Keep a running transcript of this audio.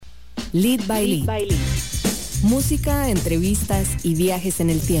Lead by Lead. Música, entrevistas y viajes en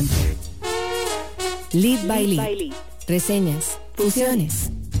el tiempo. Lead by Lead. Reseñas,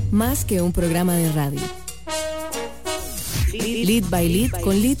 fusiones, más que un programa de radio. Lead by Lead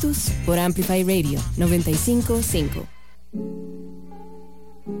con Litus por Amplify Radio 95.5.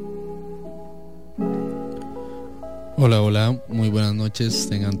 Hola, muy buenas noches,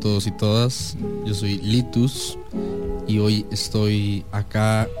 tengan todos y todas. Yo soy Litus y hoy estoy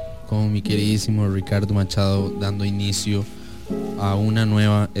acá con mi queridísimo Ricardo Machado dando inicio a una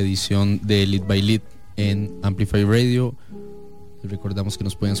nueva edición de Lead by Lead en Amplify Radio. Recordamos que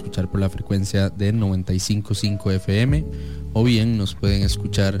nos pueden escuchar por la frecuencia de 95.5 FM o bien nos pueden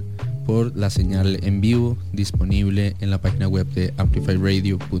escuchar por la señal en vivo disponible en la página web de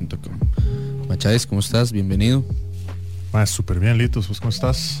amplifyradio.com. Machades, ¿cómo estás? Bienvenido. Súper bien, Litos, ¿vos cómo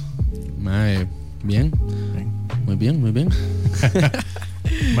estás? Bien. Muy bien.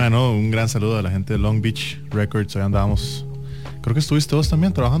 Un gran saludo a la gente de Long Beach Records. Hoy andábamos, creo que estuviste vos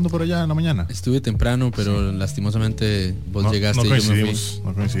también trabajando por allá en la mañana. Estuve temprano, pero sí, lastimosamente vos llegaste y yo me fui.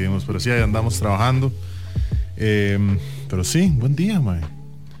 No coincidimos, pero sí, ahí andamos trabajando. Pero sí, buen día, mae.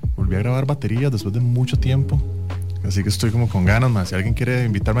 Volví a grabar baterías después de mucho tiempo, así que estoy como con ganas, mae. Si alguien quiere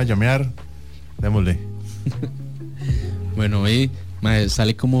invitarme a llamear, démosle. Bueno, hoy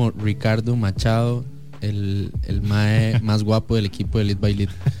sale como Ricardo Machado, el mae más guapo del equipo de Lead by Lead,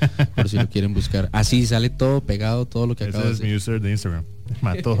 por si lo quieren buscar. Así sale todo pegado, todo lo que acabo de decir. Ese es mi user de Instagram.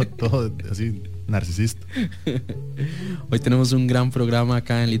 Todo así, narcisista. Hoy tenemos un gran programa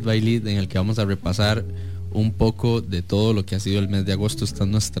acá en Lead by Lead en el que vamos a repasar un poco de todo lo que ha sido el mes de agosto. Esta es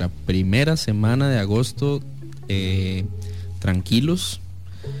nuestra primera semana de agosto, tranquilos.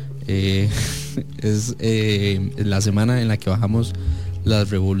 Es la semana en la que bajamos las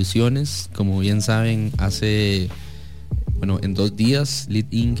revoluciones. Como bien saben, en 2 días Lead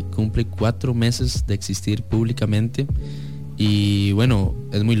Inc. cumple 4 meses de existir públicamente. Y bueno,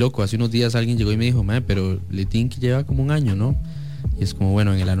 es muy loco. Hace unos días alguien llegó y me dijo, pero Lead Inc. lleva como 1 año, ¿no? Y es como,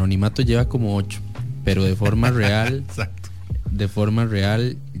 bueno, en el anonimato lleva como 8, pero de forma real exacto. De forma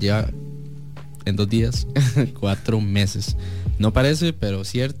real lleva en 2 días 4 meses. No parece, pero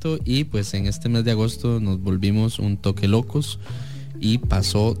cierto. Y pues en este mes de agosto nos volvimos un toque locos y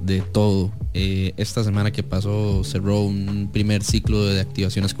pasó de todo. Esta semana que pasó cerró un primer ciclo de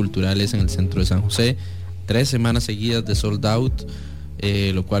activaciones culturales en el centro de San José, 3 semanas seguidas de sold out,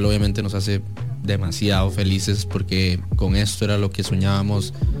 lo cual obviamente nos hace demasiado felices porque con esto era lo que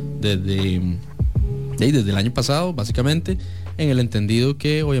soñábamos desde el año pasado, básicamente, en el entendido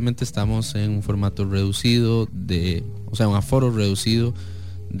que obviamente estamos en un formato reducido un aforo reducido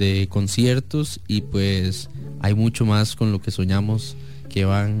de conciertos, y pues hay mucho más con lo que soñamos que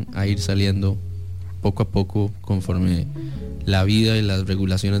van a ir saliendo poco a poco conforme la vida y las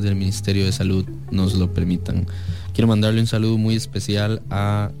regulaciones del Ministerio de Salud nos lo permitan. Quiero mandarle un saludo muy especial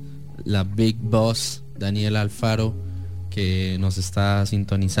a la Big Boss Daniela Alfaro, que nos está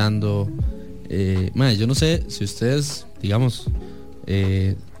sintonizando. Yo no sé si ustedes, digamos,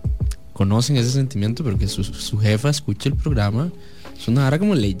 conocen ese sentimiento, pero que su jefa escuche el programa es una hora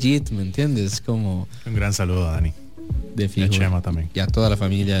como legit, ¿me entiendes? Como un gran saludo a Dani, de fijo, y a Chema también, y a toda la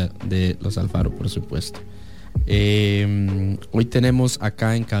familia de los Alfaro, por supuesto. Hoy tenemos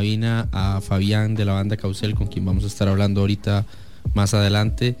acá en cabina a Fabián de la banda Caucel, con quien vamos a estar hablando ahorita más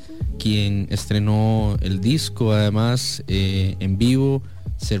adelante, quien estrenó el disco además en vivo,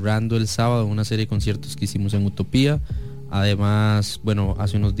 cerrando el sábado una serie de conciertos que hicimos en Utopía. Además,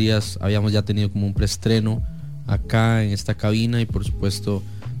 hace unos días habíamos ya tenido como un preestreno acá en esta cabina, y por supuesto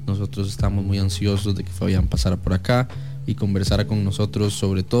nosotros estamos muy ansiosos de que Fabián pasara por acá y conversara con nosotros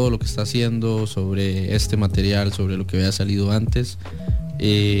sobre todo lo que está haciendo, sobre este material, sobre lo que había salido antes.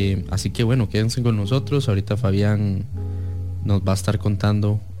 Así que quédense con nosotros. Ahorita Fabián nos va a estar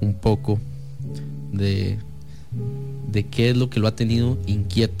contando un poco de qué es lo que lo ha tenido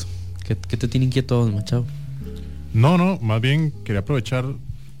inquieto. ¿Qué te tiene inquieto, Machado? No, más bien quería aprovechar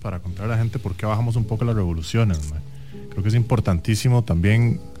para contar a la gente por qué bajamos un poco las revoluciones, man. Creo que es importantísimo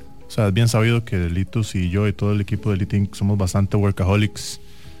también. O sea, es bien sabido que Litus y yo y todo el equipo de Elite Inc. somos bastante workaholics.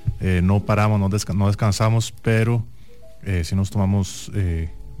 No paramos, no descansamos, pero sí nos tomamos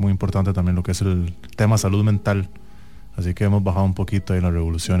muy importante también lo que es el tema salud mental. Así que hemos bajado un poquito ahí las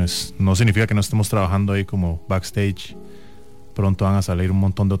revoluciones. No significa que no estemos trabajando ahí como backstage. Pronto van a salir un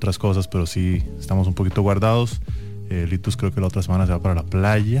montón de otras cosas, pero sí estamos un poquito guardados. Litus creo que la otra semana se va para la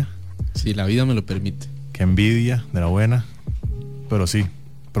playa. Sí, la vida me lo permite. Qué envidia de la buena. Pero sí,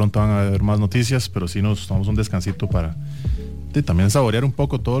 pronto van a haber más noticias, pero sí nos tomamos un descansito para también saborear un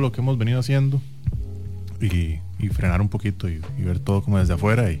poco todo lo que hemos venido haciendo y y frenar un poquito y ver todo como desde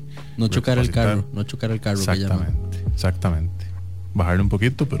afuera y no chocar el carro, no chocar el carro. Exactamente. Bajarle un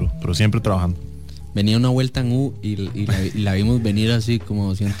poquito, pero siempre trabajando. Venía una vuelta en U y la vimos venir así como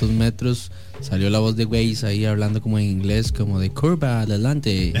 200 metros. Salió la voz de Waze ahí hablando como en inglés, como de curva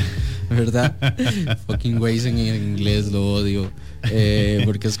adelante, ¿verdad? Fucking Waze en inglés, lo odio.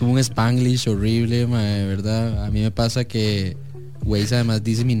 Porque es como un Spanglish horrible, ¿verdad? A mí me pasa que Waze además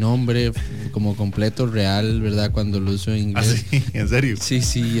dice mi nombre como completo, real, ¿verdad? Cuando lo uso en inglés. ¿Ah, sí? ¿En serio?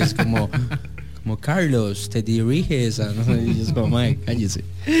 Sí, es como Carlos, te diriges a... No sé, y es como, mae, cállese.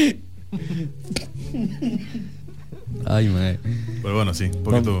 Ay, mae. Pero bueno, sí, un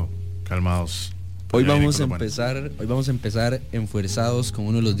poquito calmados. Hoy vamos a empezar enfuerzados con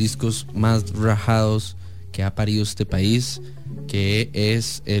uno de los discos más rajados que ha parido este país, que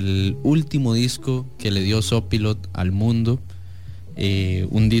es el último disco que le dio Sopilot al mundo.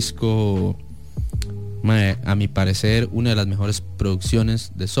 Un disco, a mi parecer, una de las mejores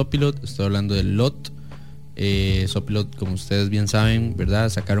producciones de Sopilot. Estoy hablando del Lot. Sopilot, como ustedes bien saben, ¿verdad?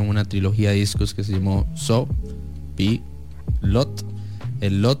 Sacaron una trilogía de discos que se llamó So, Pi, Lot.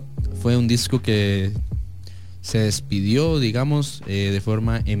 El Lot fue un disco que se despidió, digamos, de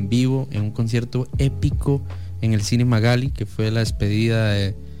forma en vivo en un concierto épico en el Cine Magali, que fue la despedida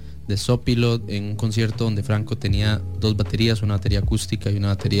de Sopilot, en un concierto donde Franco tenía dos baterías, una batería acústica y una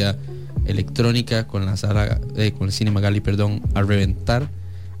batería electrónica, con con el Cine Magali, a reventar.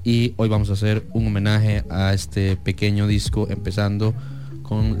 Y hoy vamos a hacer un homenaje a este pequeño disco, empezando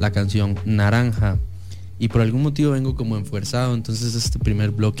con la canción Naranja. Y por algún motivo vengo como enfuerzado, entonces este primer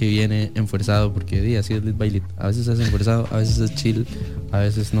bloque viene enfuerzado porque así es Lit by Lit. A veces es enfuerzado, a veces es chill, a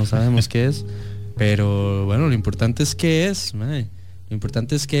veces no sabemos qué es. Pero bueno, lo importante es qué es, mae. Lo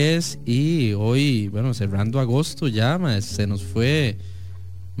importante es qué es. Y hoy, bueno, cerrando agosto ya, mae, se nos fue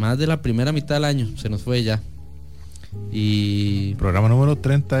más de la primera mitad del año, se nos fue ya. Y programa número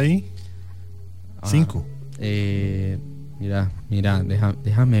 35. Mira,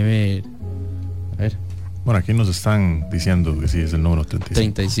 déjame ver. A ver. Bueno, aquí nos están diciendo que sí es el número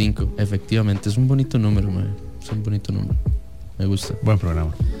 35. 35, efectivamente, es un bonito número, man. Es un bonito número. Me gusta. Buen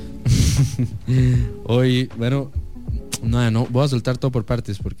programa. Hoy, bueno, no voy a soltar todo por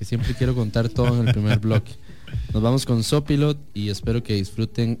partes porque siempre quiero contar todo en el primer bloque. Nos vamos con Sopilot y espero que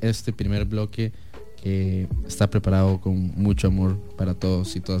disfruten este primer bloque que está preparado con mucho amor para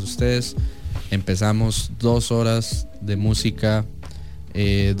todos y todas ustedes. Empezamos 2 horas de música,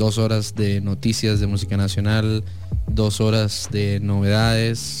 2 horas de noticias de música nacional, 2 horas de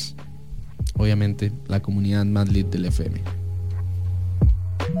novedades, obviamente la comunidad más lit del FM.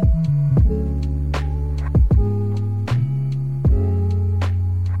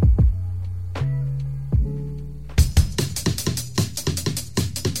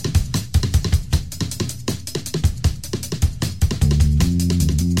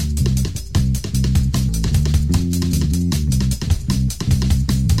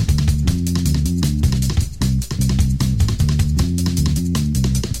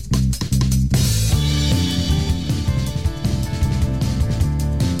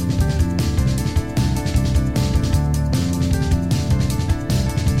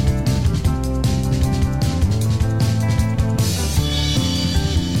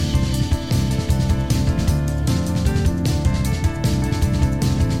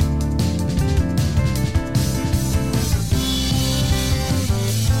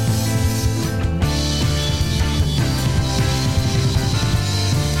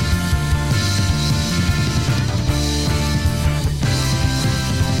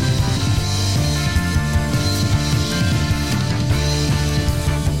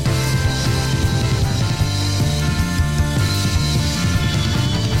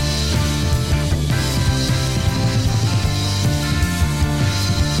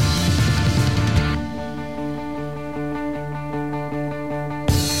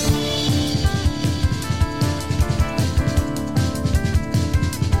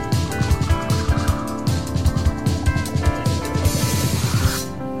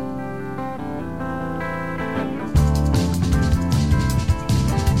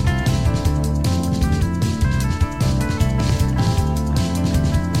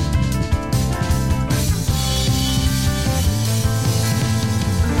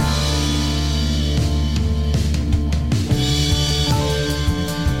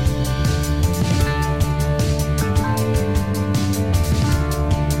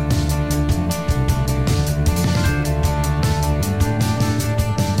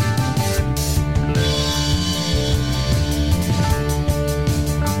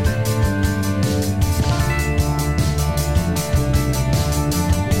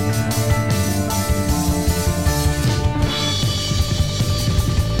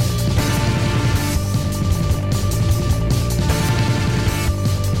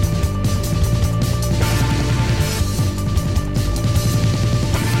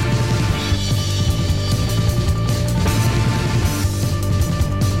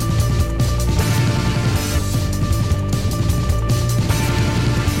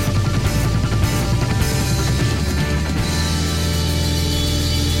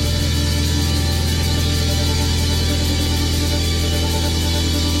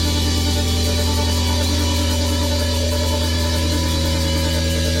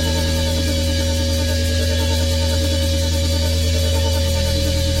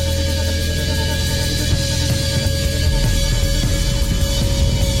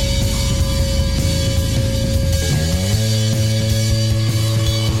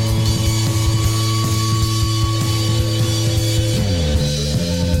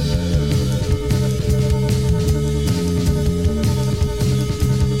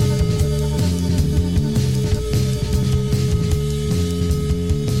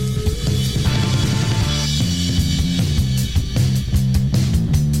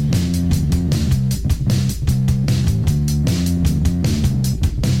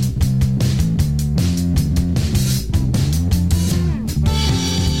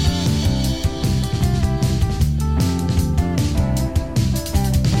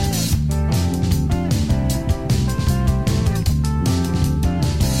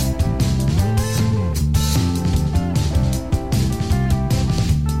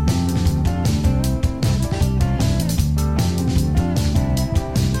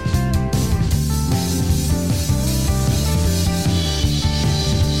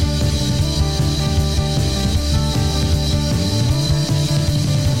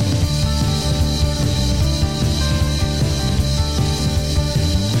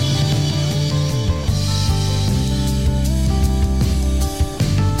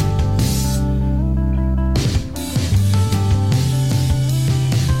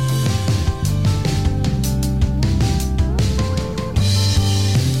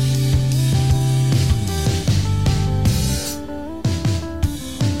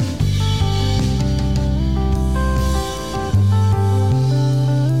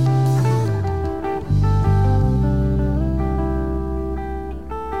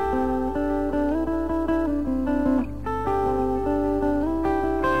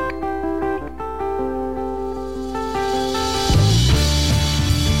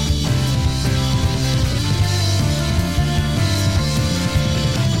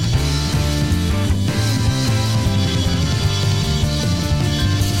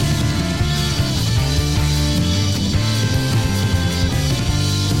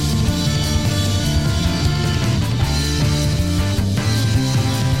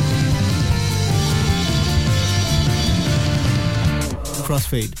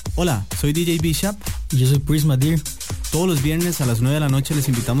 Crossfade. Hola, soy DJ Bishop. Y yo soy Prisma Deer. Todos los viernes a las 9 de la noche les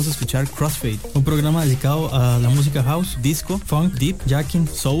invitamos a escuchar Crossfade, un programa dedicado a la música house, disco, funk, deep, jacking,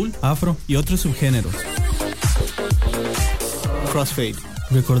 soul, afro y otros subgéneros. Crossfade.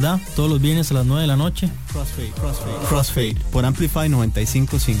 Recordá, todos los viernes a las 9 de la noche. Crossfade por Amplify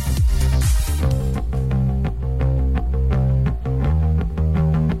 95.5.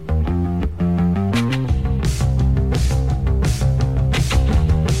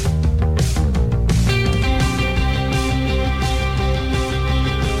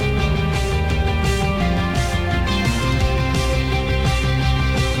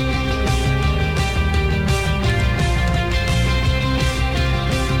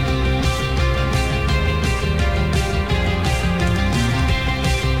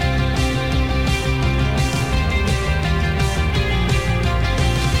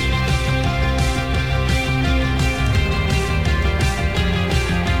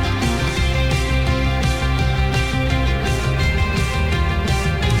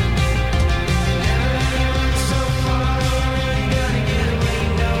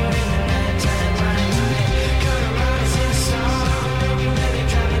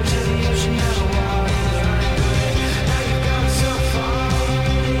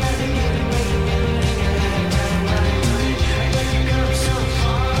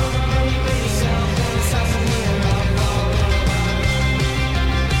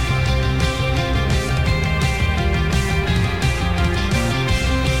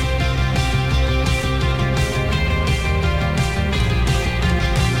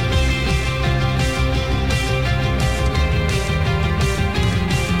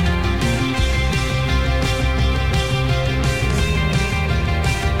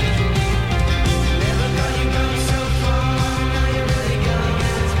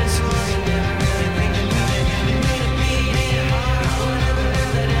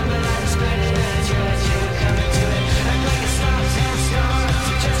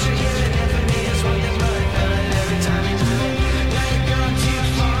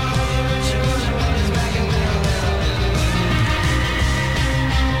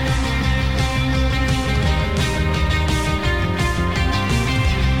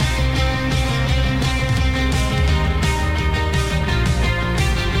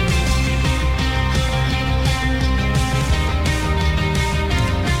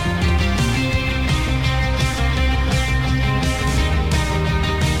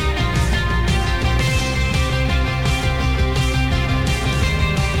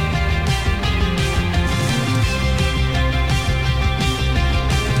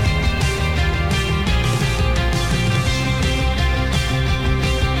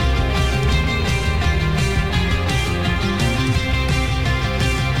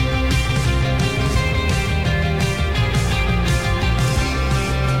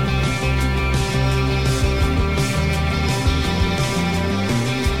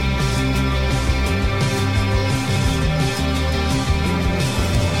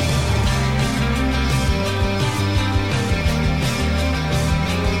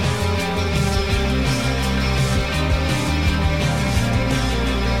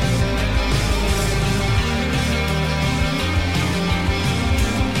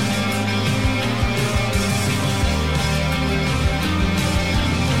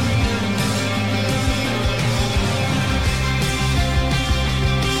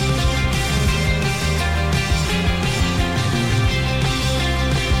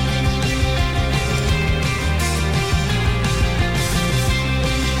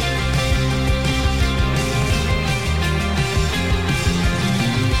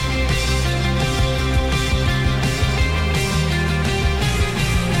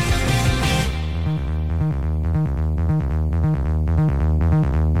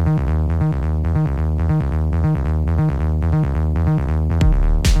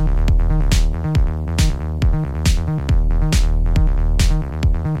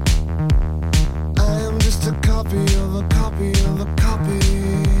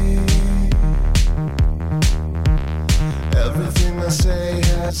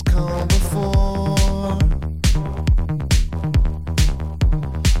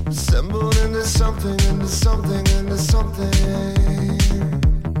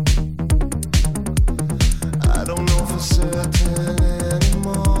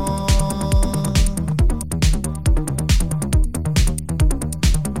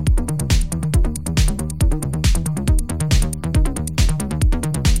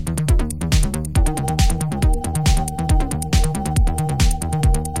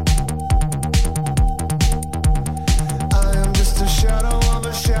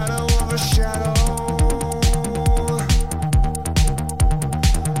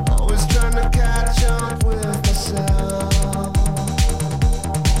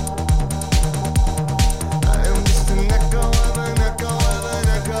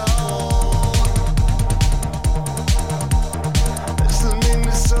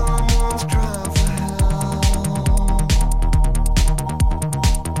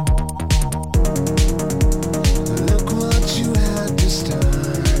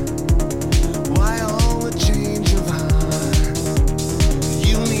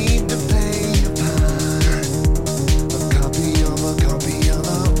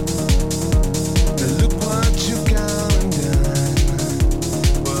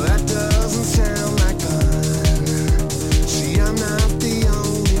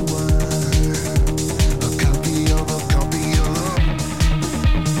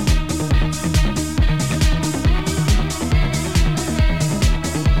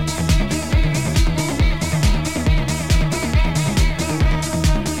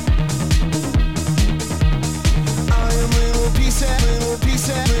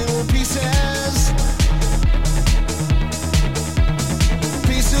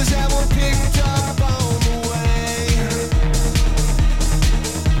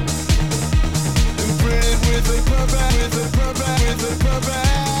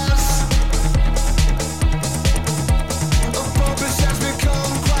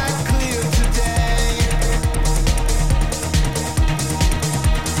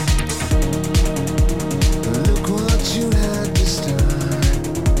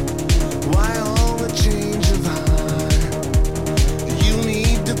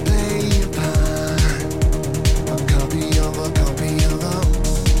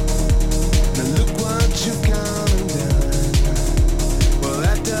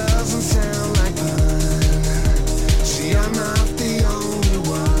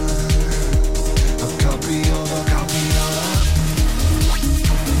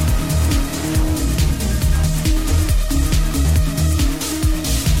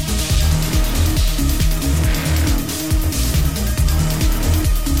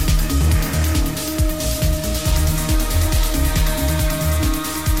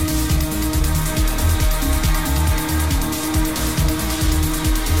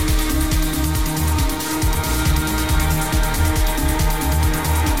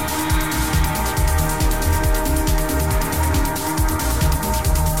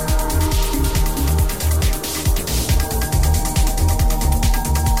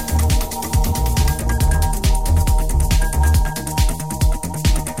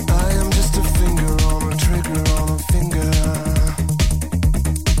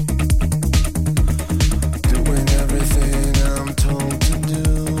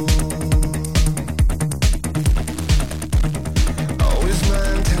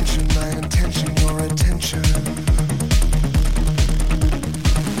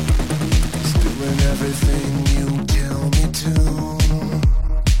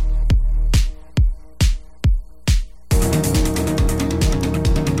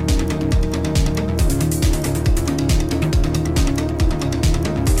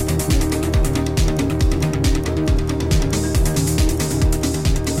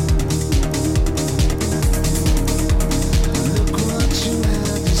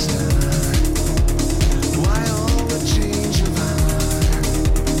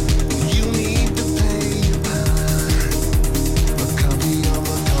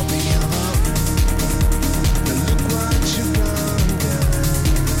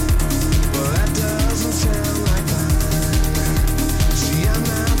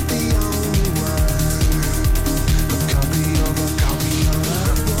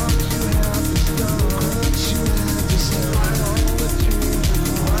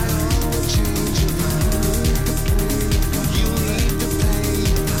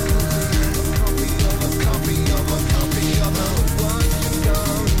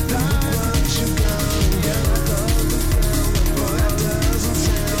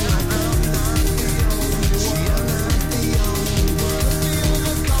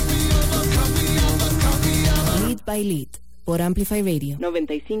 by Lead por Amplify Radio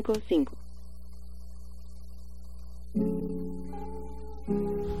 95.5.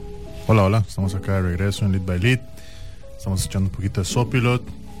 Hola, hola, estamos acá de regreso en Lead by Lead. Estamos escuchando un poquito de Sopilot,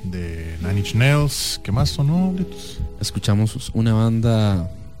 de Nine Inch Nails. ¿Qué más sonó, Litos? Escuchamos una banda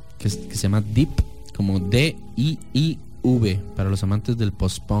que se llama Deep, como D-I-I-V, para los amantes del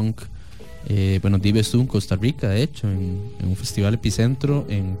post-punk. Bueno, Deep estuvo en Costa Rica, de hecho, en un festival Epicentro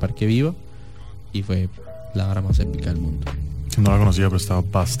en Parque Viva, y fue la vara más épica del mundo. No la conocía, pero estaba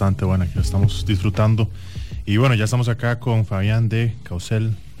bastante buena, que la estamos disfrutando. Y bueno, ya estamos acá con Fabián de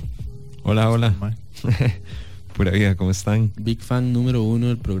Caucel. Hola, hola. Pura vida, ¿cómo están? Big fan número 1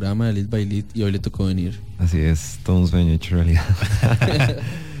 del programa de Lead by Lead y hoy le tocó venir. Así es, todo un sueño hecho realidad.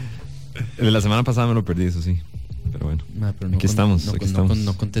 La semana pasada me lo perdí, eso sí. Pero bueno, pero aquí estamos.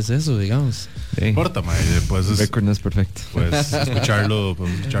 No contes eso, digamos. No importa, pues el récord no es perfecto. Puedes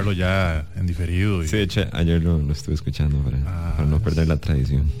escucharlo ya en diferido. Sí, de hecho, ayer lo estuve escuchando para no perder la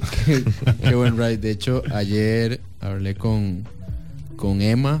tradición. Qué buen ride. De hecho, ayer hablé con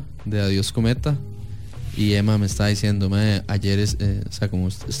Emma de Adiós Cometa. Y Emma me estaba diciendo, ayer como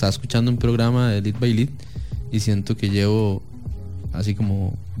estaba escuchando un programa de Lead by Lead y siento que llevo así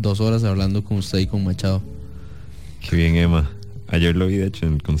como 2 horas hablando con usted y con Machado. Qué bien, Emma. Ayer lo vi, de hecho,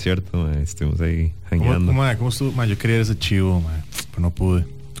 en el concierto. Estuvimos ahí jangueando. ¿Cómo estuvo? Yo quería ir a ese chivo, pero no pude.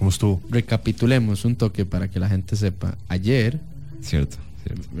 ¿Cómo estuvo? Recapitulemos un toque para que la gente sepa. Ayer... Cierto.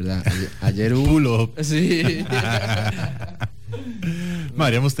 ¿Verdad? Ayer hubo... Pull up. Sí.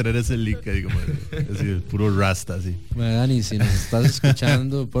 Deberíamos tener ese link ahí, como así, el puro rasta, así. Dani, si nos estás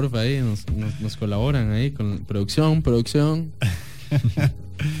escuchando, porfa, ahí nos colaboran ahí con producción.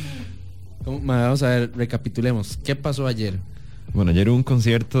 Vamos a ver, recapitulemos. ¿Qué pasó ayer? Bueno, ayer hubo un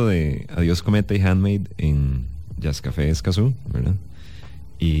concierto de Adiós Cometa y Handmade en Jazz Café Escazú, ¿verdad?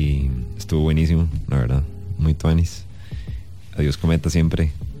 Y estuvo buenísimo, la verdad. Muy tuanis. Adiós Cometa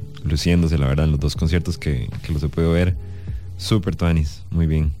siempre luciéndose, la verdad, en los 2 conciertos que los he podido ver. Súper tuanis, muy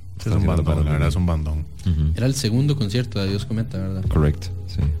bien. Es un bandón, la verdad es un bandón. Era el segundo concierto de Adiós Cometa, ¿verdad? Correcto,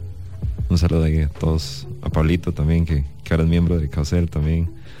 sí. Un saludo ahí a todos. A Pablito también, que ahora es miembro de Caucer también.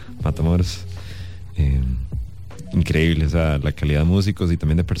 Matamoros. Increíble, o sea, la calidad de músicos y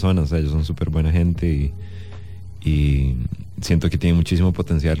también de personas. O sea, ellos son súper buena gente y siento que tienen muchísimo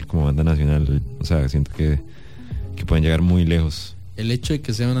potencial como banda nacional. O sea, siento que pueden llegar muy lejos. El hecho de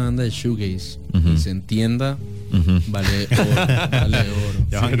que sea una banda de shoegaze y se entienda, vale oro.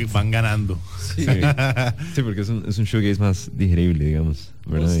 Ya van ganando. Sí. Sí, porque es un shoegaze más digerible, digamos,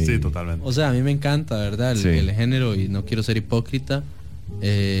 ¿verdad? Sí, totalmente. O sea, a mí me encanta, ¿verdad? El género, y no quiero ser hipócrita,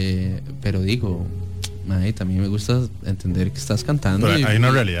 pero digo, también me gusta entender que estás cantando. Pero hay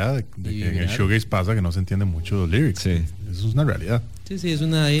una realidad de que en el shoegaze pasa que no se entiende mucho los lyrics. Sí. Eso es una realidad. Sí, es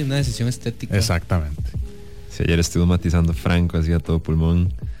una decisión estética. Exactamente. Sí, ayer estuve matizando Franco, hacía todo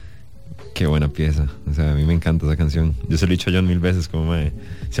pulmón. Qué buena pieza. O sea, a mí me encanta esa canción. Yo se lo he dicho a John 1000 veces, como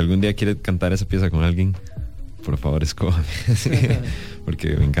si algún día quiere cantar esa pieza con alguien, por favor escójame. Sí,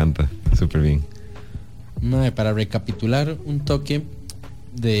 porque me encanta, súper bien. Para recapitular un toque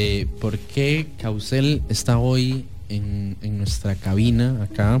de por qué Causel está hoy en nuestra cabina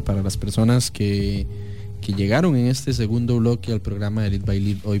acá, para las personas que llegaron en este segundo bloque al programa de Lead by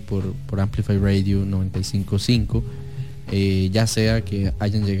Lead hoy por Amplify Radio 95.5, ya sea que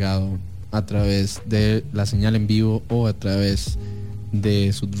hayan llegado a través de la señal en vivo o a través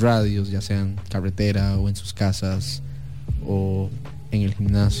de sus radios, ya sean carretera o en sus casas o en el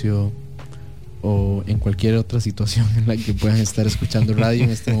gimnasio o en cualquier otra situación en la que puedan estar escuchando radio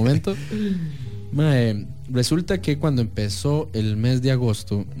en este momento. Resulta que cuando empezó el mes de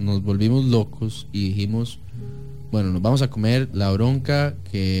agosto nos volvimos locos y dijimos, bueno, nos vamos a comer la bronca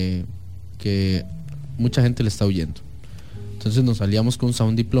que mucha gente le está huyendo. Entonces nos salíamos con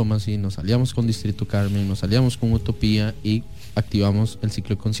Sound Diplomacy, nos salíamos con Distrito Carmen, nos salíamos con Utopía y activamos el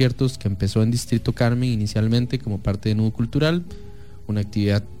ciclo de conciertos que empezó en Distrito Carmen inicialmente como parte de Nudo Cultural, una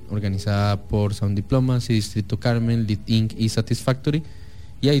actividad organizada por Sound Diplomacy, Distrito Carmen, Lead Inc. y Satisfactory,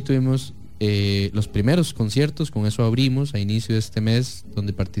 y ahí tuvimos los primeros conciertos. Con eso abrimos a inicio de este mes,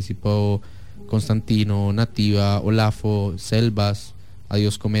 donde participó Constantino, Nativa, Olafo, Selvas,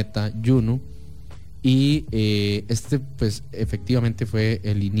 Adiós Cometa, Juno. Y pues efectivamente fue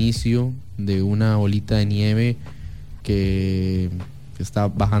el inicio de una bolita de nieve que está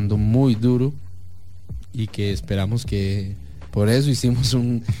bajando muy duro y que esperamos que por eso hicimos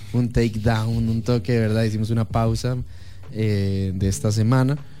un takedown, un toque, de verdad, hicimos una pausa de esta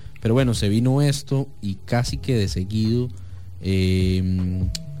semana. Pero bueno, se vino esto y casi que de seguido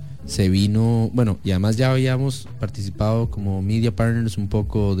se vino, bueno, y además ya habíamos participado como media partners un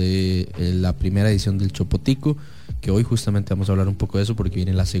poco de la primera edición del Chopotico, que hoy justamente vamos a hablar un poco de eso porque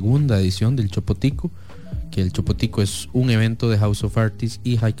viene la segunda edición del Chopotico, que el Chopotico es un evento de House of Artists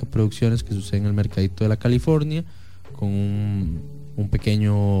y Haika Producciones que sucede en el mercadito de la California, con un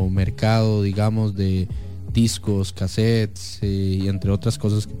pequeño mercado, digamos, de discos, cassettes y entre otras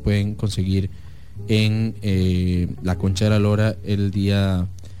cosas que pueden conseguir en la Concha de la Lora el día,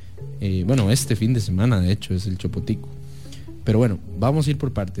 este fin de semana, de hecho, es el Chopotico. Pero bueno, vamos a ir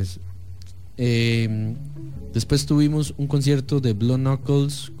por partes. Después tuvimos un concierto de Blood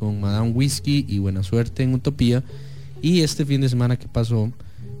Knuckles con Madame Whiskey y Buena Suerte en Utopía. Y este fin de semana que pasó,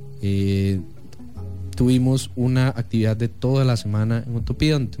 tuvimos una actividad de toda la semana en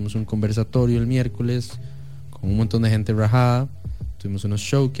Utopía, donde tuvimos un conversatorio el miércoles con un montón de gente rajada. Tuvimos unos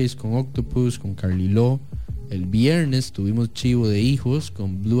showcase con Octopus, con Carly Law. El viernes tuvimos Chivo de Hijos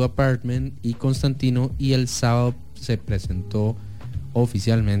con Blue Apartment y Constantino. Y el sábado se presentó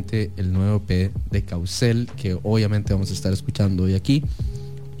oficialmente el nuevo EP de Causel, que obviamente vamos a estar escuchando hoy aquí.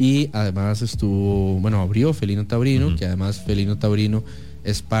 Y además abrió Felino Taurino, que además Felino Taurino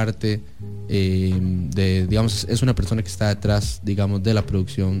es parte de, digamos, es una persona que está detrás, digamos, de la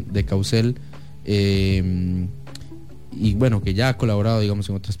producción de Causel. Y bueno, que ya ha colaborado, digamos,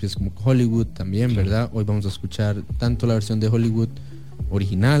 en otras piezas como Hollywood también, ¿verdad? Hoy vamos a escuchar tanto la versión de Hollywood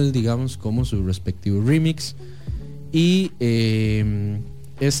original, digamos, como su respectivo remix. Y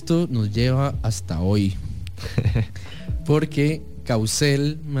esto nos lleva hasta hoy. Porque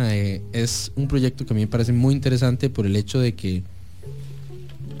Causel es un proyecto que a mí me parece muy interesante por el hecho de que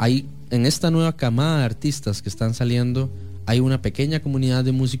hay, en esta nueva camada de artistas que están saliendo, hay una pequeña comunidad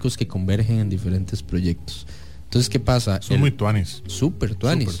de músicos que convergen en diferentes proyectos. Entonces, ¿qué pasa? Son muy tuanis. Súper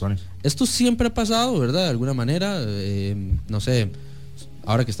tuanis. Esto siempre ha pasado, ¿verdad? De alguna manera, no sé,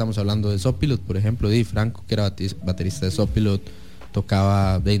 ahora que estamos hablando de Sopilot, por ejemplo, Franco, que era baterista de Sopilot,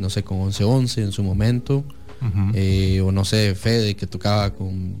 tocaba, no sé, con 1111 en su momento. O no sé, Fede, que tocaba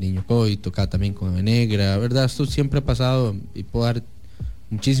con Niño Coy, tocaba también con Ave Negra, ¿verdad? Esto siempre ha pasado y puedo dar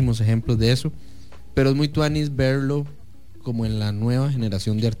muchísimos ejemplos de eso. Pero es muy tuanis verlo como en la nueva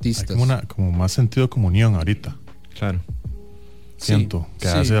generación de artistas. Hay como más sentido de comunión ahorita. Claro. Siento que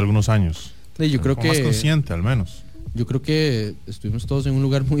hace algunos años. Sí, yo creo que más consciente, al menos. Yo creo que estuvimos todos en un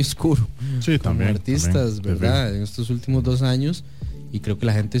lugar muy oscuro. Sí, como también. Artistas, también, ¿verdad? En estos últimos 2 años. Y creo que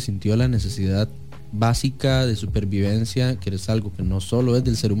la gente sintió la necesidad básica de supervivencia, que es algo que no solo es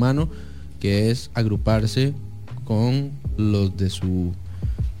del ser humano, que es agruparse con los de su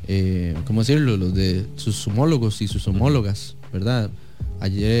 ¿cómo decirlo? Los de sus homólogos y sus homólogas, ¿verdad?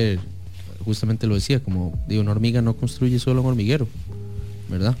 Ayer justamente lo decía, como digo, una hormiga no construye solo un hormiguero,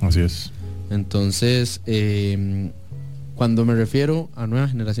 ¿verdad? Así es. Entonces, cuando me refiero a nueva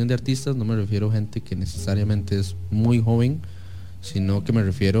generación de artistas, no me refiero a gente que necesariamente es muy joven, sino que me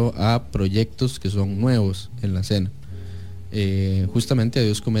refiero a proyectos que son nuevos en la escena. Justamente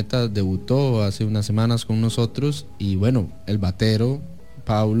Adiós Cometa debutó hace unas semanas con nosotros y bueno, el batero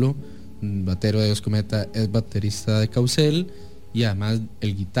Paulo, batero de Adiós Cometa, es baterista de Causel y además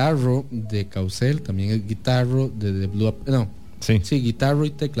el guitarro de Causel también es guitarro de The Blue guitarro y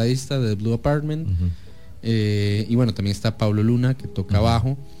tecladista de The Blue Apartment. Y bueno, también está Pablo Luna, que toca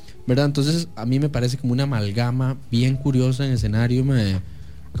bajo, ¿verdad? Entonces a mí me parece como una amalgama bien curiosa en escenario,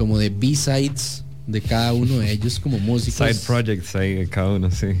 como de B-sides de cada uno de ellos como músicos. Side projects ahí de cada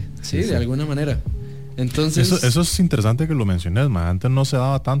uno, sí. Sí, de alguna manera. Entonces eso es interesante que lo menciones, antes no se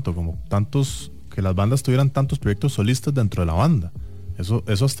daba tanto, como tantos, que las bandas tuvieran tantos proyectos solistas dentro de la banda. Eso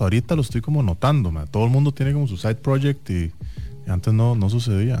hasta ahorita lo estoy como notando, todo el mundo tiene como su side project y antes no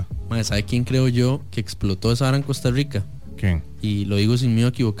sucedía. ¿Sabe quién creo yo que explotó esa hora en Costa Rica? ¿Quién? Y lo digo sin miedo a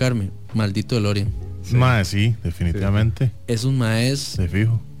equivocarme, Maldito DeLorean. Sí, sí, definitivamente. Sí. Esos maes, de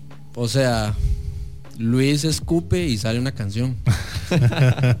fijo. O sea, Luis escupe y sale una canción.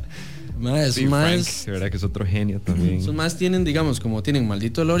 Sí, Frank, de verdad que es otro genio también. Esos más tienen, digamos, como tienen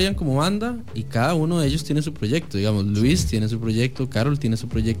Maldito DeLorean como banda y cada uno de ellos tiene su proyecto. Digamos, Luis tiene su proyecto, Carol tiene su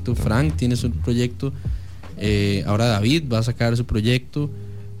proyecto, Frank tiene su proyecto, ahora David va a sacar su proyecto.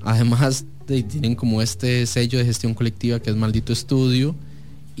 Además tienen como este sello de gestión colectiva que es Maldito Estudio.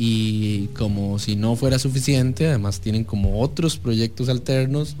 Y como si no fuera suficiente, además tienen como otros proyectos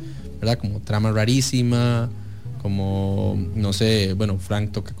alternos, ¿verdad? Como Trama Rarísima, como, no sé, bueno,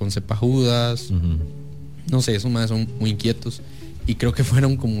 Frank toca con Cepa Judas. No sé, esos más son muy inquietos y creo que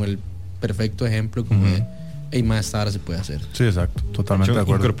fueron como el perfecto ejemplo como de, hey, más esta hora se puede hacer. Sí, exacto, totalmente de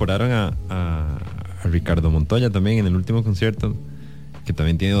acuerdo. Incorporaron a Ricardo Montoya también en el último concierto, que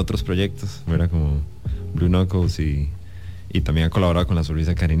también tiene otros proyectos, ¿verdad? Como Blue Knuckles y también ha colaborado con la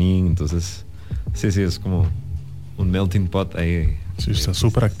Sonrisa Karenin. Entonces sí, es como un melting pot ahí. Sí, está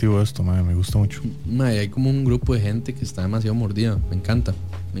súper activo esto, me gusta mucho. Hay como un grupo de gente que está demasiado mordida. Me encanta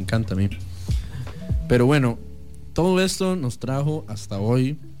a mí. Pero bueno, todo esto nos trajo hasta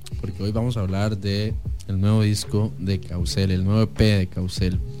hoy, porque hoy vamos a hablar de el nuevo disco de Causel, el nuevo EP de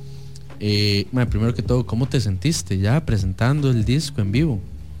Causel. Primero que todo, ¿cómo te sentiste ya presentando el disco en vivo?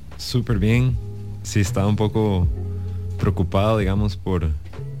 Súper bien. Sí, estaba un poco preocupado, digamos, por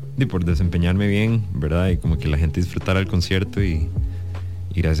desempeñarme bien, ¿verdad? Y como que la gente disfrutara el concierto y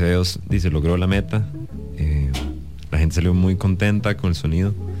gracias a Dios se logró la meta. La gente salió muy contenta con el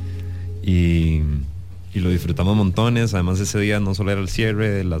sonido y lo disfrutamos montones. Además ese día no solo era el cierre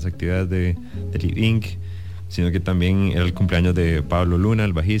de las actividades de Lead Inc., sino que también era el cumpleaños de Pablo Luna,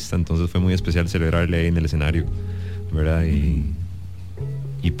 el bajista, entonces fue muy especial celebrarle ahí en el escenario, ¿verdad?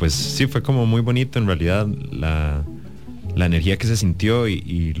 Y pues sí, fue como muy bonito en realidad la energía que se sintió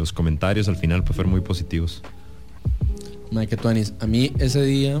y los comentarios al final pues fueron muy positivos. Mike Tuanis, a mí ese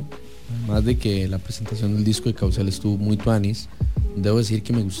día, además de que la presentación del disco de Caucel estuvo muy tuanis, debo decir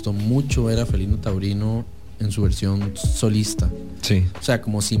que me gustó mucho ver a Felino Taurino en su versión solista. Sí. O sea,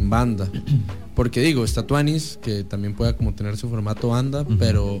 como sin banda. Porque digo, está tuanis, que también pueda como tener su formato banda,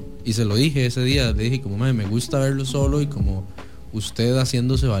 pero, y se lo dije ese día, le dije como, me gusta verlo solo y como usted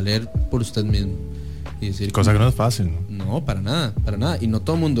haciéndose valer por usted mismo. Y decir, cosa que no es fácil, ¿no? No, para nada. Y no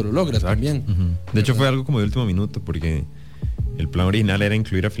todo el mundo lo logra. Exacto. También. De hecho fue algo como de último minuto, porque el plan original era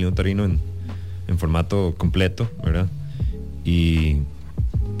incluir a Felino Taurino en formato completo, ¿verdad? Y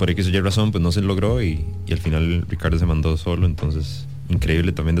por X o Y razón pues no se logró y al final Ricardo se mandó solo, entonces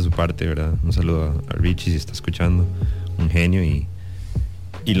increíble también de su parte, ¿verdad? Un saludo a Richie si está escuchando, un genio, y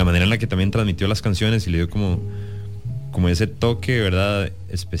la manera en la que también transmitió las canciones y le dio como ese toque, ¿verdad?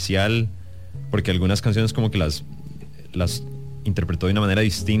 Especial, porque algunas canciones como que las interpretó de una manera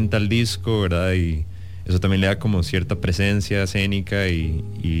distinta al disco, ¿verdad? Y eso también le da como cierta presencia escénica y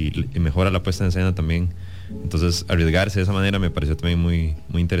mejora la puesta en escena también. Entonces arriesgarse de esa manera me pareció también muy,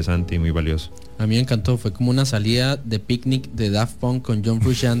 muy interesante y muy valioso. A mí me encantó, fue como una salida de picnic de Daft Punk con John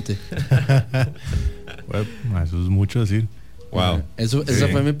Frusciante. Bueno, eso es mucho decir. Wow. Esa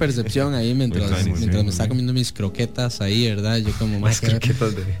fue mi percepción ahí mientras me estaba comiendo mis croquetas ahí, ¿verdad? Yo como, más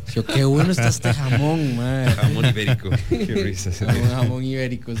croquetas yo, qué bueno está este jamón, man. Jamón ibérico. Qué risa. Jamón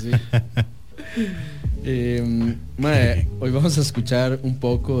ibérico, sí. Hoy vamos a escuchar un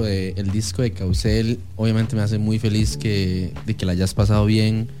poco del disco de Caucel. Obviamente me hace muy feliz de que la hayas pasado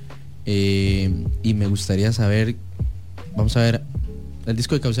bien, y me gustaría saber, vamos a ver, el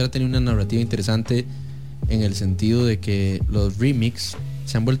disco de Caucel ha tenido una narrativa interesante en el sentido de que los remix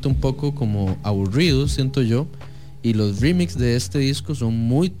se han vuelto un poco como aburridos, siento yo, y los remix de este disco son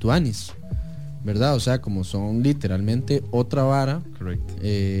muy tuanis, ¿verdad? O sea, como son literalmente otra vara. Correcto.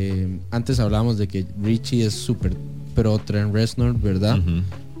 Antes hablábamos de que Richie es súper pro Trent Reznor, ¿verdad?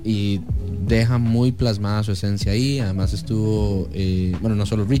 Y deja muy plasmada su esencia ahí. Además estuvo, bueno, no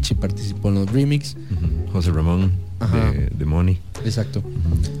solo Richie participó en los remix. José Ramón de Money. Exacto.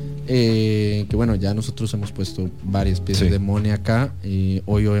 Que bueno, ya nosotros hemos puesto varias piezas de Money acá.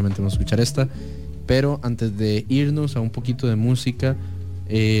 Hoy obviamente vamos a escuchar esta. Pero antes de irnos a un poquito de música,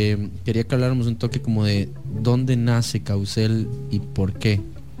 quería que habláramos un toque como de dónde nace Caucel y por qué.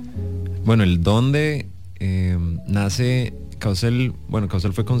 Bueno, el dónde nace Caucel. Bueno,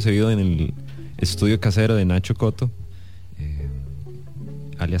 Caucel fue concebido en el estudio casero de Nacho Cotto,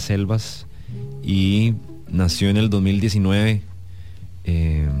 alias Selvas, y nació en el 2019,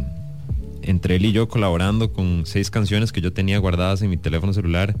 entre él y yo colaborando con 6 canciones que yo tenía guardadas en mi teléfono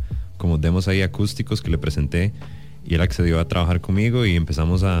celular como demos ahí acústicos que le presenté, y él accedió a trabajar conmigo y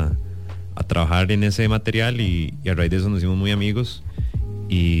empezamos a trabajar en ese material, y a raíz de eso nos hicimos muy amigos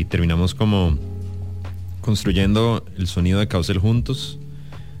y terminamos como construyendo el sonido de Caucel juntos,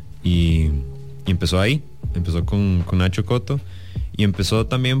 y empezó ahí, empezó con Nacho Cotto, y empezó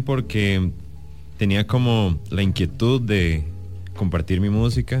también porque tenía como la inquietud de compartir mi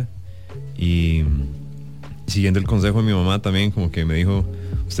música, y siguiendo el consejo de mi mamá también, como que me dijo,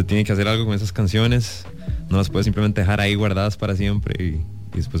 usted tiene que hacer algo con esas canciones, no las puede simplemente dejar ahí guardadas para siempre y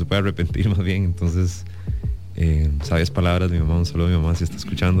después se puede arrepentir más bien. Entonces, sabias palabras de mi mamá, un saludo a mi mamá si está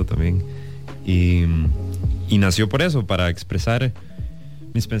escuchando también. Y nació por eso, para expresar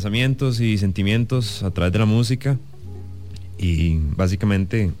mis pensamientos y sentimientos a través de la música, y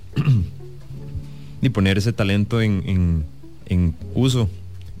básicamente y poner ese talento en uso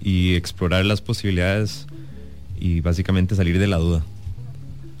y explorar las posibilidades y básicamente salir de la duda.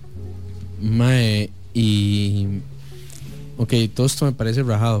 Ok, todo esto me parece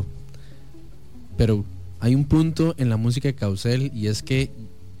rajado, pero hay un punto en la música de Caucel, y es que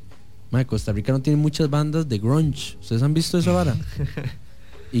Costa Rica no tiene muchas bandas de grunge. ¿Ustedes han visto esa vara?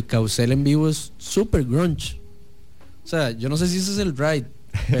 Y Caucel en vivo es super grunge. O sea, yo no sé si ese es el ride,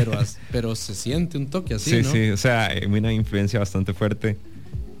 pero se siente un toque así, sí, ¿no? Sí, o sea, hay una influencia bastante fuerte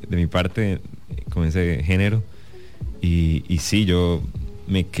de mi parte con ese género, y sí, yo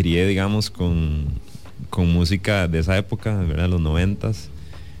me crié, digamos, con música de esa época, ¿verdad? Los 90s.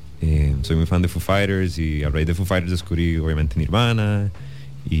 Soy muy fan de Foo Fighters, y a raíz de Foo Fighters descubrí obviamente Nirvana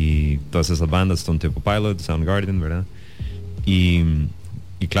y todas esas bandas, Stone Temple Pilots, Soundgarden, ¿verdad? Y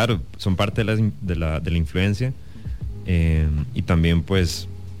claro, son parte de la influencia, y también pues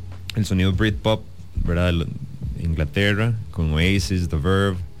el sonido Britpop ¿verdad? Inglaterra, con Oasis, The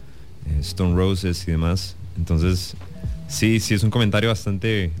Verve, Stone Roses y demás. Entonces, sí es un comentario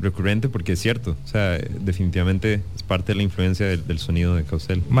bastante recurrente porque es cierto. O sea, definitivamente es parte de la influencia del sonido de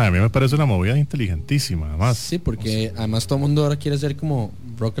Causel. A mí me parece una movida inteligentísima, además. Sí, porque además todo el mundo ahora quiere hacer como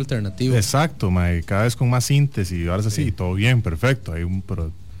rock alternativo. Exacto, cada vez con más síntesis y ahora es así, y todo bien, perfecto.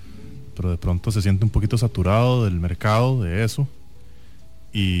 Pero de pronto se siente un poquito saturado del mercado de eso.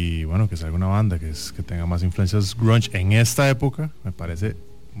 Y bueno, que salga una banda que tenga más influencias grunge en esta época, me parece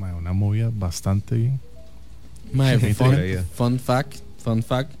una movida bastante bien. Fun fact.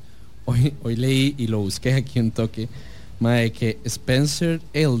 Hoy leí y lo busqué aquí un toque. Que Spencer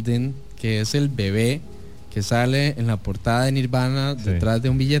Elden, que es el bebé que sale en la portada de Nirvana detrás de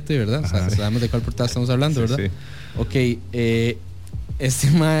un billete, ¿verdad? O sea, sabemos de cuál portada estamos hablando, ¿verdad? Sí. Ok,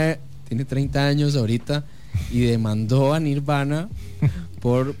 este mae tiene 30 años ahorita y demandó a Nirvana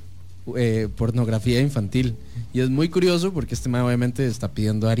por pornografía infantil. Y es muy curioso porque este mae obviamente está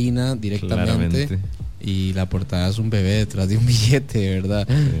pidiendo harina directamente. Claramente. Y la portada es un bebé detrás de un billete, ¿verdad?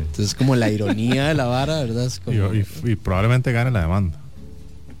 Sí. Entonces como la ironía de la vara, ¿verdad? Es como, y probablemente gane la demanda.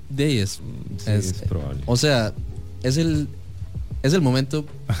 De ahí es probable. O sea, es el momento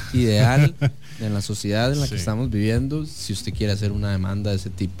ideal en la sociedad en la que estamos viviendo si usted quiere hacer una demanda de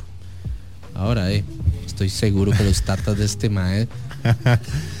ese tipo. Ahora, estoy seguro que los tatas de este mae,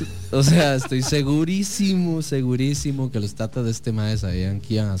 o sea, estoy segurísimo que los tatas de este mae sabían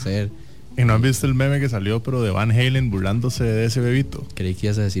qué iban a hacer. ¿Y no han visto el meme que salió pero de Van Halen burlándose de ese bebito? Creí que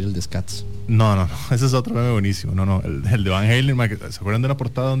ibas a decir el de Scats. No, ese es otro meme buenísimo. El de Van Halen, ¿se acuerdan de una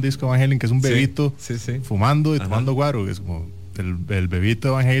portada de un disco de Van Halen que es un bebito fumando y tomando guaro? Es como el bebito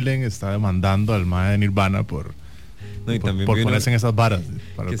de Van Halen está demandando al mae de Nirvana por ponerse en esas varas.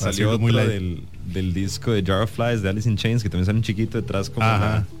 Que salió muy del disco de Jar of Flies de Alice in Chains, que también sale un chiquito detrás como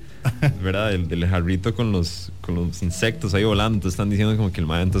 ¿verdad? Del jarrito con los insectos ahí volando. Entonces están diciendo como que el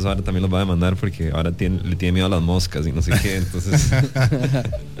mae entonces ahora también los va a demandar porque ahora le tiene miedo a las moscas y no sé qué. Entonces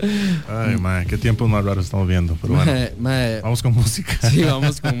ay, mae, qué tiempos más raros estamos viendo. Pero bueno, vamos con música. Sí,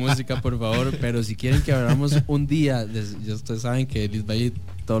 vamos con música, por favor. Pero si quieren que hablamos un día, ya ustedes saben que Liz Valle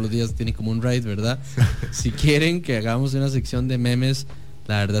todos los días tiene como un ride, ¿verdad? Si quieren que hagamos una sección de memes,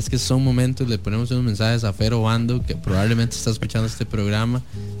 la verdad es que son momentos, le ponemos unos mensajes a Fer Obando, que probablemente está escuchando este programa.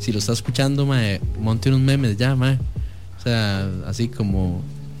 Si lo está escuchando, monte unos memes ya, O sea, así como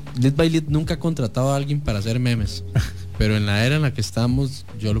Lit by Lit nunca ha contratado a alguien para hacer memes, pero en la era en la que estamos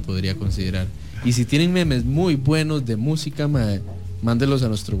yo lo podría considerar. Y si tienen memes muy buenos de música, mándelos a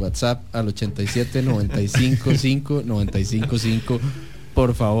nuestro WhatsApp al 87 95 5 95 5.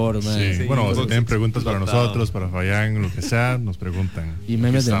 Por favor, sí. Bueno, si tienen preguntas para nosotros, para Fayán, lo que sea, nos preguntan. Y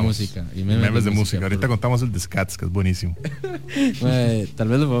memes de música. Y memes de música. Ahorita contamos el de Scats, que es buenísimo. Tal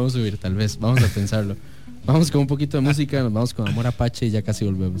vez lo podemos subir, tal vez. Vamos a pensarlo. Vamos con un poquito de música, nos vamos con Amor Apache y ya casi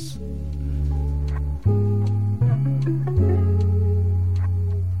volvemos.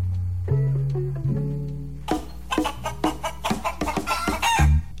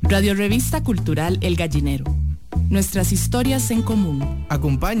 Radio Revista Cultural El Gallinero. Nuestras historias en común.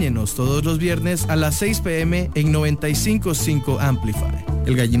 Acompáñenos todos los viernes a las 6 p.m. en 95.5 Amplify.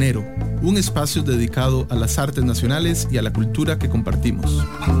 El Gallinero, un espacio dedicado a las artes nacionales y a la cultura que compartimos.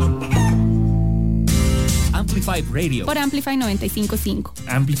 Amplify Radio. Por Amplify 95.5.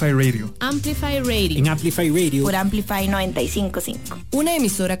 Amplify Radio. Amplify Radio. En Amplify Radio. Por Amplify 95.5. Una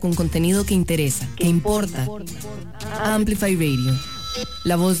emisora con contenido que interesa, que importa. Amplify Radio.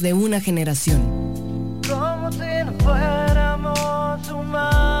 La voz de una generación. Como si no fuéramos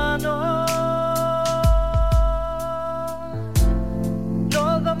humanos,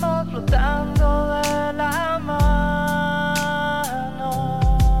 nos vamos flotando de la mano.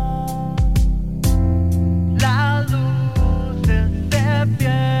 Las luces se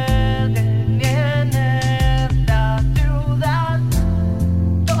pierden y en esta ciudad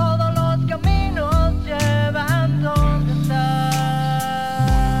todos los caminos llevan donde estás.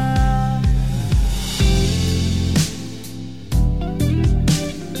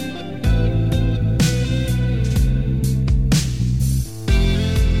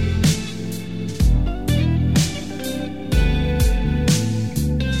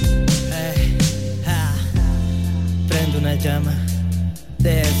 Una llama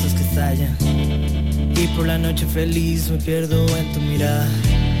de esos que estallan y por la noche feliz me pierdo en tu mirada.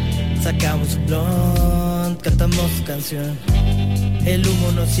 Sacamos un blunt, cantamos tu canción. El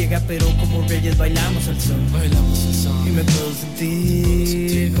humo nos ciega pero como reyes bailamos al son. Y me puedo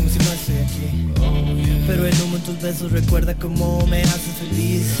sentir como si no estoy aquí, pero el humo en tus besos recuerda cómo me haces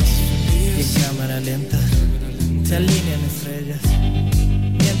feliz. Y en cámara lenta se alinean estrellas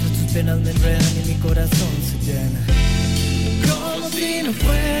mientras tus penas me enredan y mi corazón se llena. Como si no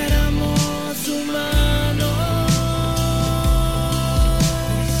fuéramos humanos.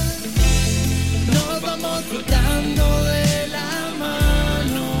 Nos vamos flotando de la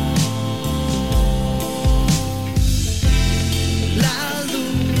mano. Las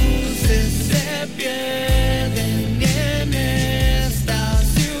luces se pierden en esta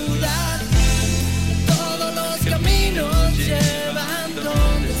ciudad. Todos los caminos llevan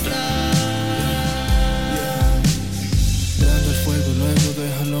donde estás. Prende el fuego, luego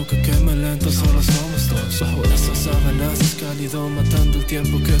déjalo que queme lento. Solo somos dos. Bajo esas sábanas es cálido, matando el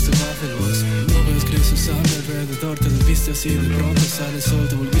tiempo que se va veloz. Nubes grises a mi alrededor, te desviste así de pronto sale el sol.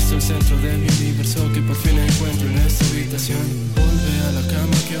 Te volviste el centro de mi universo que por fin encuentro en esta habitación. Vuelve a la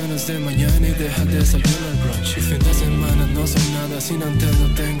cama que aún es de mañana y deja de salir al brunch. El fin de semana no son nada, sin antes no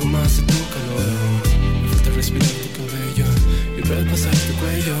tengo más de tu calor. Me falta respirar tu cabello y repasar tu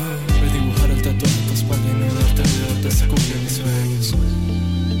cuello. Redibujar el tatuaje en tu espalda y no darte de darte se cumplen mis sueños.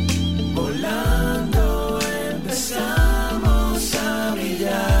 Volando empezamos a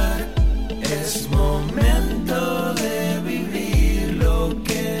brillar. Es momento de vivir lo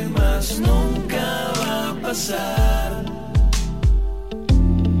que más nunca va a pasar.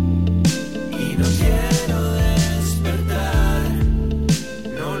 Y no quiero despertar,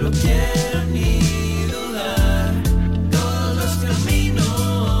 no lo quiero ni dudar. Todos los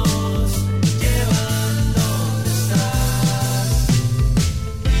caminos llevan donde estás.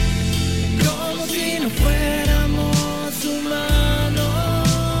 Como si no fuéramos humanos.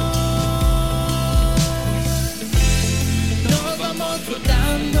 Nos vamos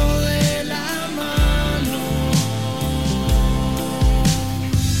flotando de la mano.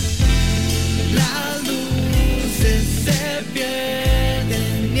 Las luces se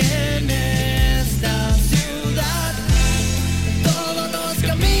pierden y en esta ciudad todos los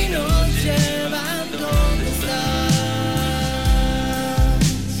caminos llevan donde estás.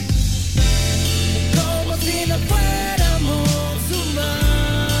 Como si no fuéramos humanos.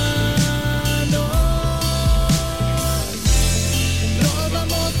 Nos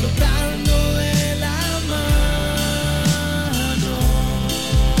vamos flotando de la mano.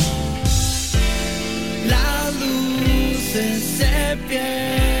 Las luces se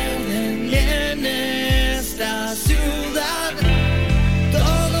pierden y en esta ciudad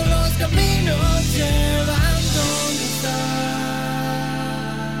todos los caminos llevan donde están.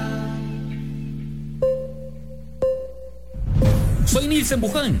 Soy Nilsen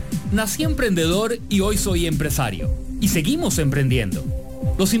Buján, nací emprendedor y hoy soy empresario. Y seguimos emprendiendo.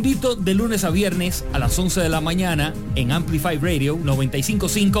 Los invito de lunes a viernes a las 11 de la mañana en Amplify Radio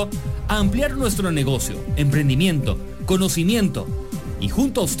 95.5 a ampliar nuestro negocio, emprendimiento, conocimiento. Y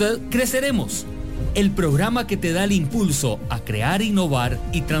junto a usted creceremos. El programa que te da el impulso a crear, innovar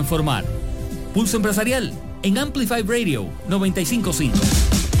y transformar. Pulso Empresarial en Amplify Radio 95.5.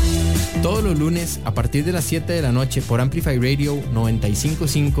 Todos los lunes, a partir de las 7 de la noche por Amplify Radio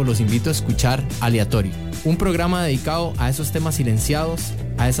 95.5, los invito a escuchar Aleatorio, un programa dedicado a esos temas silenciados,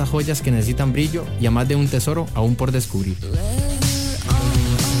 a esas joyas que necesitan brillo y a más de un tesoro aún por descubrir.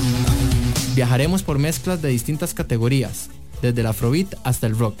 Viajaremos por mezclas de distintas categorías, desde el afrobeat hasta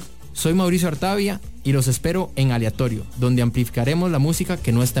el rock. Soy Mauricio Artavia y los espero en Aleatorio, donde amplificaremos la música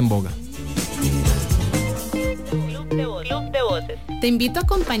que no está en boga. Club de Voces. Te invito a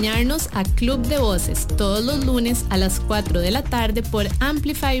acompañarnos a Club de Voces todos los lunes a las 4 de la tarde por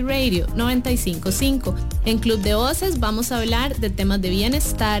Amplify Radio 95.5. En Club de Voces vamos a hablar de temas de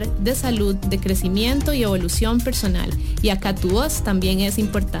bienestar, de salud, de crecimiento y evolución personal. Y acá tu voz también es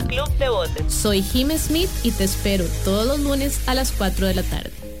importante. Club de Voces. Soy Jim Smith y te espero todos los lunes a las 4 de la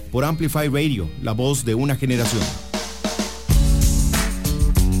tarde. Por Amplify Radio, la voz de una generación.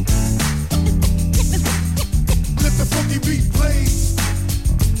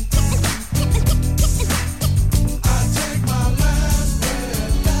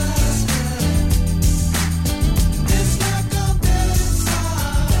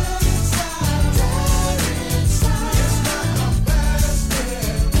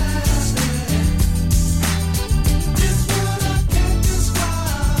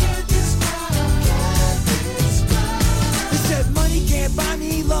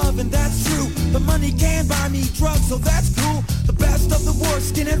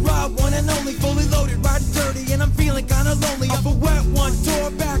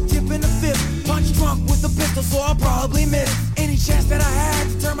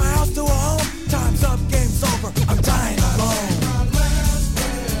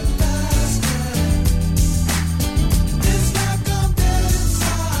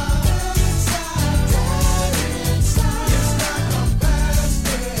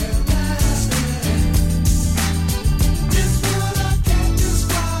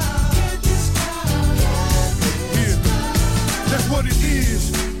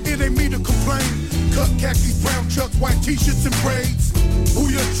 t-shirts and braids. Who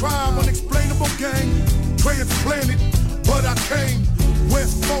your tribe, unexplainable gang. Transplanted, but I came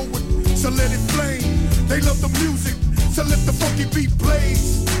west forward, so let it flame. They love the music, so let the funky beat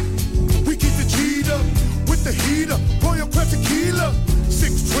blaze. We keep the G'd up with the heater, Royal Crest tequila.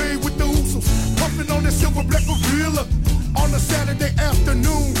 6 tray with the Usos, puffing on the silver black gorilla. On a Saturday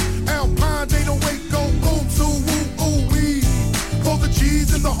afternoon, Alpine, they don't wait, go boom, so woo, ooh, wee. For the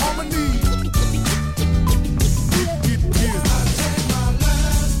G's and the harmony.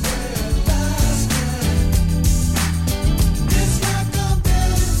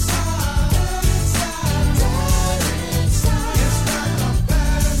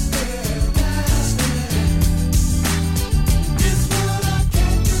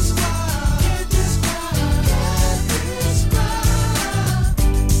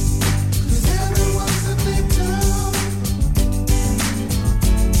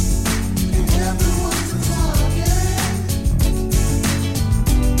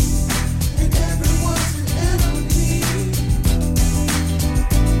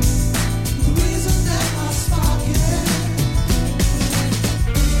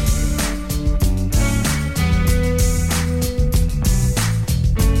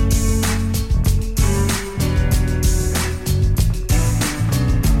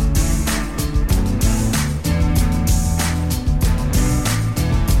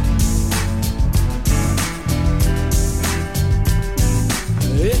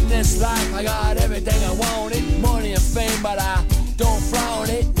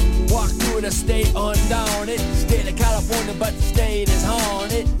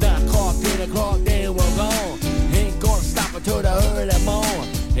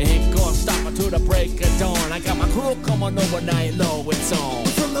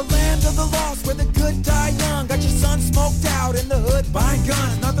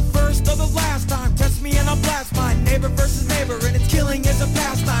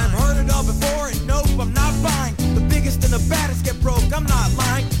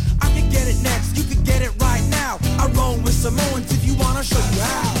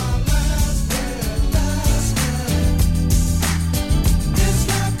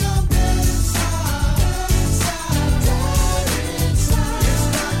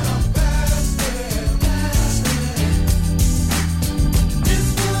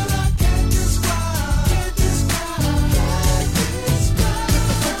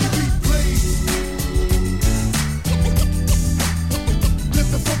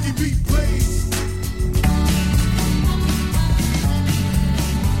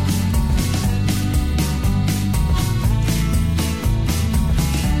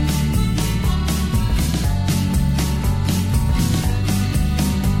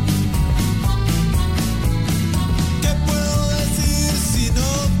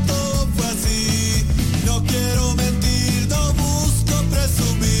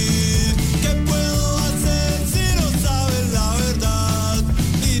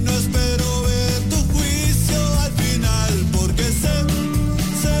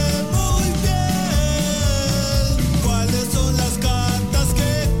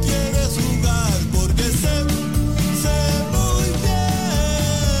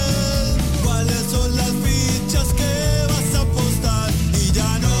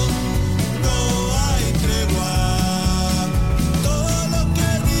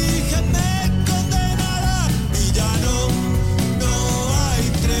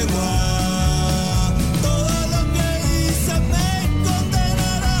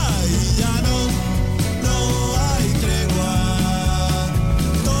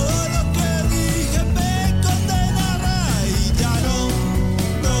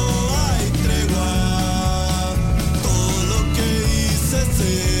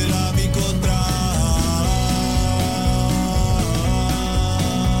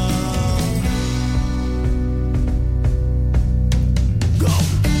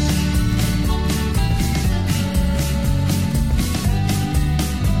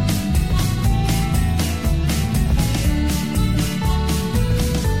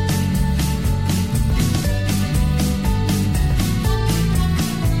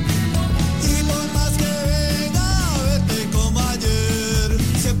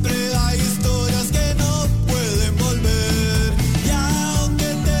 Siempre hay historia.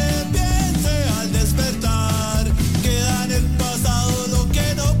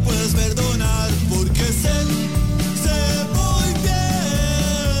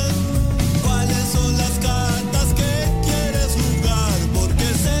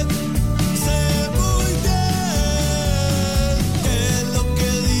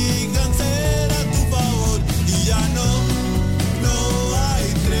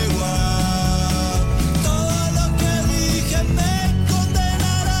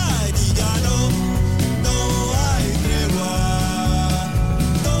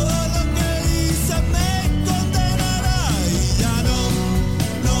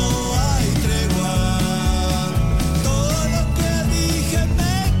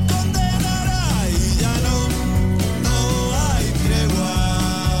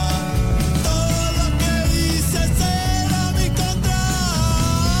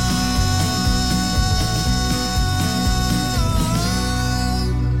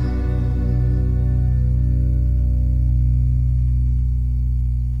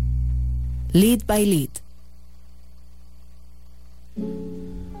 Lead by Lead.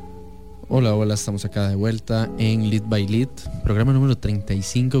 Hola, estamos acá de vuelta en Lead by Lead, programa número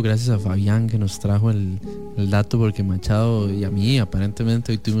 35, gracias a Fabián que nos trajo el dato, porque Machado y a mí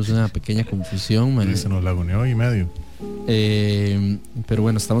aparentemente hoy tuvimos una pequeña confusión. Se nos laguneó y medio. Pero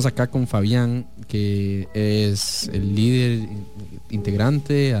bueno, estamos acá con Fabián, que es el líder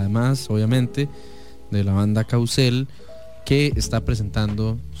integrante, además, obviamente, de la banda Caucel, que está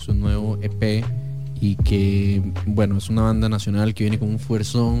presentando su nuevo EP y que, bueno, es una banda nacional que viene con un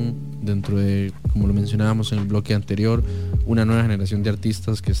fuerzón dentro de, como lo mencionábamos en el bloque anterior, una nueva generación de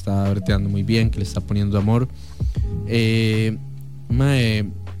artistas que está breteando muy bien, que le está poniendo amor. ¿Qué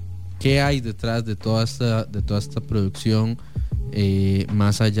hay detrás de toda esta producción,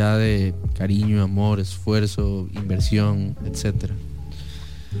 más allá de cariño, amor, esfuerzo, inversión, etcétera?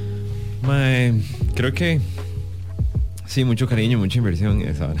 Creo que sí, mucho cariño, mucha inversión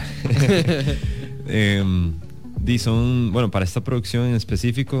es ahora. Bueno, para esta producción en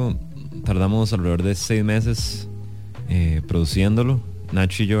específico tardamos alrededor de 6 meses produciéndolo,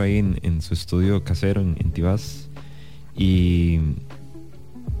 Nacho y yo ahí en su estudio casero en Tibás, y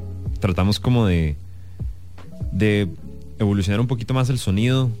tratamos como de evolucionar un poquito más el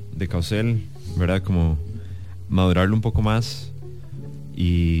sonido de Caucel, ¿verdad? Como madurarlo un poco más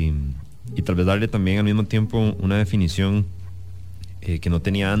y tal vez darle también al mismo tiempo una definición que no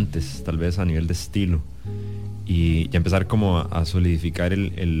tenía antes, tal vez a nivel de estilo, y ya empezar como a solidificar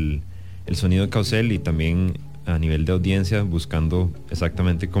el sonido de Caucel, y también a nivel de audiencia, buscando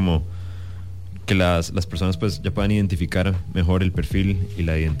exactamente como que las personas pues ya puedan identificar mejor el perfil y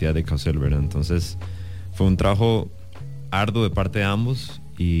la identidad de Caucel, ¿verdad? Entonces fue un trabajo arduo de parte de ambos,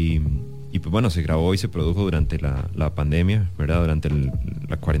 y pues bueno, se grabó y se produjo durante la pandemia, ¿verdad? Durante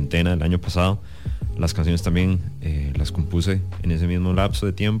la cuarentena del año pasado. Las canciones también las compuse en ese mismo lapso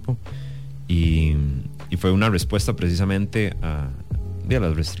de tiempo, y fue una respuesta precisamente a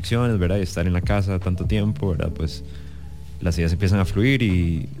las restricciones, ¿verdad? Y estar en la casa tanto tiempo, ¿verdad? Pues las ideas empiezan a fluir,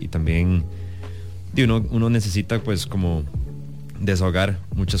 y también uno necesita pues como desahogar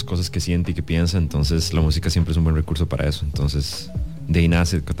muchas cosas que siente y que piensa. Entonces la música siempre es un buen recurso para eso. Entonces de ahí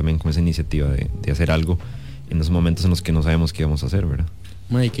nace también con esa iniciativa de hacer algo en los momentos en los que no sabemos qué vamos a hacer, ¿verdad?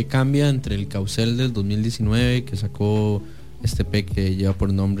 ¿Y qué cambia entre el Caucel del 2019, que sacó este EP que lleva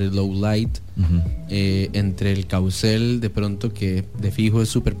por nombre Low Light, entre el Caucel de pronto, que de fijo es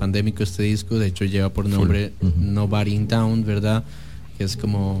súper pandémico este disco, de hecho lleva por nombre Nobody in Town, ¿verdad? Que es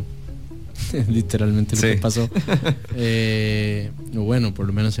como literalmente lo que pasó. Bueno, por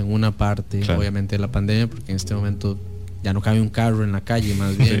lo menos en una parte, claro, obviamente de la pandemia, porque en este momento ya no cabe un carro en la calle,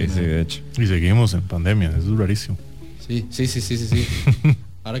 más bien. Sí, de hecho. Y seguimos en pandemia, eso es rarísimo. Sí.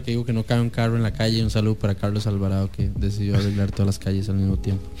 Ahora que digo que no cabe un carro en la calle, un saludo para Carlos Alvarado, que decidió arreglar todas las calles al mismo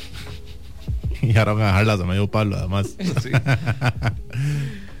tiempo. Y ahora van a dejarlas a medio palo, además. Sí.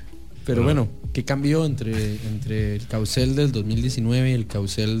 Pero bueno, ¿qué cambió entre el Caucel del 2019 y el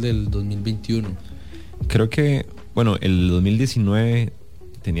Caucel del 2021? Creo que, bueno, el 2019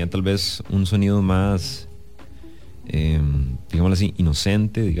 tenía tal vez un sonido más, digámoslo así,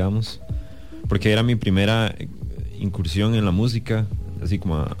 inocente, digamos, porque era mi primera incursión en la música, así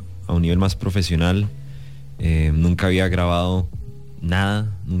como a un nivel más profesional. Nunca había grabado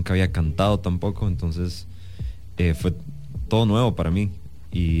nada, nunca había cantado tampoco, entonces fue todo nuevo para mí.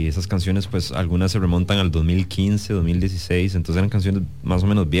 Y esas canciones pues algunas se remontan al 2015, 2016, entonces eran canciones más o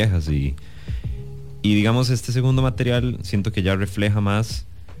menos viejas, y digamos este segundo material siento que ya refleja más,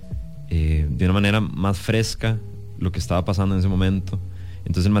 de una manera más fresca, lo que estaba pasando en ese momento.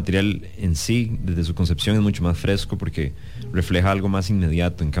 Entonces el material en sí, desde su concepción, es mucho más fresco porque refleja algo más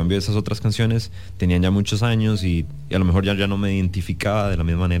inmediato. En cambio esas otras canciones tenían ya muchos años, y a lo mejor ya no me identificaba de la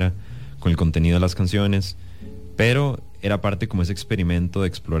misma manera con el contenido de las canciones, pero era parte como ese experimento de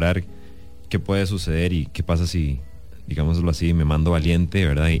explorar qué puede suceder y qué pasa si, digámoslo así, me mando valiente,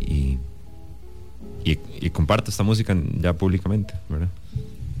 ¿verdad? Y comparto esta música ya públicamente, ¿verdad?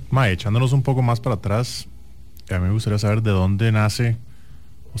 Echándonos un poco más para atrás, a mí me gustaría saber de dónde nace,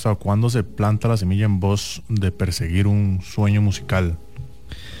 o sea, cuándo se planta la semilla en vos de perseguir un sueño musical.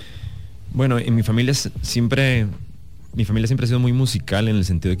 Bueno, en mi familia siempre ha sido muy musical, en el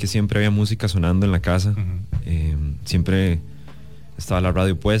sentido de que siempre había música sonando en la casa. Siempre estaba la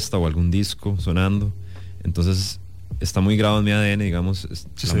radio puesta o algún disco sonando. Entonces está muy grabado en mi ADN, digamos.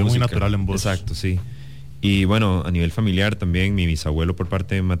 Se ve muy natural en vos. Exacto, sí. Y bueno, a nivel familiar también, mi bisabuelo por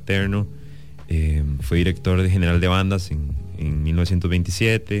parte materno fue director general de bandas en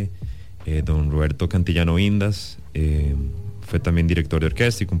 1927. Don Roberto Cantillano Indas fue también director de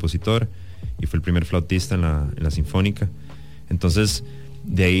orquesta y compositor, y fue el primer flautista en la Sinfónica. Entonces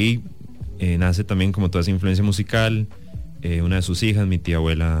de ahí nace también como toda esa influencia musical. Una de sus hijas, mi tía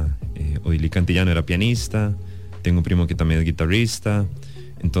abuela Odili Cantillano, era pianista. Tengo un primo que también es guitarrista.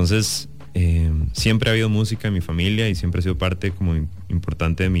 Entonces siempre ha habido música en mi familia y siempre ha sido parte como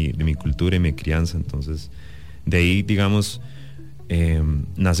importante de mi cultura y mi crianza. Entonces de ahí, digamos,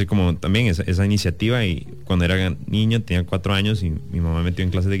 nace como también esa iniciativa. Y cuando era niño, tenía 4 años y mi mamá me metió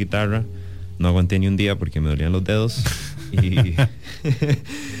en clases de guitarra. No aguanté ni un día porque me dolían los dedos.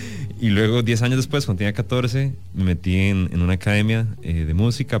 Y luego 10 años después, cuando tenía 14, me metí en una academia de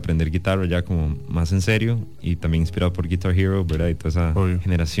música, a aprender guitarra ya como más en serio, y también inspirado por Guitar Hero, ¿verdad? Y toda esa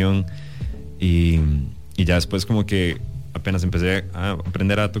generación. Y ya después como que apenas empecé a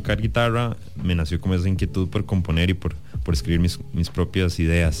aprender a tocar guitarra, me nació como esa inquietud por componer y por escribir mis propias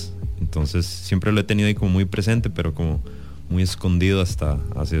ideas. Entonces siempre lo he tenido ahí como muy presente, pero como muy escondido hasta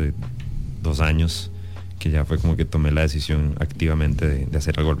hace 2 años, que ya fue como que tomé la decisión activamente de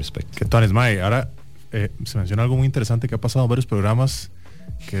hacer algo al respecto. ¿Qué tal, Mae? Ahora se menciona algo muy interesante que ha pasado en varios programas,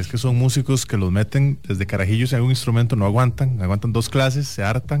 que es que son músicos que los meten desde carajillos en algún instrumento, no aguantan 2 clases, se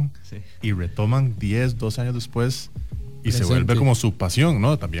hartan, sí, y retoman 12 años después y presente. Se vuelve como su pasión,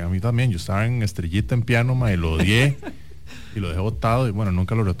 ¿no? También a mí también, yo estaba en Estrellita en piano, Mae, lo odié y lo dejé botado y bueno,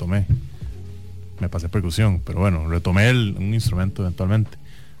 nunca lo retomé. Me pasé percusión, pero bueno, retomé un instrumento eventualmente.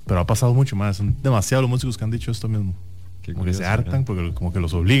 Pero ha pasado mucho más, son demasiados los músicos que han dicho esto mismo. Qué como curioso, que se hartan, porque como que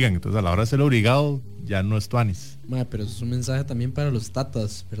los obligan. Entonces a la hora de ser obligado ya no es tuanis. Pero eso es un mensaje también para los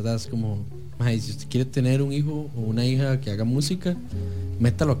tatas, ¿verdad? Es como, si usted quiere tener un hijo o una hija que haga música,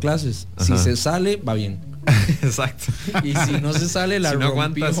 métalo a clases. Ajá. Si se sale, va bien. Exacto. Y si no se sale, la rompió. Si no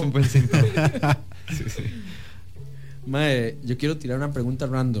aguanta, es un buen síntoma. Sí, sí. Yo quiero tirar una pregunta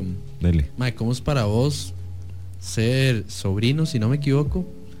random. Dele. ¿Cómo es para vos ser sobrino, si no me equivoco,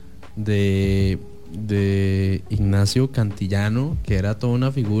 de Ignacio Cantillano, que era toda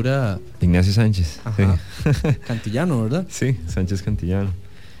una figura? Ignacio Sánchez. Ajá. Sí. Cantillano, ¿verdad? Sí, Sánchez Cantillano.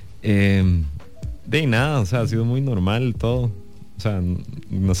 De nada, o sea, ha sido muy normal todo. O sea,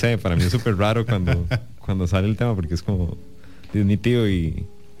 no sé, para mí es súper raro cuando sale el tema, porque es como, es mi tío y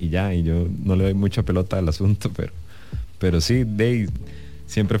ya, y yo no le doy mucha pelota al asunto, pero sí,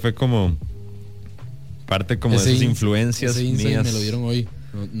 siempre fue como parte como de esas influencias mías. Me lo dieron hoy.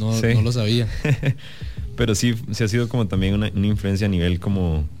 No lo sabía. Pero sí ha sido como también una influencia a nivel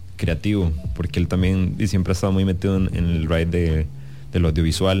como creativo, porque él también siempre ha estado muy metido en el ride del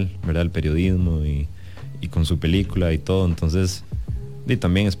audiovisual, ¿verdad? El periodismo y con su película y todo. Entonces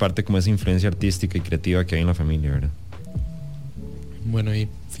también es parte como esa influencia artística y creativa que hay en la familia, ¿verdad? Bueno, y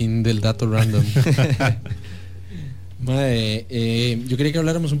fin del dato random. Yo quería que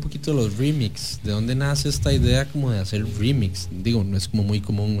habláramos un poquito de los remix. ¿De dónde nace esta idea como de hacer remix? Digo, no es como muy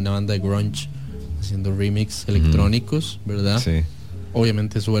común una banda de grunge haciendo remix electrónicos, ¿verdad? Sí.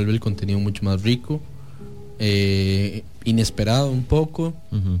 Obviamente eso vuelve el contenido mucho más rico, inesperado un poco.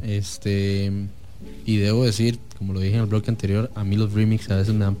 Y debo decir, como lo dije en el bloque anterior, a mí los remix a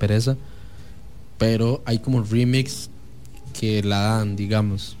veces me dan pereza, pero hay como remix que la dan,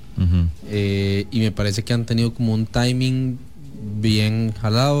 digamos. Y me parece que han tenido como un timing bien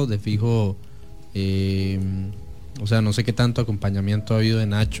jalado. De fijo, o sea, no sé qué tanto acompañamiento ha habido de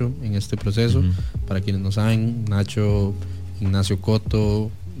Nacho en este proceso. Para quienes no saben, Nacho, Ignacio Coto,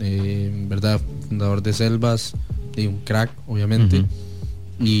 verdad, fundador de Selvas, un crack, obviamente.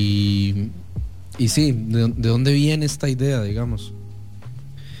 Y sí, ¿de dónde viene esta idea, digamos?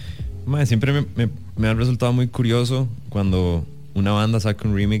 Siempre me ha resultado muy curioso cuando una banda saca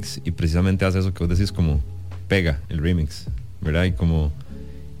un remix y precisamente hace eso que vos decís, como pega el remix, ¿verdad? Y como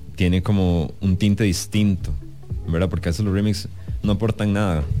tiene como un tinte distinto, ¿verdad? Porque a veces los remix no aportan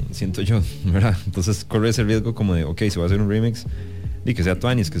nada, siento yo, ¿verdad? Entonces corre ese riesgo como de, ok, si voy a hacer un remix, y que sea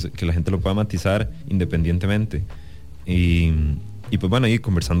tuanis, que la gente lo pueda matizar independientemente. Y pues bueno, ahí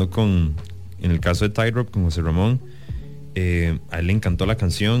conversando en el caso de Tightrope, con José Ramón, a él le encantó la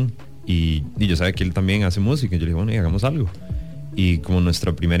canción y yo sabía que él también hace música, y yo le dije, bueno, y hagamos algo. Y como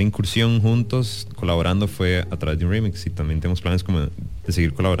nuestra primera incursión juntos, colaborando, fue a través de un remix, y también tenemos planes como de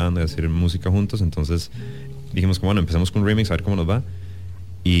seguir colaborando y hacer música juntos. Entonces dijimos como, bueno, empezamos con un remix, a ver cómo nos va.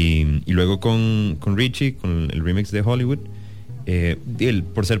 Y luego con Richie, con el remix de Hollywood, él,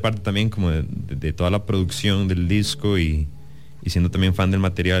 por ser parte también como de toda la producción del disco y siendo también fan del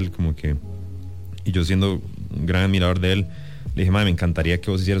material, como que, y yo siendo un gran admirador de él, le dije, me encantaría que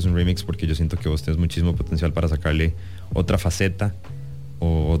vos hicieras un remix, porque yo siento que vos tenés muchísimo potencial para sacarle otra faceta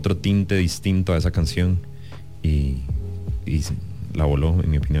o otro tinte distinto a esa canción, y la voló, en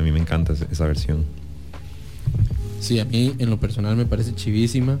mi opinión. A mí me encanta esa versión. Sí, a mí en lo personal me parece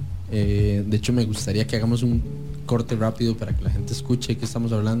chivísima. De hecho, me gustaría que hagamos un corte rápido para que la gente escuche qué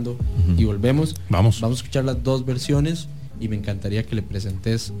estamos hablando y volvemos. Vamos a escuchar las dos versiones y me encantaría que le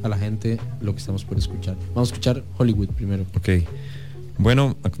presentes a la gente lo que estamos por escuchar. Vamos a escuchar Hollywood primero. Ok.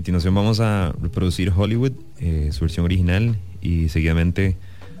 Bueno, a continuación vamos a reproducir Hollywood, su versión original, y seguidamente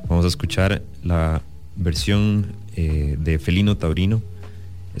vamos a escuchar la versión de Felino Taurino.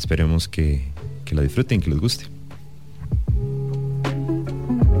 Esperemos que la disfruten, que les guste.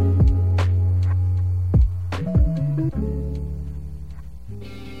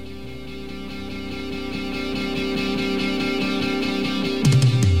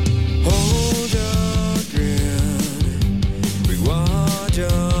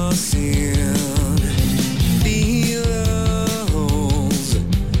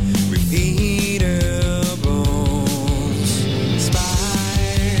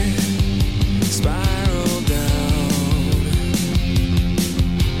 Spiral down.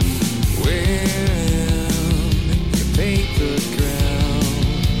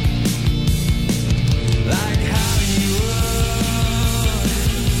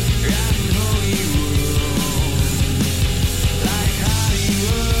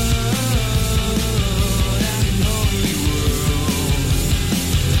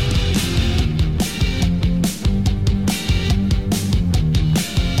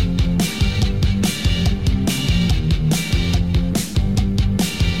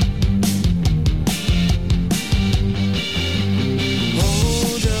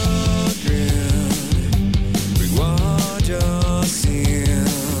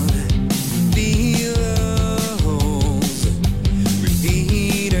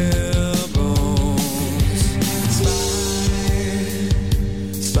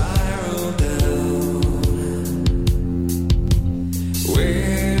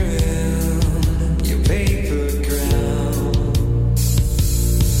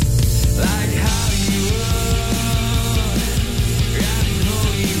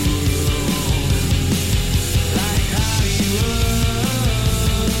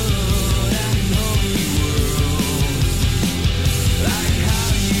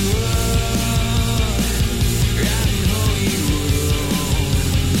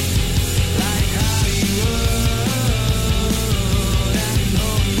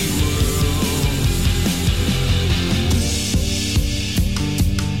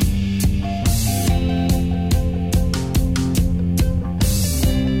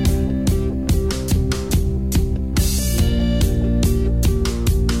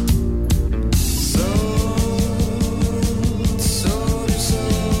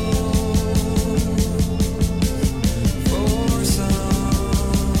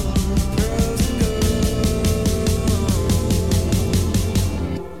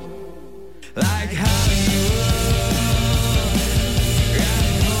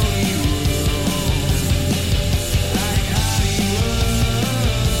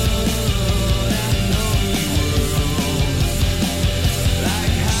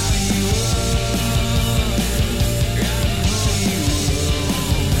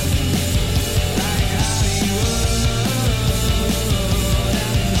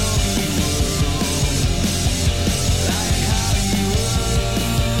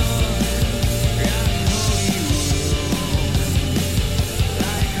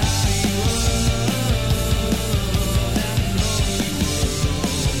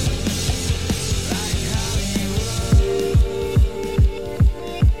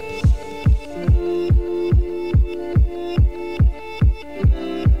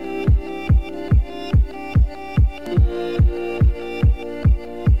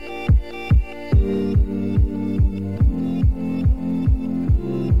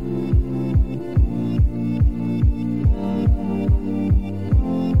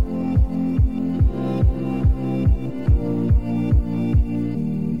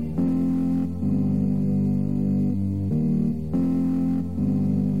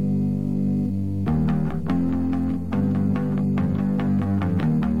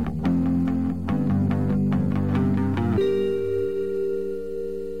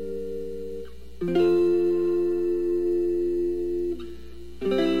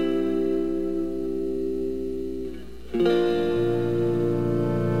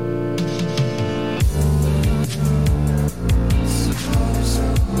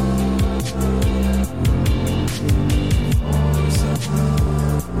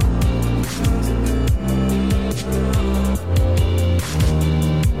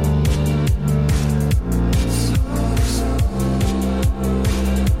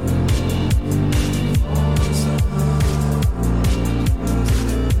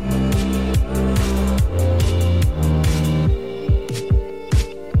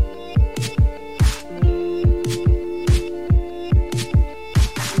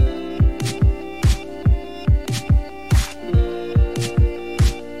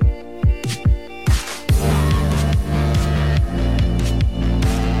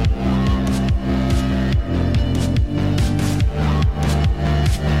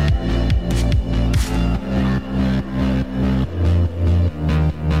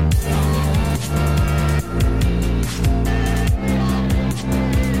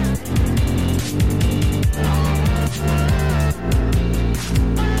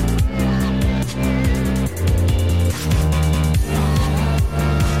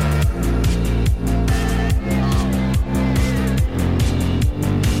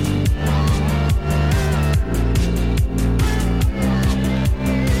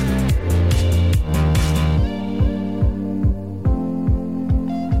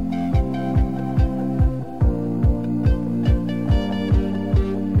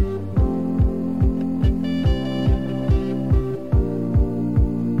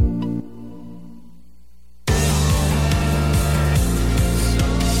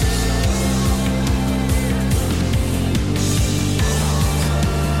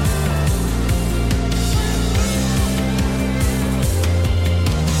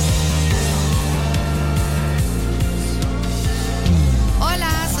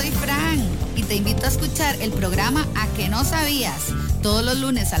 te invito a escuchar el programa A que no sabías, todos los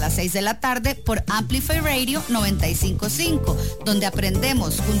lunes a las 6 de la tarde por Amplify Radio 955, donde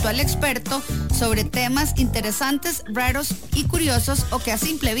aprendemos junto al experto sobre temas interesantes, raros y curiosos o que a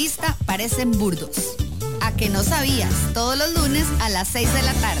simple vista parecen burdos. A que no sabías, todos los lunes a las 6 de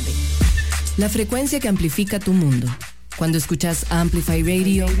la tarde. La frecuencia que amplifica tu mundo. Cuando escuchas Amplify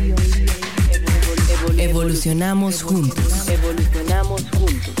Radio, evolucionamos juntos. Evolucionamos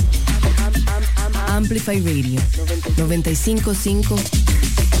juntos. Amplify Radio 955,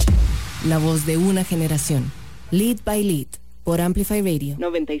 la voz de una generación. Lead by Lead por Amplify Radio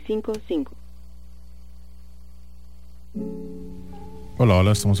 955.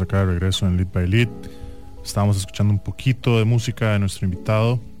 Hola, estamos acá de regreso en Lead by Lead. Estábamos escuchando un poquito de música de nuestro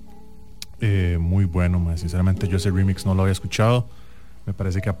invitado. Muy bueno, sinceramente yo ese remix no lo había escuchado. Me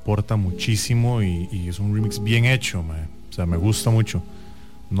parece que aporta muchísimo y es un remix bien hecho, o sea, me gusta mucho.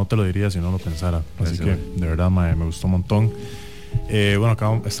 No te lo diría si no lo pensara. Así que de verdad me gustó un montón. Bueno,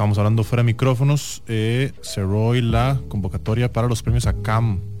 acá estábamos hablando fuera de micrófonos. Cerró hoy la convocatoria para los premios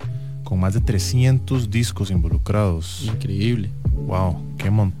ACAM con más de 300 discos involucrados. Increíble. Wow, qué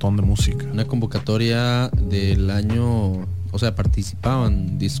montón de música. Una convocatoria del año, o sea,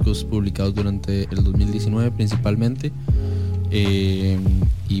 participaban discos publicados durante el 2019 principalmente.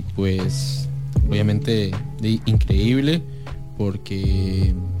 Y pues obviamente increíble,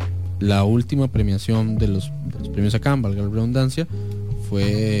 porque la última premiación de los premios ACAM, valga la redundancia,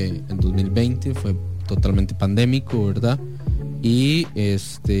 fue en 2020, fue totalmente pandémico, ¿verdad? Y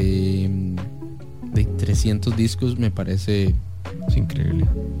de 300 discos me parece... Es increíble.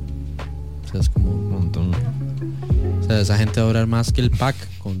 O sea, es como un montón. O sea, esa gente va a durar más que el PAC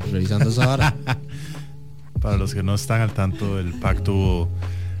revisando esa vara. Para los que no están al tanto, el PAC tuvo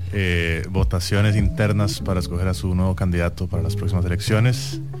votaciones internas para escoger a su nuevo candidato para las próximas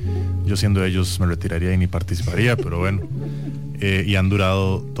elecciones. Yo, siendo ellos, me retiraría y ni participaría, pero bueno. Y han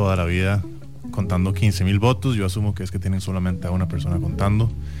durado toda la vida contando 15,000 votos. Yo asumo que es que tienen solamente a una persona contando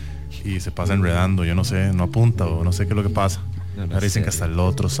y se pasa enredando. Yo no sé, no apunta o no sé qué es lo que pasa. Ahora dicen que hasta el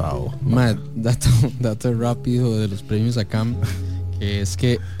otro sábado. Dato rápido de los premios ACAM, que es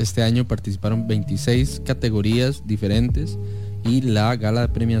que este año participaron 26 categorías diferentes y la gala de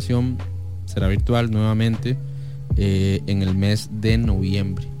premiación será virtual nuevamente en el mes de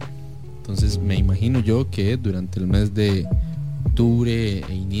noviembre. Entonces me imagino yo que durante el mes de octubre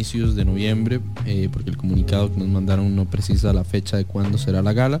e inicios de noviembre, porque el comunicado que nos mandaron no precisa la fecha de cuándo será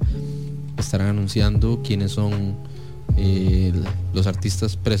la gala, estarán anunciando quiénes son los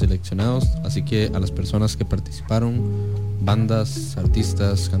artistas preseleccionados. Así que a las personas que participaron, bandas,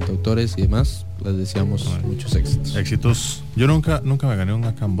 artistas, cantautores y demás, les deseamos muchos éxitos. Yo nunca me gané un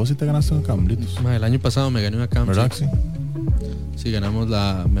ACAM. ¿Vos sí te ganaste un ACAM, Litos? El año pasado me gané un ACAM. ¿Verdad? Sí, ganamos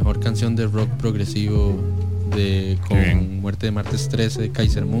la mejor canción de rock progresivo con Muerte de Martes 13 de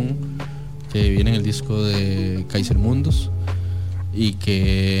Kaiser Moon, que viene en el disco de Kaiser Mundos. Y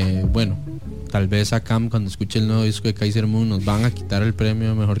que, bueno, tal vez ACAM, cuando escuche el nuevo disco de Kaiser Moon, nos van a quitar el premio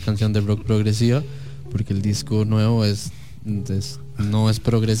de mejor canción de rock progresiva, porque el disco nuevo no es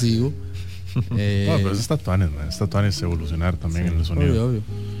progresivo. Pero eso está tuanes evolucionar también en el sonido. Obvio.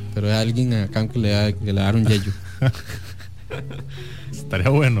 Pero hay alguien a ACAM que le da un yello. Estaría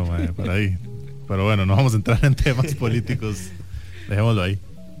bueno, por ahí. Pero bueno, no vamos a entrar en temas políticos. Dejémoslo ahí.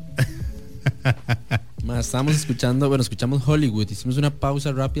 Escuchamos Hollywood. Hicimos una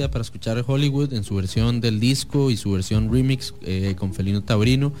pausa rápida para escuchar Hollywood en su versión del disco y su versión remix con Felino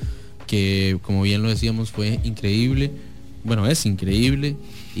Taurino, que como bien lo decíamos fue increíble. Bueno, es increíble.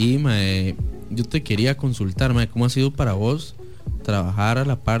 Y yo te quería consultar, ¿cómo ha sido para vos trabajar a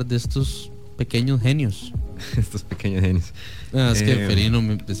la par de estos pequeños genios? Estos pequeños genios. Es que Felino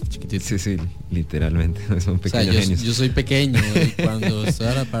es chiquitito. Sí, literalmente son pequeños genios. Yo soy pequeño y cuando estoy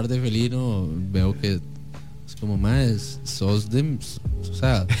a la par de Felino veo que es como sos de, o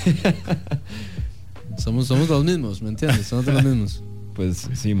sea, somos los mismos, ¿me entiendes? Somos de los mismos. Pues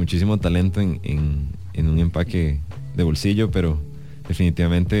sí, muchísimo talento en un empaque de bolsillo, pero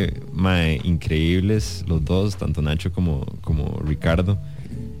definitivamente increíbles los dos, tanto Nacho como Ricardo.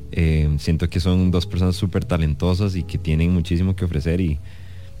 Siento que son dos personas súper talentosas y que tienen muchísimo que ofrecer y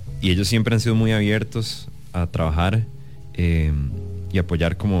ellos siempre han sido muy abiertos a trabajar y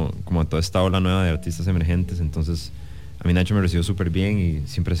apoyar como a toda esta ola nueva de artistas emergentes. Entonces a mí Nacho me recibió súper bien y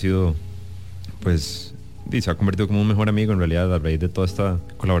siempre ha sido, pues, se ha convertido como un mejor amigo en realidad a raíz de toda esta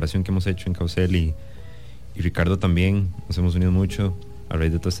colaboración que hemos hecho en Caucel, y Ricardo también nos hemos unido mucho a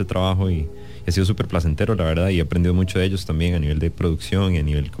raíz de todo este trabajo y ha sido súper placentero, la verdad, y he aprendido mucho de ellos también a nivel de producción y a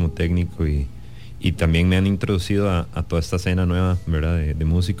nivel como técnico y y también me han introducido a toda esta escena nueva, ¿verdad? De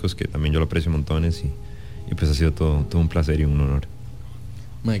músicos, que también yo lo aprecio montones, y pues ha sido todo un placer y un honor.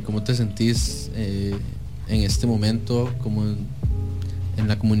 Mike, ¿cómo te sentís en este momento como en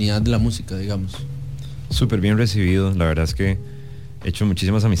la comunidad de la música, digamos? Súper bien recibido, la verdad es que he hecho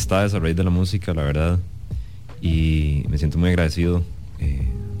muchísimas amistades a raíz de la música, la verdad, y me siento muy agradecido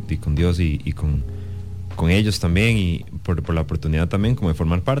con Dios y con ellos también, y por la oportunidad también como de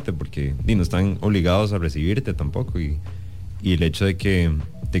formar parte, porque no están obligados a recibirte tampoco, y el hecho de que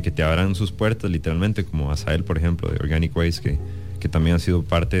te abran sus puertas literalmente, como a Sael, por ejemplo, de Organic Waste, que también ha sido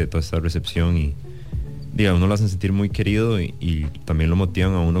parte de toda esta recepción, y a uno lo hacen sentir muy querido, y también lo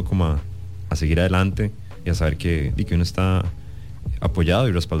motivan a uno como a seguir adelante, y a saber que uno está apoyado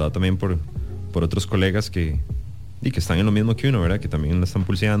y respaldado también por otros colegas que están en lo mismo que uno, ¿verdad? Que también la están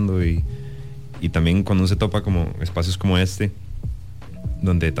pulseando, y también cuando uno se topa como espacios como este,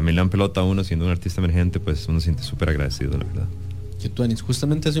 donde también le dan pelota a uno siendo un artista emergente, pues uno se siente súper agradecido, la verdad. Que tú, Anis,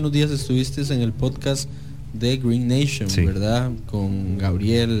 justamente hace unos días estuviste en el podcast de Green Nation, sí, ¿verdad? Con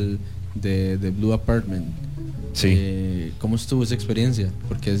Gabriel de Blue Apartment. Sí. ¿Cómo estuvo esa experiencia?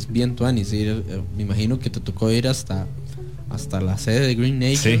 Porque es bien tuanis ir, me imagino que te tocó ir hasta la sede de Green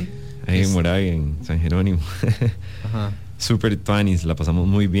Nation. Sí, ahí en Moravia, en San Jerónimo. Ajá. Super tuanis, la pasamos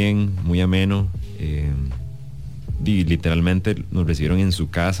muy bien, muy ameno. Y literalmente nos recibieron en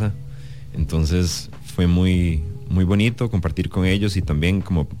su casa, entonces fue muy, muy bonito compartir con ellos, y también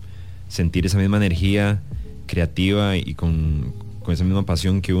como sentir esa misma energía creativa y con esa misma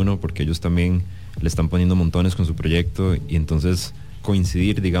pasión que uno, porque ellos también le están poniendo montones con su proyecto, y entonces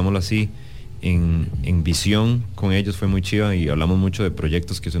coincidir, digámoslo así, en visión con ellos fue muy chiva, y hablamos mucho de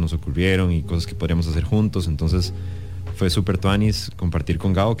proyectos que se nos ocurrieron y cosas que podríamos hacer juntos. Entonces fue súper tuanis compartir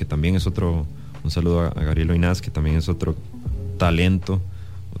con Gao, que también es un saludo a Gabriel Oinaz, que también es otro talento,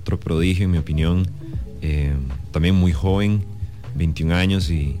 otro prodigio en mi opinión, también muy joven, 21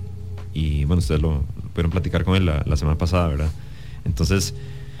 años, y bueno, ustedes lo pudieron platicar con él la semana pasada, ¿verdad? Entonces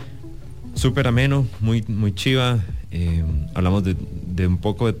súper ameno, muy, muy chiva. Hablamos de un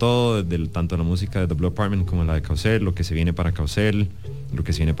poco de todo, tanto la música de The Blue Apartment como la de Caucel, lo que se viene para Caucel, lo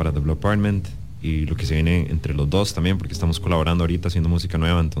que se viene para The Blue Apartment, y lo que se viene entre los dos también, porque estamos colaborando ahorita haciendo música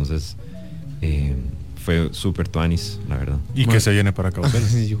nueva. Entonces fue súper tuanis, la verdad. ¿Y qué se viene para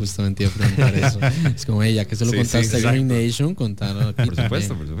Caucel? Yo justamente iba a preguntar eso. Es como ella, que se lo contaste a Green Nation, contaron aquí. Por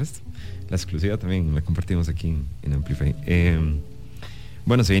supuesto. La exclusiva también la compartimos aquí en Amplify.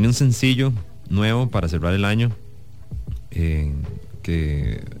 Bueno, se viene un sencillo nuevo para cerrar el año,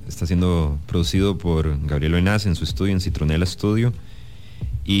 que está siendo producido por Gabriel Oinaz en su estudio, en Citronella Studio,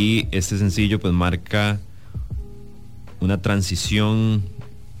 y este sencillo pues marca una transición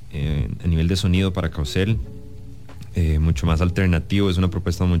a nivel de sonido para Caucel, mucho más alternativo. Es una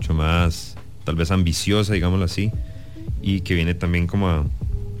propuesta mucho más tal vez ambiciosa, digámoslo así, y que viene también como a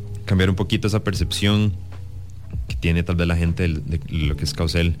cambiar un poquito esa percepción que tiene tal vez la gente de lo que es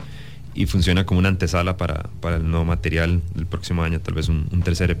Caucel, y funciona como una antesala para el nuevo material del próximo año, tal vez un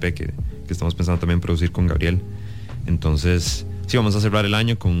tercer EP que estamos pensando también producir con Gabriel. Entonces sí, vamos a cerrar el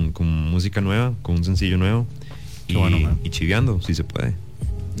año con música nueva, con un sencillo nuevo, y chiviando, si se puede.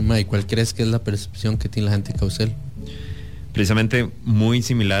 ¿Y cuál crees que es la percepción que tiene la gente de Caucel? Precisamente muy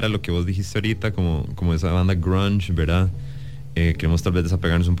similar a lo que vos dijiste ahorita, como esa banda grunge, ¿verdad? Queremos tal vez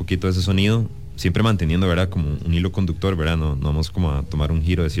desapegarnos un poquito de ese sonido, siempre manteniendo, ¿verdad?, como un hilo conductor, ¿verdad? No vamos como a tomar un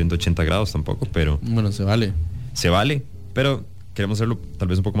giro de 180 grados tampoco, pero... Bueno, se vale, pero queremos hacerlo tal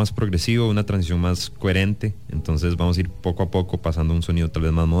vez un poco más progresivo, una transición más coherente. Entonces vamos a ir poco a poco pasando a un sonido tal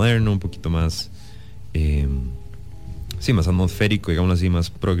vez más moderno, un poquito más... más atmosférico, digámoslo así, más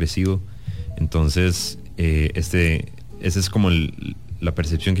progresivo. Entonces, esa es como la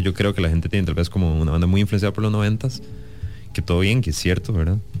percepción que yo creo que la gente tiene, tal vez como una banda muy influenciada por los 90s, que todo bien, que es cierto,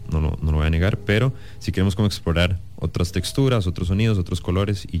 ¿verdad? No lo voy a negar, pero si queremos como explorar otras texturas, otros sonidos, otros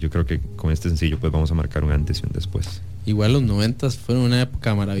colores, y yo creo que con este sencillo pues vamos a marcar un antes y un después. Igual los 90s fueron una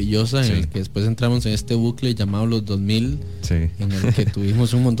época maravillosa, en el que después entramos en este bucle llamado los 2000, en el que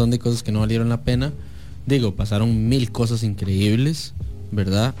tuvimos un montón de cosas que no valieron la pena. Digo, pasaron 1000 cosas increíbles,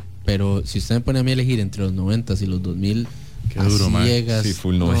 ¿verdad? Pero si usted me pone a mí a elegir entre los 90s y los 2000, qué duro, a ciegas, sí,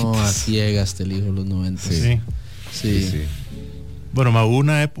 full 90s. No, a ciegas te elijo los 90s. Sí. Bueno, ma,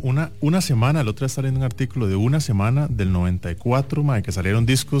 una semana, el otro día está leyendo un artículo de una semana del 94, ma, que salieron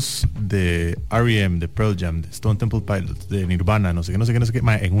discos de R.E.M., de Pearl Jam, de Stone Temple Pilots, de Nirvana, no sé qué,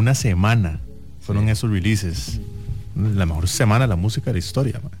 ma, en una semana fueron esos releases. La mejor semana de la música de la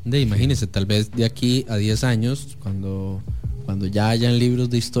historia, ma. Imagínense, tal vez de aquí a 10 años, cuando ya hayan libros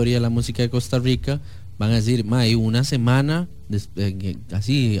de historia de la música de Costa Rica, van a decir, mae, una semana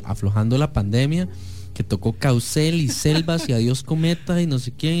así aflojando la pandemia, que tocó Caucel y Selvas y Adiós Cometa y no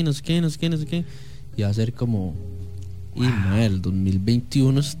sé quién y no sé quién, no sé quién, no sé quién, y va a ser como, y mae, el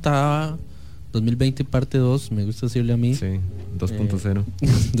 2021 estaba, 2020 parte 2, me gusta decirle a mí. Sí, 2.0.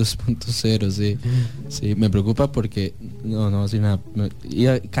 2.0, sí. Sí, me preocupa porque no, sin nada.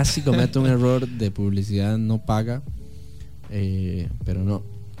 Casi cometo un error de publicidad no paga. Pero no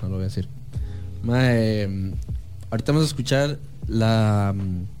lo voy a decir. Ahorita vamos a escuchar la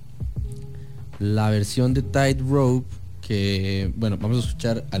versión de Tightrope, que bueno, vamos a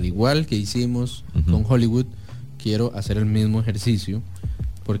escuchar al igual que hicimos con Hollywood. Quiero hacer el mismo ejercicio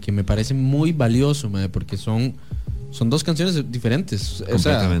porque me parece muy valioso, porque son dos canciones diferentes.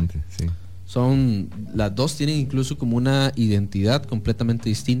 Completamente, o sea, sí. Las dos tienen incluso como una identidad completamente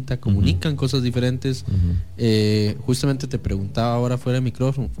distinta, comunican cosas diferentes. Justamente te preguntaba ahora fuera de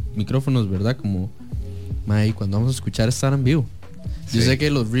micrófonos, ¿verdad? Como, cuando vamos a escuchar estar en vivo. Sí. Yo sé que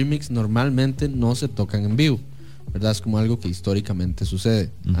los remix normalmente no se tocan en vivo, ¿verdad? Es como algo que históricamente sucede,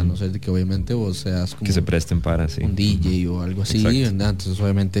 a no ser de que obviamente vos seas como que se presten para un DJ o algo así, ¿verdad? Entonces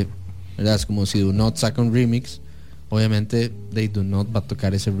obviamente, ¿verdad? Es como si Do Not saca un remix, obviamente They Do Not va a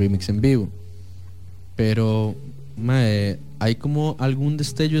tocar ese remix en vivo. Pero ¿hay como algún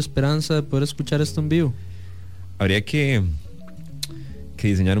destello de esperanza de poder escuchar esto en vivo? Habría que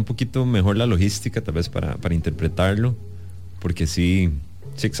diseñar un poquito mejor la logística, tal vez para interpretarlo, porque sí,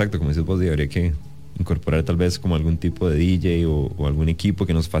 exacto, como dices vos, habría que incorporar tal vez como algún tipo de DJ o algún equipo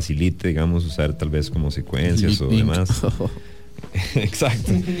que nos facilite, digamos, usar tal vez como secuencias o demás.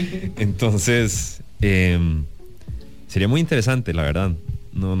 Exacto. Entonces sería muy interesante, la verdad.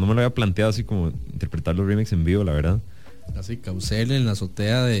 No me lo había planteado así como interpretar los remix en vivo, la verdad. Así Caucel en la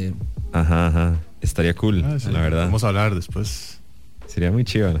azotea de... Ajá. Estaría cool, sí, la verdad. Vamos a hablar después. Sería muy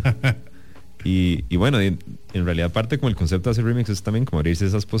chido. Y bueno, en realidad parte como el concepto de hacer remix es también como abrirse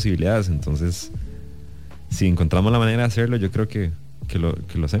esas posibilidades. Entonces, si encontramos la manera de hacerlo, yo creo que lo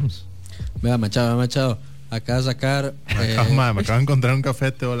hacemos. Vea, Machado, acá de sacar... me acabo de encontrar un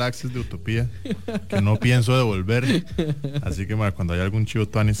café All Access de Utopía que no pienso devolver. Así que cuando haya algún chivo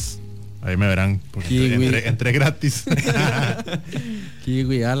tuanis, ahí me verán, porque entré gratis.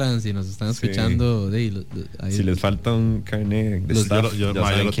 Kiwi, Alan, si nos están escuchando, si les falta un carnet de staff, yo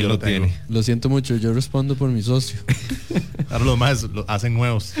quién lo tiene. Lo siento mucho, yo respondo por mi socio. Ahora los más lo hacen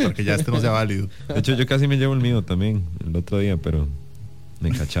nuevos, porque ya no sea válido. De hecho, yo casi me llevo el mío también el otro día, pero me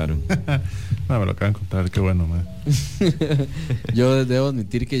cacharon. Me lo acaban de encontrar, qué bueno, man. Yo debo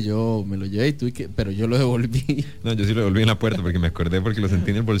admitir que yo me lo llevé pero yo lo devolví. No, yo sí lo devolví en la puerta porque me acordé, porque lo sentí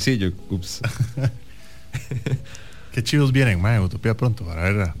en el bolsillo. Ups. Qué chivos vienen, man, Utopía pronto, para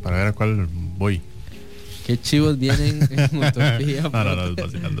ver a cuál voy. Qué chivos vienen en Utopía. No,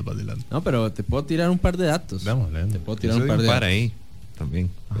 vacilando. No, pero te puedo tirar un par de datos. Démosle. Te puedo tirar un par de datos ahí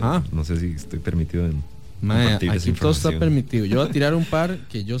también. Ajá. No sé si estoy permitido en aquí todo está permitido. Yo voy a tirar un par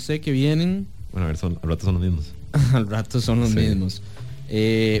que yo sé que vienen. Bueno, a ver, al rato son los mismos. Al rato son los mismos.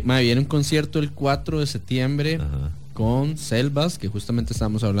 Viene un concierto el 4 de septiembre con Selvas, que justamente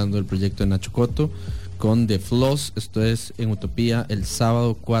estábamos hablando del proyecto de Nacho Cotto, con The Floss. Esto es en Utopía el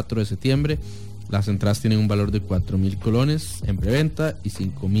sábado 4 de septiembre. Las entradas tienen un valor de 4,000 colones en preventa y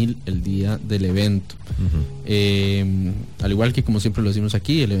 5,000 el día del evento. Al igual que como siempre lo decimos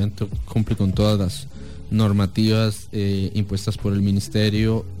aquí, el evento cumple con todas las normativas impuestas por el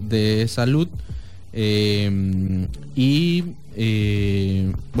Ministerio de Salud.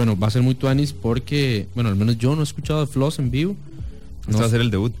 Bueno, va a ser muy tuanis porque, bueno, al menos yo no he escuchado de Floss en vivo. Este va a ser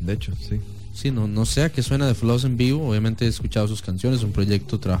el debut, de hecho, sí. Sí, no sé a qué suena de Floss en vivo. Obviamente he escuchado sus canciones, un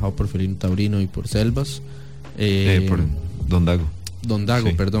proyecto trabajado por Felino Taurino y por Selvas. Por Don Dago.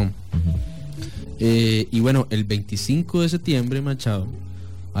 Sí. Perdón. Y bueno, el 25 de septiembre, Machado,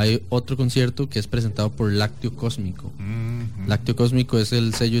 hay otro concierto que es presentado por Lácteo Cósmico. Lácteo Cósmico es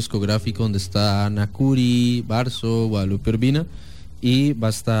el sello discográfico donde está Nakuri, Barso, Guadalupe Urbina, y va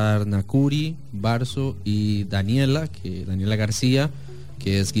a estar Nakuri, Barso y Daniela García,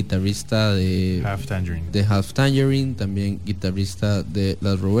 que es guitarrista de Half Tangerine, también guitarrista de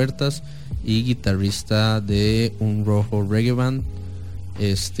Las Robertas y guitarrista de Un Rojo Reggae Band.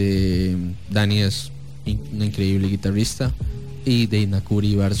 Dani es una increíble guitarrista, y de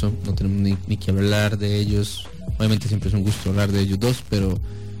Nakuri y Barso no tenemos ni que hablar de ellos. Obviamente siempre es un gusto hablar de ellos dos, pero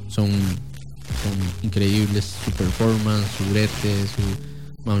son increíbles, su performance, su brete,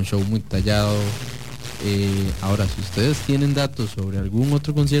 un show muy tallado. Ahora, si ustedes tienen datos sobre algún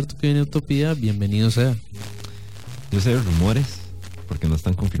otro concierto que viene a Utopía, bienvenido sea. Yo sé rumores, porque no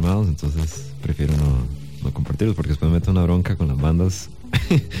están confirmados, entonces prefiero no compartirlos, porque después me meto una bronca con las bandas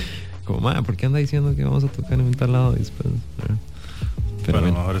como, madre, ¿por qué anda diciendo que vamos a tocar en un tal lado? Y después, pero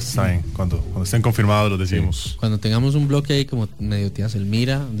bueno, ahora saben, cuando estén confirmados lo decimos. Sí. Cuando tengamos un bloque ahí como medio tía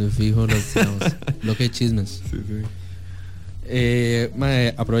Selmira, de fijo los bloque de chismes. Sí, sí.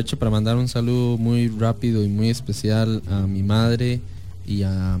 Aprovecho para mandar un saludo muy rápido y muy especial a mi madre y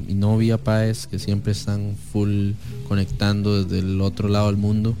a mi novia Páez, que siempre están full conectando desde el otro lado del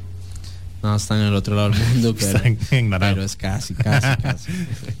mundo. No, están en el otro lado del mundo, pero es casi.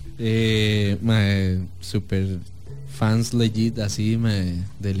 Super fans legit, así,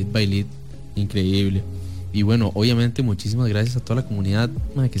 de Lead by Lead, increíble. Y bueno, obviamente muchísimas gracias a toda la comunidad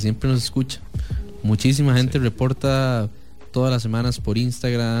que siempre nos escucha. Muchísima gente reporta todas las semanas por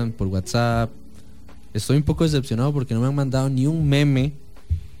Instagram, por WhatsApp. Estoy un poco decepcionado porque no me han mandado ni un meme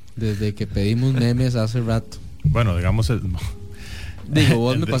desde que pedimos memes hace rato. Bueno, digamos Digo,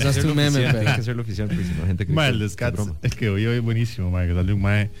 vos me pasaste un meme, pero tiene que ser oficial, porque si no gente que el descats, el que hoy es buenísimo, que sale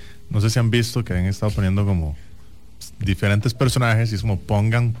un no sé si han visto que han estado poniendo como diferentes personajes y es como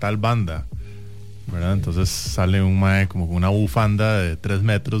pongan tal banda, ¿verdad? Entonces sale un como con una bufanda de 3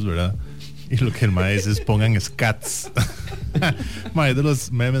 metros, ¿verdad? Y lo que el mae dice es pongan scats. Es de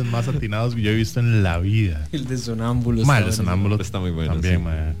los memes más atinados que yo he visto en la vida. El de Sonámbulo. El de Sonámbulo está muy bueno. También, sí.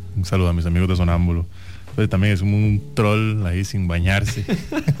 Un saludo a mis amigos de Sonámbulo. Pero también es como un troll ahí sin bañarse.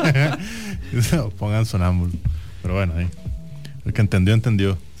 Pongan Sonámbulo. Pero bueno, ahí. El que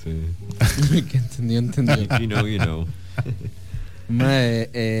entendió. Sí. El que entendió. You know.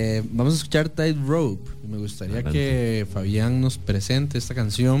 Vamos a escuchar Tightrope. Me gustaría que Fabián nos presente esta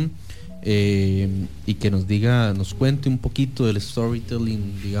canción y que nos cuente un poquito del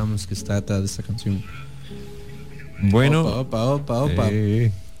storytelling, digamos, que está detrás de esta canción. Bueno, opa.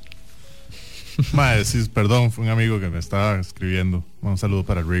 Sí, perdón, fue un amigo que me estaba escribiendo. Un saludo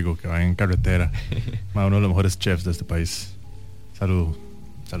para Rigo, que va en carretera. Uno de los mejores chefs de este país.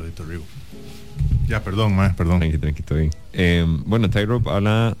 Saludito, Rigo. Ya, perdón. Tranquilo, bien. Bueno, Tightrope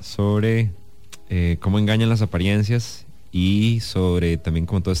habla sobre cómo engañan las apariencias y sobre también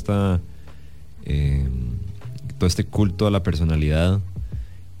como todo este culto a la personalidad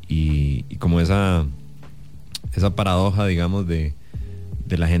y como esa paradoja, digamos, de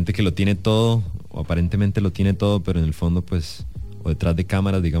la gente que lo tiene todo o aparentemente lo tiene todo, pero en el fondo, pues, o detrás de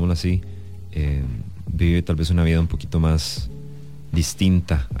cámaras, digámoslo así, vive tal vez una vida un poquito más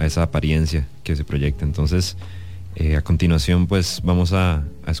distinta a esa apariencia que se proyecta. Entonces, a continuación, pues vamos a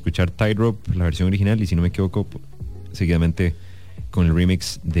escuchar Tightrope, la versión original, y si no me equivoco, seguidamente con el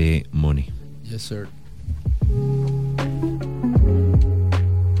remix de Money. Yes, sir.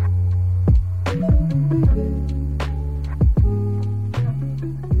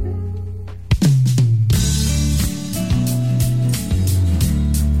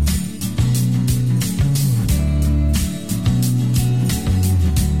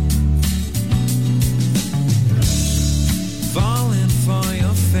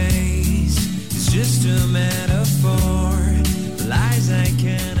 Just a metaphor, lies I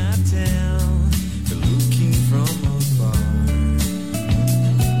cannot tell, looking from afar.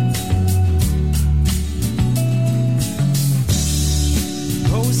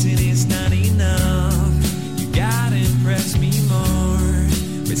 Posing is not enough, you gotta impress me more,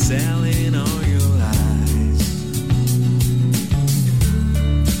 by selling all your lies.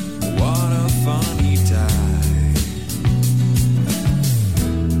 What a funny time.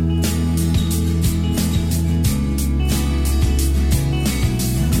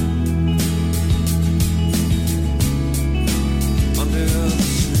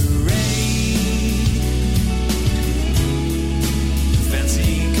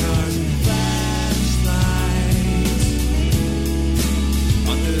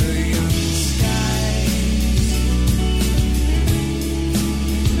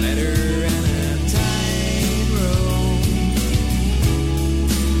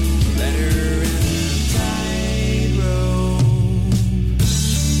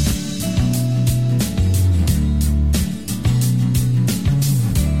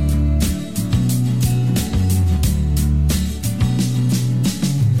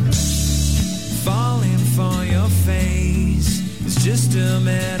 Just a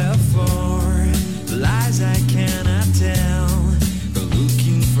metaphor, lies I cannot tell, but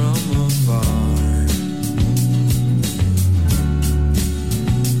looking from afar.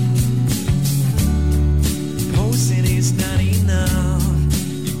 Posing is not enough,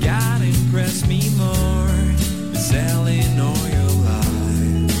 you gotta impress me more, than selling all your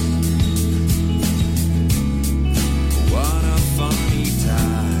lies. What a funny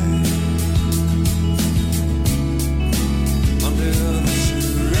time. Under the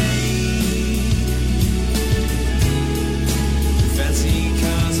charade,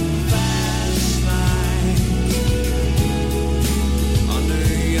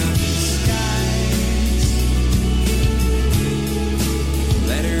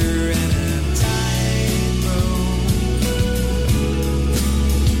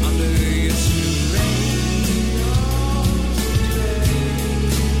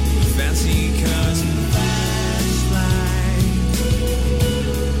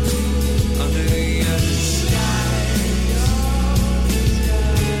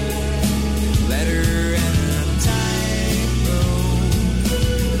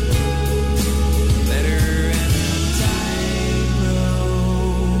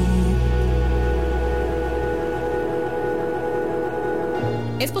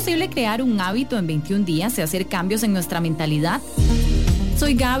 ¿Es posible crear un hábito en 21 días y hacer cambios en nuestra mentalidad?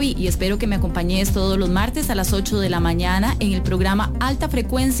 Soy Gaby y espero que me acompañes todos los martes a las 8 de la mañana en el programa Alta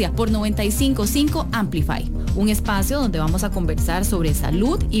Frecuencia por 95.5 Amplify, un espacio donde vamos a conversar sobre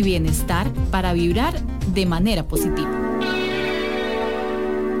salud y bienestar para vibrar de manera positiva.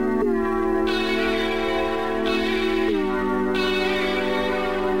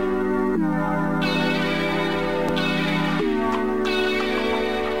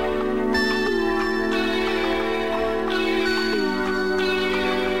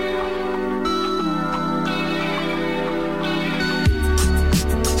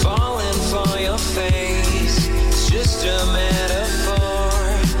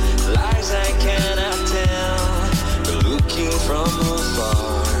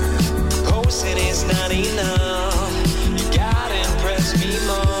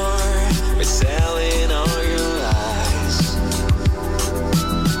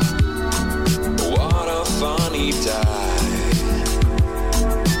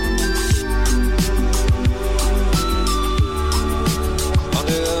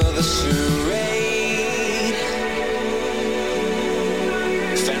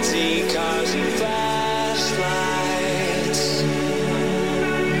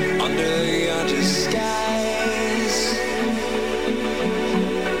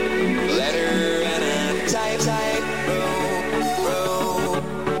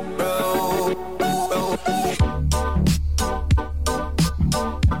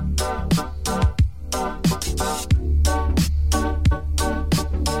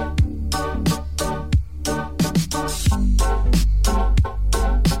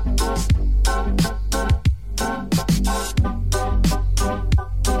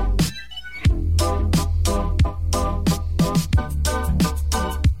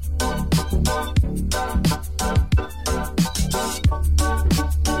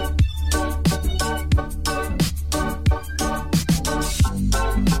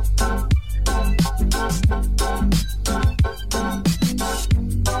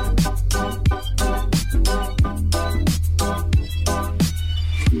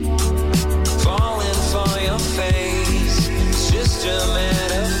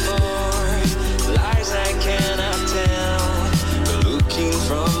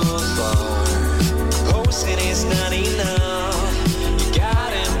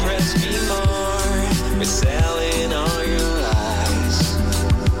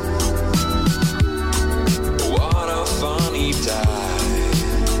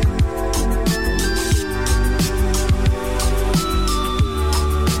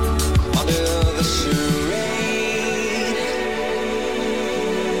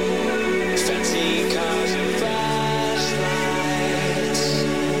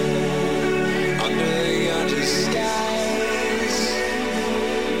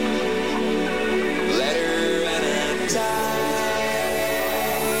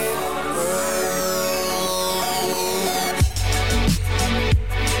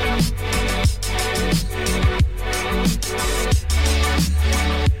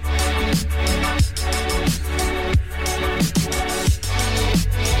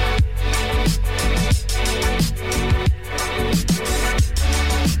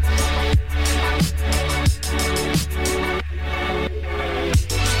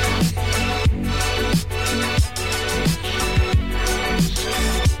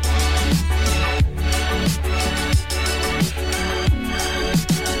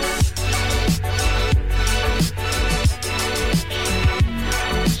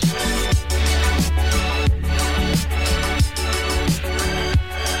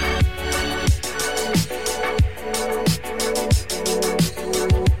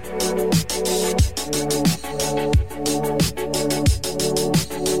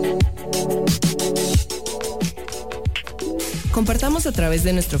 Compartamos a través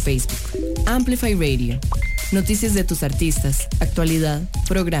de nuestro Facebook, Amplify Radio. Noticias de tus artistas, actualidad,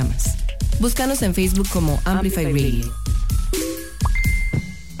 programas. Búscanos en Facebook como Amplify Radio.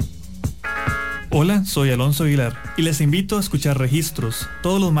 Hola, soy Alonso Aguilar y les invito a escuchar Registros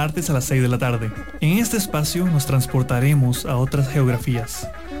todos los martes a las 6 de la tarde. En este espacio nos transportaremos a otras geografías,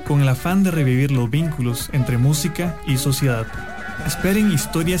 con el afán de revivir los vínculos entre música y sociedad. Esperen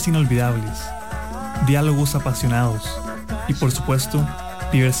historias inolvidables, diálogos apasionados y, por supuesto,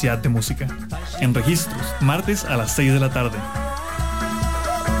 diversidad de música. En Registros, martes a las 6 de la tarde.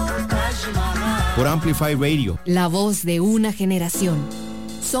 Por Amplify Radio. La voz de una generación.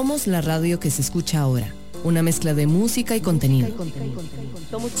 Somos la radio que se escucha ahora. Una mezcla de música y contenido.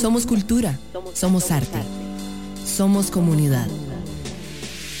 Somos cultura. Somos arte. Somos comunidad.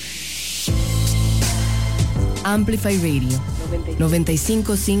 Amplify Radio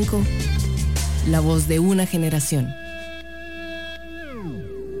 95.5, la voz de una generación.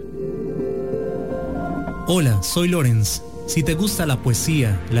 Hola, soy Lorenz. Si te gusta la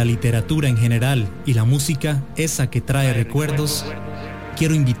poesía, la literatura en general y la música, esa que trae recuerdos,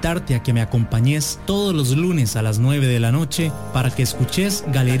 quiero invitarte a que me acompañes todos los lunes a las 9 de la noche para que escuches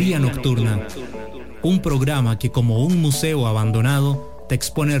Galería Nocturna, un programa que como un museo abandonado te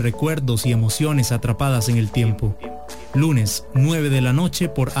expone recuerdos y emociones atrapadas en el tiempo. Lunes, 9 de la noche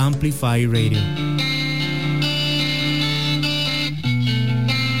por Amplify Radio.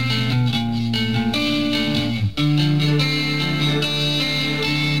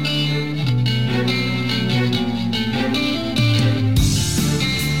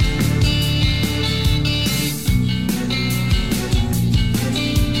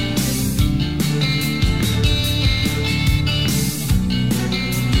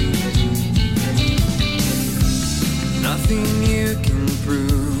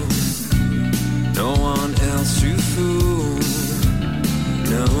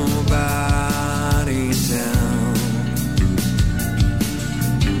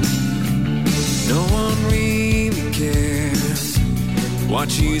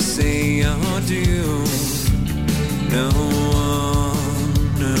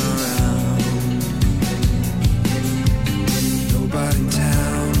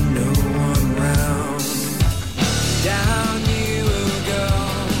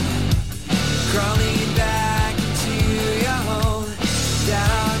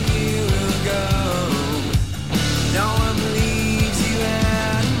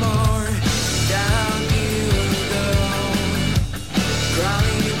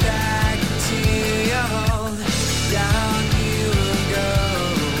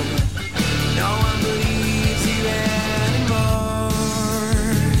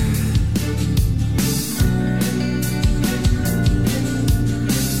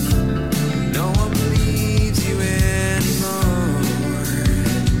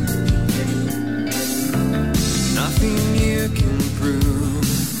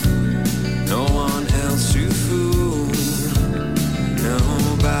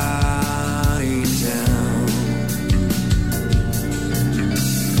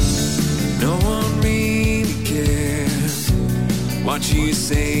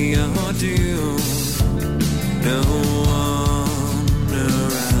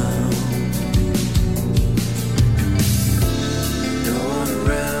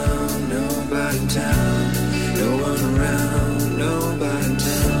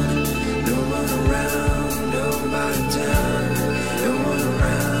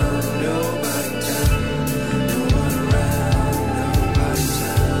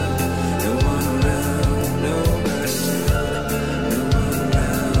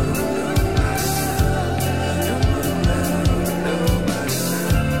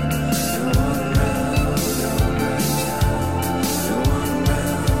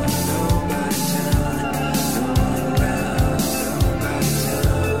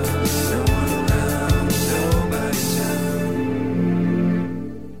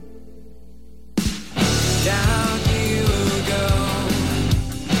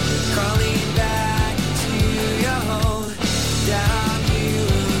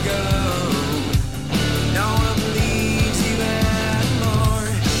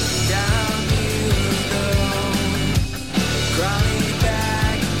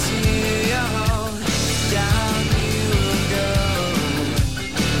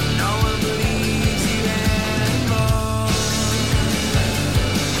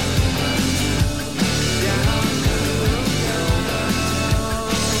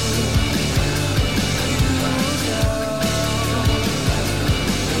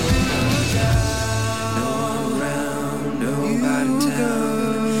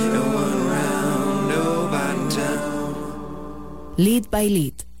 Lead by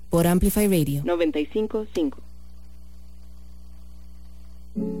Lead por Amplify Radio 95.5.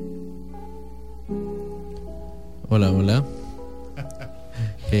 Hola, hola.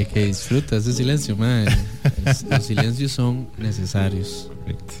 Que disfruta ese silencio, madre. Los silencios son necesarios.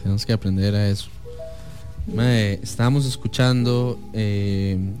 Tenemos que aprender a eso. Madre, seguíamos escuchando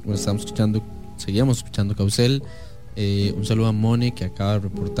Caucel. Un saludo a Moni, que acaba de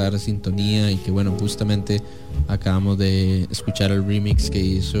reportar sintonía y que bueno, justamente acabamos de escuchar el remix que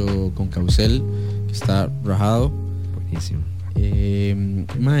hizo con Caucel, que está rajado. Buenísimo.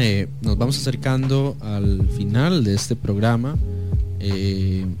 Mae, nos vamos acercando al final de este programa.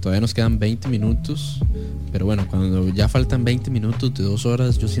 Todavía nos quedan 20 minutos, pero bueno, cuando ya faltan 20 minutos de 2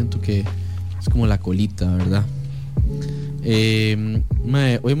 horas, yo siento que es como la colita, ¿verdad?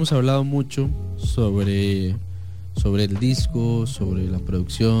 Mae, hoy hemos hablado mucho sobre sobre el disco, sobre la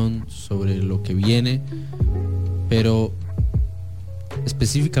producción, sobre lo que viene, pero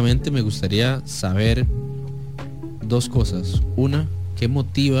específicamente me gustaría saber dos cosas. Una, ¿qué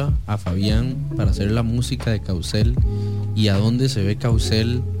motiva a Fabián para hacer la música de Causel y a dónde se ve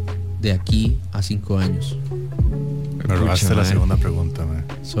Causel de aquí a 5 años? Me robaste la segunda pregunta, man.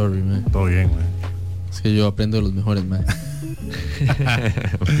 Sorry, man. Todo bien, man. Es que yo aprendo de los mejores, man.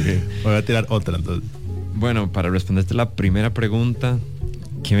 Okay. Voy a tirar otra entonces. Bueno, para responderte la primera pregunta,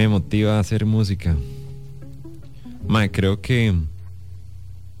 ¿qué me motiva a hacer música? Creo que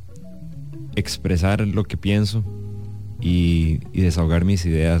expresar lo que pienso y desahogar mis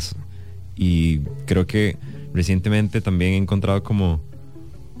ideas. Y creo que recientemente también he encontrado como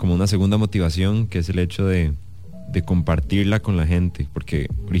una segunda motivación, que es el hecho de compartirla con la gente, porque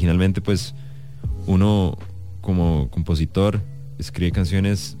originalmente pues uno como compositor escribe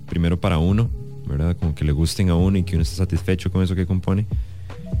canciones primero para uno, ¿verdad? Como que le gusten a uno y que uno esté satisfecho con eso que compone,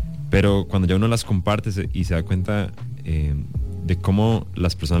 pero cuando ya uno las comparte y se da cuenta de cómo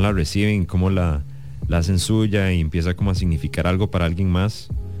las personas la reciben, cómo la hacen suya y empieza como a significar algo para alguien más,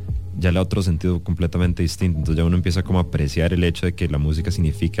 ya le da otro sentido completamente distinto. Entonces ya uno empieza como a apreciar el hecho de que la música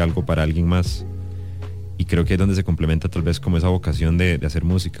signifique algo para alguien más, y creo que es donde se complementa tal vez como esa vocación de hacer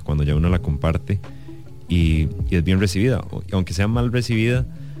música, cuando ya uno la comparte y es bien recibida, aunque sea mal recibida.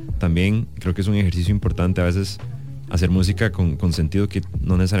 También creo que es un ejercicio importante a veces hacer música con sentido, que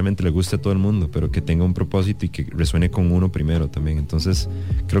no necesariamente le guste a todo el mundo, pero que tenga un propósito y que resuene con uno primero también. Entonces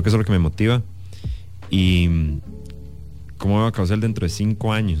creo que eso es lo que me motiva. Y ¿cómo va a causar dentro de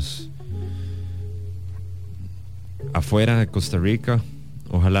 5 años? Afuera de Costa Rica,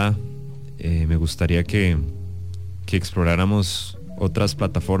 ojalá. Me gustaría que exploráramos otras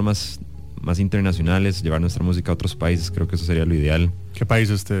plataformas más internacionales, llevar nuestra música a otros países. Creo que eso sería lo ideal. ¿Qué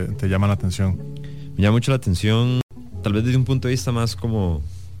países te llaman la atención? Me llama mucho la atención, tal vez desde un punto de vista más como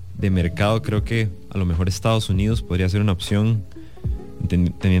de mercado. Creo que a lo mejor Estados Unidos podría ser una opción,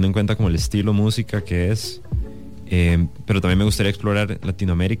 teniendo en cuenta como el estilo música que es. Pero también me gustaría explorar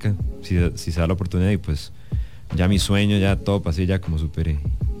Latinoamérica, si se da la oportunidad. Y pues ya mi sueño, ya todo pasé ya como súper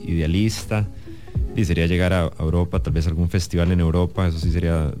idealista, y sería llegar a Europa, tal vez algún festival en Europa. Eso sí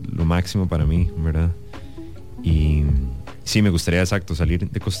sería lo máximo para mí, ¿verdad? Y sí, me gustaría, exacto, salir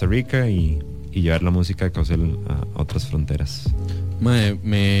de Costa Rica y llevar la música de Causel a otras fronteras.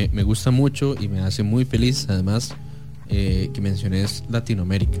 Me gusta mucho y me hace muy feliz además que menciones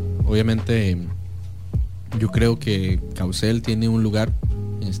Latinoamérica. Obviamente yo creo que Causel tiene un lugar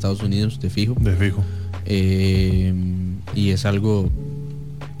en Estados Unidos de fijo. Y es algo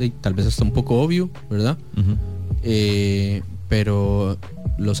tal vez hasta un poco obvio, ¿verdad? Uh-huh. Pero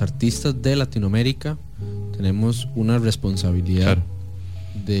los artistas de Latinoamérica tenemos una responsabilidad, claro,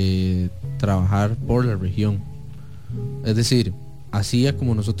 de trabajar por la región. Es decir, así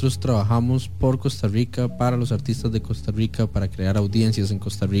como nosotros trabajamos por Costa Rica, para los artistas de Costa Rica, para crear audiencias en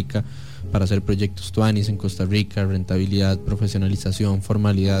Costa Rica, para hacer proyectos tuanis en Costa Rica, rentabilidad, profesionalización,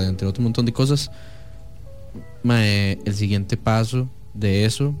 formalidad, entre otro montón de cosas. El siguiente paso de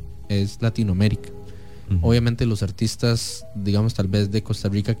eso es Latinoamérica. Uh-huh. Obviamente los artistas, digamos, tal vez de Costa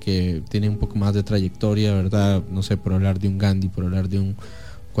Rica, que tienen un poco más de trayectoria, ¿verdad? No sé, por hablar de un Gandhi, por hablar de un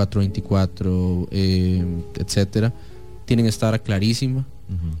 424, etcétera, tienen esta hora clarísima.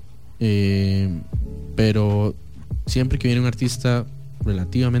 Uh-huh. Pero siempre que viene un artista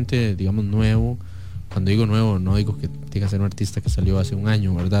relativamente, digamos, nuevo, cuando digo nuevo, no digo que tenga que ser un artista que salió hace un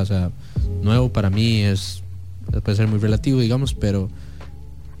año, ¿verdad? O sea, nuevo para mí puede ser muy relativo, digamos, pero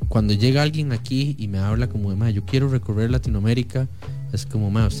cuando llega alguien aquí y me habla como de, yo quiero recorrer Latinoamérica, es como,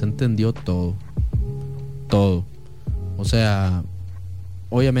 usted entendió todo. O sea,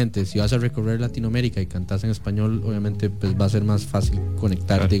 obviamente, si vas a recorrer Latinoamérica y cantas en español, obviamente pues va a ser más fácil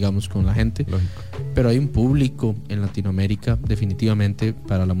conectar, claro, digamos, con la gente. Lógico. Pero hay un público en Latinoamérica definitivamente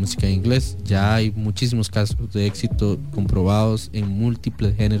para la música en inglés. Ya hay muchísimos casos de éxito comprobados en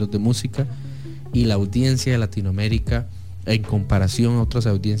múltiples géneros de música, y la audiencia de Latinoamérica en comparación a otras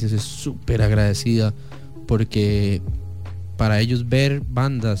audiencias es súper agradecida, porque para ellos ver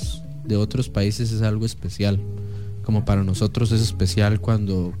bandas de otros países es algo especial, como para nosotros es especial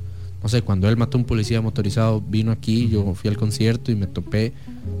cuando, no sé, cuando Él Mató a un Policía Motorizado vino aquí, yo fui al concierto y me topé,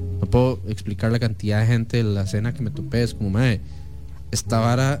 no puedo explicar la cantidad de gente de la escena que me topé. Es como, esta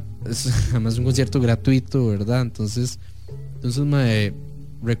vara es además un concierto gratuito, ¿verdad? Entonces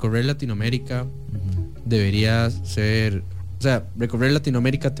recorrer Latinoamérica, uh-huh, debería ser, o sea, recorrer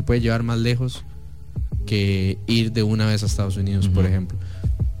Latinoamérica te puede llevar más lejos que ir de una vez a Estados Unidos, uh-huh, por ejemplo.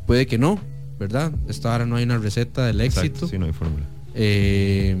 Puede que no, ¿verdad? Ahora no hay una receta del éxito. Exacto, sí, no hay fórmula.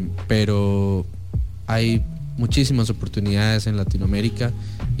 Pero hay muchísimas oportunidades en Latinoamérica.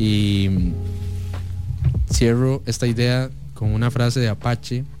 Y cierro esta idea con una frase de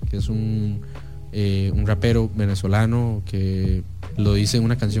Apache, que es un rapero venezolano que lo dice en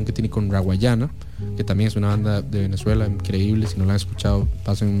una canción que tiene con Raguayana, que también es una banda de Venezuela increíble. Si no la han escuchado,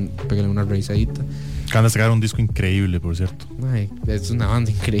 peguen una revisadita. Acaban de sacar un disco increíble, por cierto. Ay, es una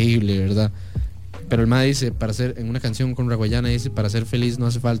banda increíble, ¿verdad? Pero el ma dice, en una canción con Raguayana dice, para ser feliz no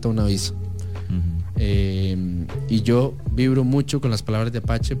hace falta una visa. Y yo vibro mucho con las palabras de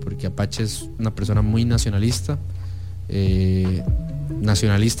Apache, porque Apache es una persona muy nacionalista.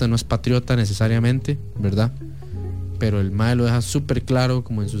 Nacionalista no es patriota necesariamente, ¿verdad? Pero el mae lo deja súper claro,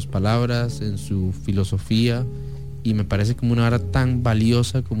 como en sus palabras, en su filosofía, y me parece como una hora tan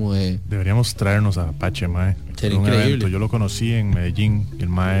valiosa como de... Deberíamos traernos a Apache, mae. Sería increíble. Evento. Yo lo conocí en Medellín y el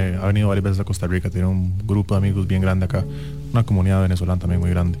mae ha venido varias veces a Costa Rica, tiene un grupo de amigos bien grande acá, una comunidad venezolana también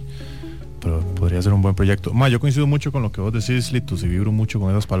muy grande, pero podría ser un buen proyecto. Mae, yo coincido mucho con lo que vos decís, Litus, y vibro mucho con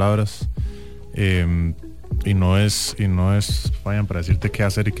esas palabras. Y no es vayan para decirte qué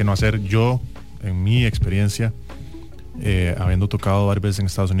hacer y qué no hacer. Yo, en mi experiencia, habiendo tocado varias veces en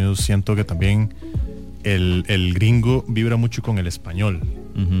Estados Unidos, siento que también el gringo vibra mucho con el español.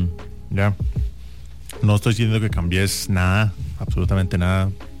 Ya no estoy diciendo que cambies nada, absolutamente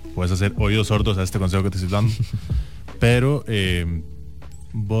nada. Puedes hacer oídos sordos a este consejo que te estoy dando. Pero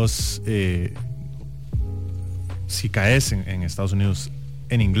vos si caes en Estados Unidos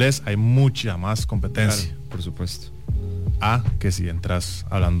en inglés, hay mucha más competencia. Claro, por supuesto. Que si entras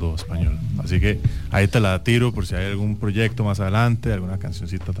hablando español. Así que ahí te la tiro por si hay algún proyecto más adelante, alguna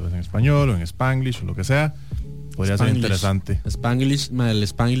cancioncita tal vez en español o en Spanglish o lo que sea. Podría ser interesante. El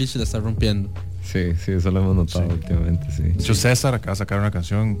Spanglish la está rompiendo. Sí, eso lo hemos notado últimamente, sí. De hecho, César acaba de sacar una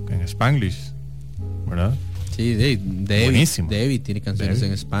canción en Spanglish, ¿verdad? Sí, David tiene canciones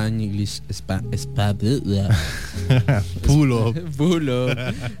en Spanglish. Pulo.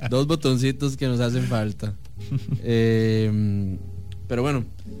 Dos botoncitos que nos hacen falta. Pero bueno,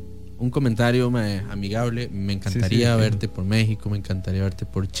 un comentario amigable. Me encantaría verte por México, me encantaría verte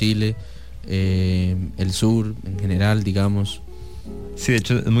por Chile, el sur en general, digamos. Sí, de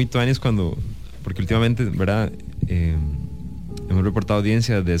hecho es muy tuanis porque últimamente, ¿verdad? Hemos reportado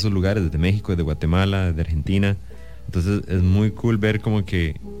audiencias de esos lugares, desde México, desde Guatemala, desde Argentina. Entonces es muy cool ver como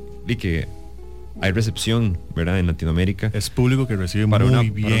que hay recepción, ¿verdad? En Latinoamérica. Es público que recibe para muy una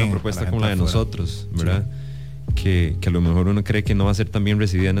bien propuesta como la de nosotros, ¿verdad? Sí. Que a lo mejor uno cree que no va a ser tan bien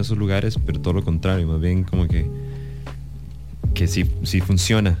recibida en esos lugares, pero todo lo contrario, más bien como que sí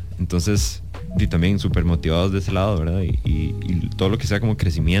funciona. Entonces, y también súper motivados de ese lado, ¿verdad? Y todo lo que sea como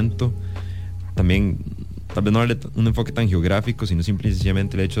crecimiento, también tal vez no darle un enfoque tan geográfico, sino simple y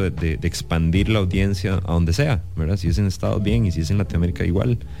sencillamente el hecho de expandir la audiencia a donde sea, ¿verdad? Si es en Estados bien y si es en Latinoamérica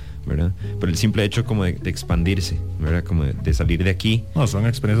igual, ¿verdad? Pero el simple hecho como de expandirse, ¿verdad? Como de salir de aquí. No, son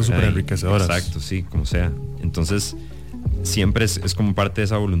experiencias súper enriquecedoras. Exacto, sí, como sea. Entonces, siempre es como parte de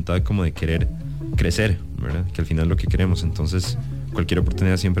esa voluntad como de querer crecer, ¿verdad? Que al final es lo que queremos. Entonces, cualquier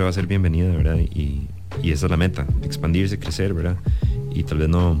oportunidad siempre va a ser bienvenida, ¿verdad? Y esa es la meta, expandirse, crecer, ¿verdad? Y tal vez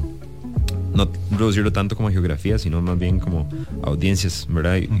no reducirlo tanto como a geografía, sino más bien como a audiencias,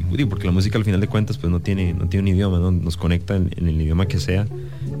 ¿verdad? Y porque la música al final de cuentas pues no tiene un idioma, ¿no? Nos conecta en el idioma que sea.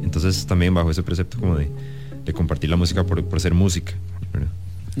 Entonces también bajo ese precepto como de compartir la música por ser música, ¿verdad?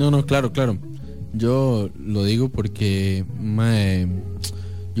 No, claro. Yo lo digo porque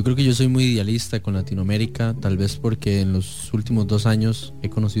yo creo que yo soy muy idealista con Latinoamérica, tal vez porque en los últimos 2 años he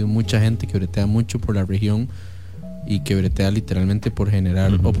conocido mucha gente que bretea mucho por la región y que bretea literalmente por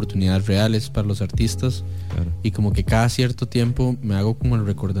generar oportunidades reales para los artistas. Claro. Y como que cada cierto tiempo me hago como el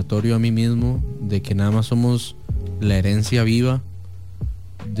recordatorio a mí mismo de que nada más somos la herencia viva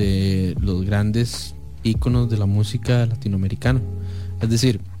de los grandes íconos de la música latinoamericana. Es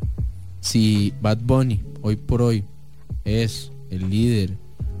decir, si Bad Bunny hoy por hoy es el líder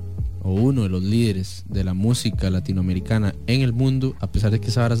o uno de los líderes de la música latinoamericana en el mundo, a pesar de que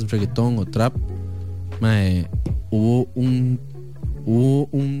esa ahora es reggaetón o trap, hubo un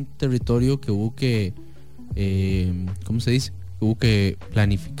territorio que hubo que ¿cómo se dice? Hubo que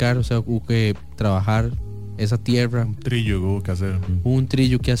planificar, o sea, hubo que trabajar esa tierra. Un trillo hubo que hacer. Hubo un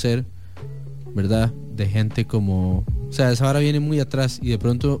trillo que hacer, ¿verdad? De gente como, o sea, esa hora viene muy atrás, y de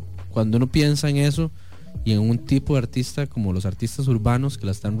pronto cuando uno piensa en eso y en un tipo de artista como los artistas urbanos que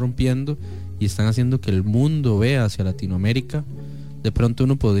la están rompiendo y están haciendo que el mundo vea hacia Latinoamérica, de pronto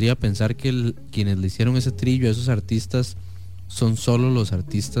uno podría pensar que quienes le hicieron ese trillo a esos artistas son solo los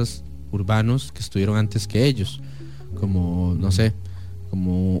artistas urbanos que estuvieron antes que ellos, como, no sé,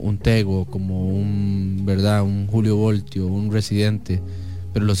 como un Tego, como un Julio Voltio, un Residente,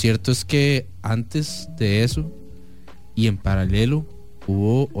 Pero lo cierto es que antes de eso y en paralelo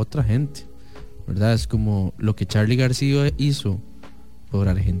hubo otra gente, ¿verdad? Es como lo que Charly García hizo por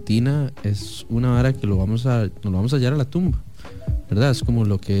Argentina, es una vara que nos vamos a hallar a la tumba, ¿verdad? Es como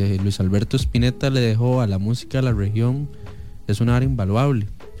lo que Luis Alberto Spinetta le dejó a la música de la región, es una vara invaluable.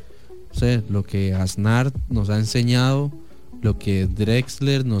 O sea, lo que Aznar nos ha enseñado, lo que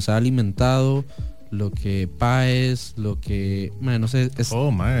Drexler nos ha alimentado, lo que Páez, lo que, no sé, es...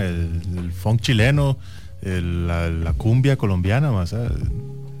 el funk chileno, la cumbia colombiana, o sea,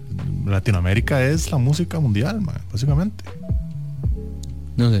 Latinoamérica es la música mundial, básicamente.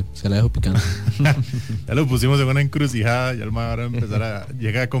 No sé, se la dejo picando. Ya lo pusimos en una encrucijada, ya el man ahora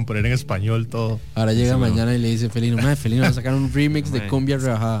llega a componer en español todo. Ahora llega mañana y le dice Felino, Felino va a sacar un remix de cumbia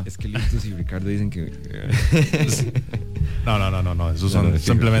rebajada. Es que Litos y Ricardo dicen que... No, esos son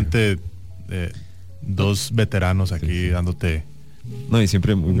simplemente dos veteranos aquí dándote... No, y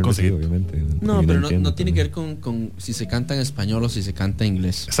siempre muy conocido, obviamente. No, pero no tiene que ver con si se canta en español o si se canta en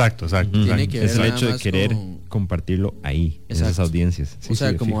inglés. Exacto. Tiene que ver es el hecho de querer compartirlo ahí, en esas audiencias. Sí, o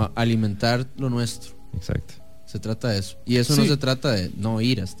sea, como alimentar lo nuestro. Exacto. Se trata de eso. Y eso no se trata de no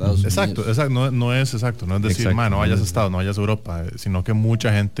ir a Estados Unidos. Exacto. No es decir, no vayas a Estados, no vayas a Europa, sino que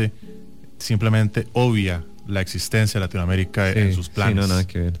mucha gente simplemente obvia la existencia de Latinoamérica en sus planes. Sí, no, nada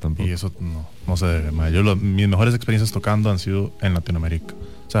que ver tampoco. Y eso no se debe. Mis mejores experiencias tocando han sido en Latinoamérica.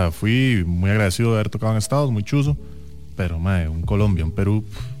 O sea, fui muy agradecido de haber tocado en Estados, muy chuzo, pero un Colombia, un Perú,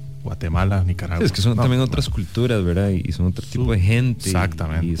 Guatemala, Nicaragua. Sí, es que son también otras culturas, ¿verdad? Y son otro tipo de gente.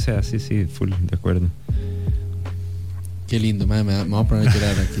 Exactamente. Y o sea, sí, full, de acuerdo. Qué lindo, me voy a poner a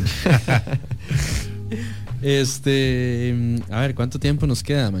llorar aquí. A ver, ¿cuánto tiempo nos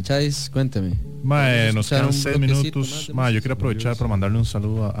queda, Macháis? Cuéntame. Nos quedan 6 minutos. Yo quiero aprovechar para mandarle un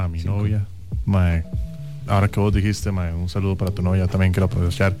saludo a mi novia. Ahora que vos dijiste, un saludo para tu novia, también quiero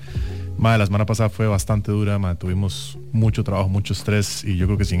aprovechar. La semana pasada fue bastante dura, tuvimos mucho trabajo, mucho estrés, y yo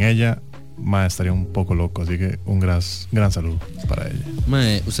creo que sin ella estaría un poco loco, así que un gran saludo para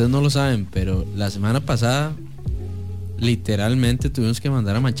ella. Ustedes no lo saben, pero la semana pasada literalmente tuvimos que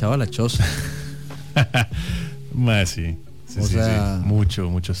mandar a Machado a la choza. Sí,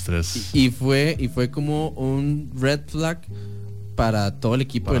 mucho estrés. Y fue como un red flag para todo el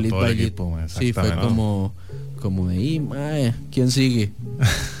equipo de Lead by Lead. Sí, fue como de ahí, ¿quién sigue?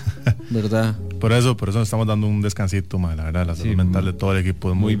 ¿Verdad? Por eso estamos dando un descansito, la verdad, la salud mental de todo el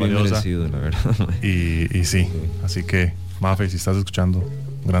equipo es muy valiosa. Merecido, la verdad. Y sí, así que, Mafe, si estás escuchando,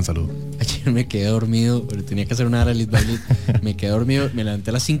 un gran saludo. Ayer me quedé dormido, pero tenía que hacer una hora de Lead by Lead. Me quedé dormido, me levanté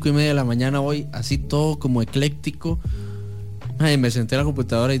a las 5:30 de la mañana hoy, así todo como ecléctico. Me senté en la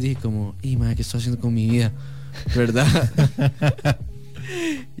computadora y dije como, ¿qué estoy haciendo con mi vida? ¿Verdad?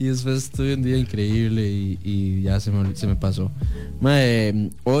 Y después tuve un día increíble y ya se me pasó.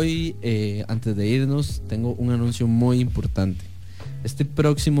 Hoy, antes de irnos, tengo un anuncio muy importante. Este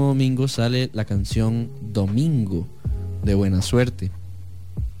próximo domingo sale la canción Domingo de Buena Suerte,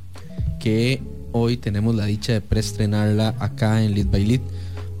 que hoy tenemos la dicha de preestrenarla acá en Lead by Lead.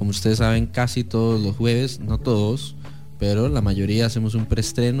 Como ustedes saben, casi todos los jueves, no todos, pero la mayoría hacemos un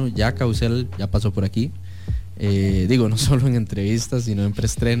preestreno. Ya Causel ya pasó por aquí. No solo en entrevistas, sino en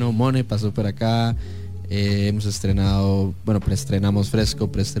preestreno. Mone pasó por acá. Hemos estrenado, preestrenamos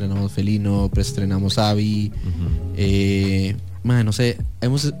Fresco, preestrenamos Felino, preestrenamos Avi. No sé,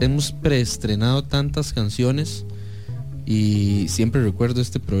 hemos preestrenado tantas canciones. Y siempre recuerdo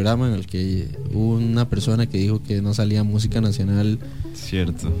este programa en el que hubo una persona que dijo que no salía música nacional.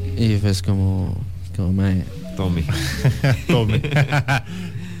 Cierto. Y fue como Tome.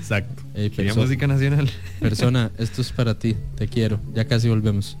 Exacto. Quería música nacional. Persona, esto es para ti, te quiero. Ya casi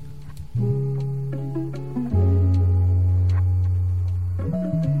volvemos.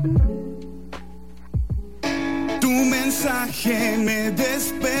 Tu mensaje me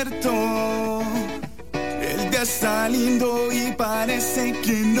despertó. El día está lindo y parece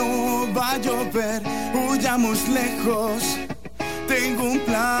que no va a llover. Huyamos lejos. Tengo un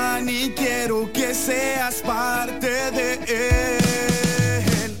plan y quiero que seas parte de él.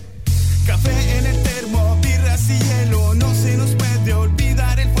 Café en el termo, birras y hielo. No se nos puede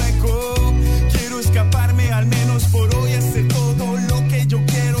olvidar el fuego. Quiero escaparme al menos por hoy, hacer todo lo que yo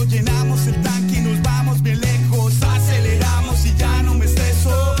quiero. Llenamos el tanque y nos vamos bien lejos. Aceleramos y ya no me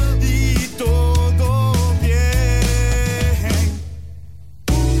estreso. Y todo bien.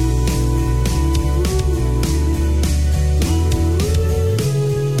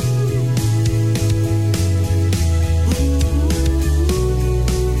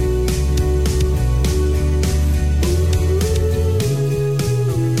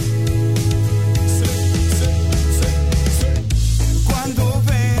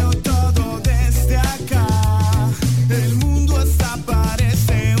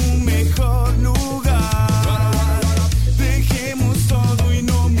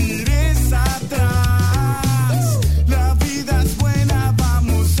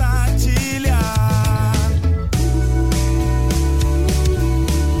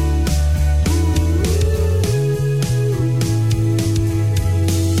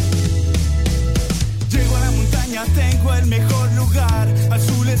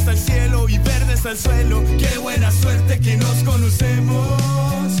 el suelo. Qué buena suerte que nos conocemos.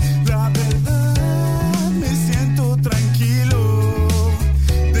 La verdad me siento tranquilo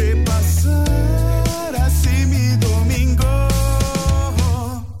de pasar así mi domingo.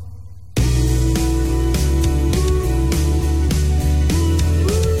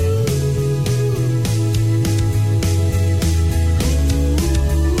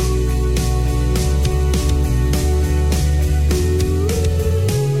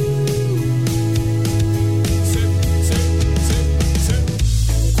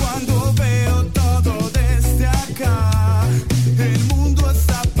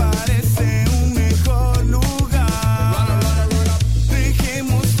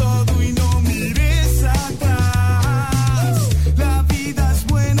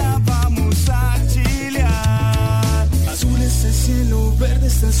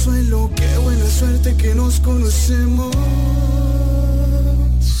 Suelo, qué buena suerte que nos conocemos.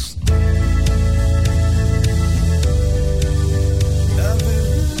 La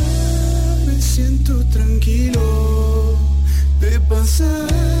verdad me siento tranquilo de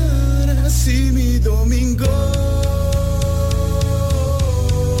pasar así mi domingo.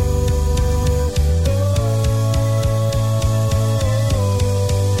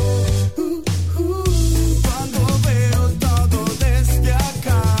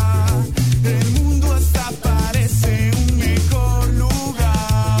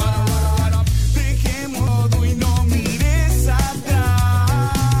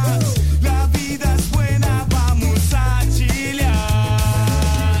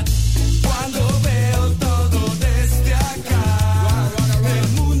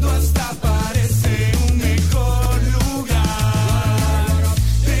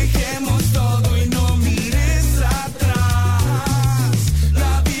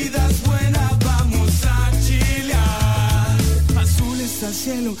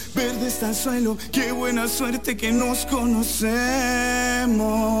 Verde está el suelo, qué buena suerte que nos conocemos.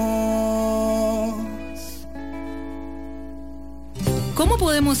 ¿Cómo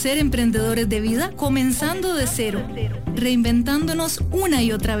podemos ser emprendedores de vida? Comenzando de cero, reinventándonos una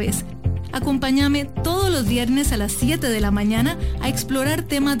y otra vez. Acompáñame todos los viernes a las 7 de la mañana a explorar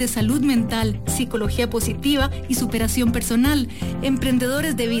temas de salud mental, psicología positiva y superación personal.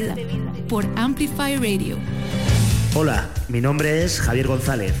 Emprendedores de vida, por Amplify Radio. Hola, mi nombre es Javier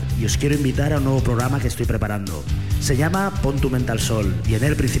González y os quiero invitar a un nuevo programa que estoy preparando. Se llama Pon tu mente al sol y en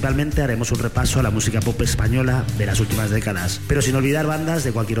él principalmente haremos un repaso a la música pop española de las últimas décadas, pero sin olvidar bandas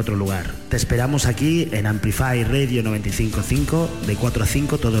de cualquier otro lugar. Te esperamos aquí en Amplify Radio 95.5 de 4 a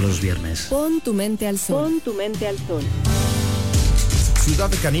 5 todos los viernes. Pon tu mente al sol. Pon tu mente al sol. Ciudad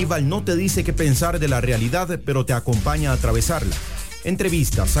Caníbal no te dice qué pensar de la realidad, pero te acompaña a atravesarla.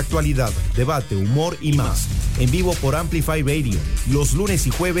 Entrevistas, actualidad, debate, humor y más. En vivo por Amplify Radio, los lunes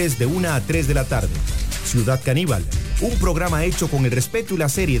y jueves de 1 a 3 de la tarde. Ciudad Caníbal, un programa hecho con el respeto y la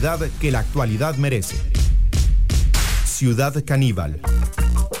seriedad que la actualidad merece. Ciudad Caníbal.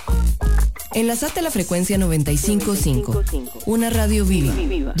 Enlazate a la frecuencia 95.5, una radio viva,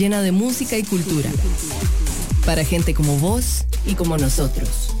 llena de música y cultura. Para gente como vos y como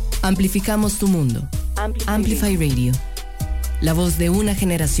nosotros. Amplificamos tu mundo. Amplify Radio. La voz de una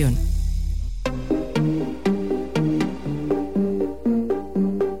generación.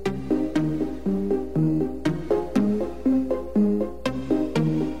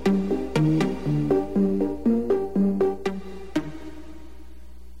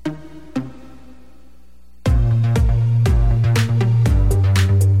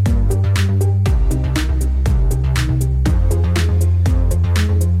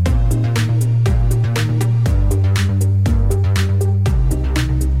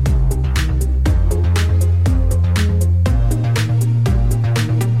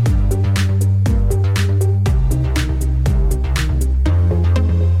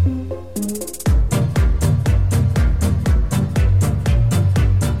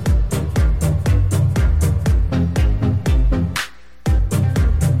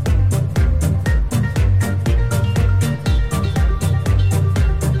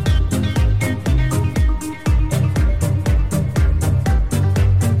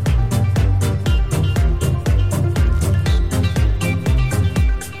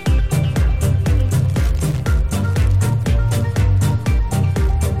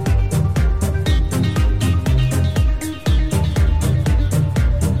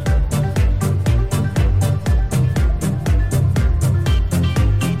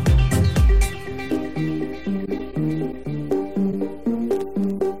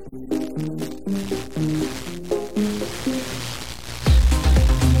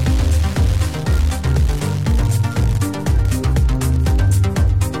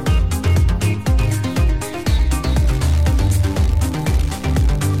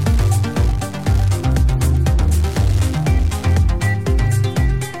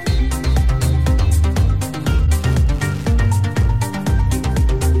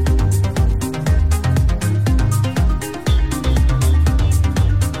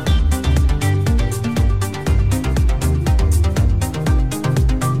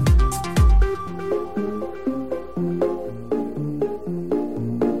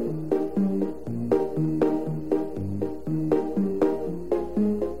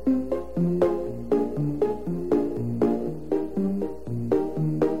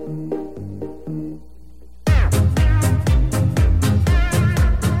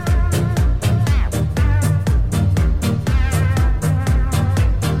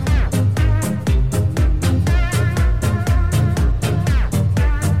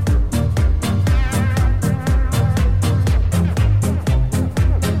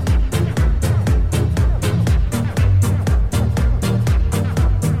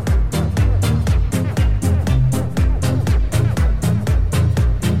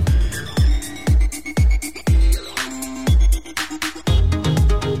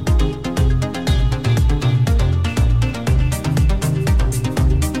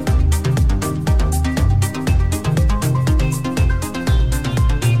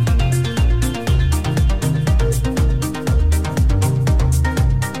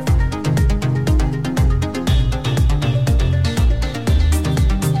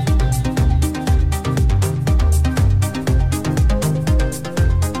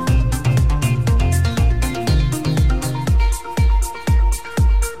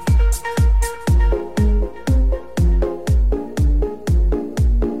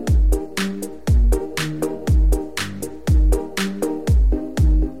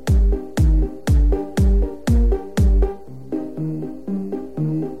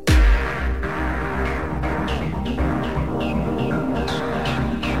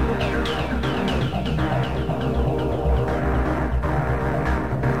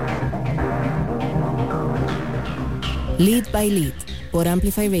 Lead by Lead por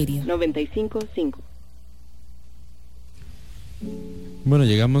Amplify Radio 95.5. Bueno,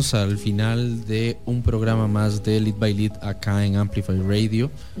 llegamos al final de un programa más de Lead by Lead acá en Amplify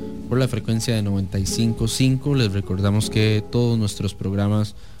Radio por la frecuencia de 95.5. Les recordamos que todos nuestros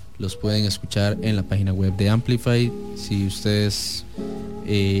programas los pueden escuchar en la página web de Amplify. Si ustedes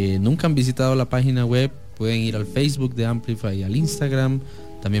nunca han visitado la página web, pueden ir al Facebook de Amplify, al Instagram.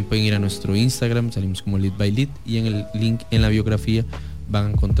 También pueden ir a nuestro Instagram, salimos como Lead by Lead, y en el link en la biografía van a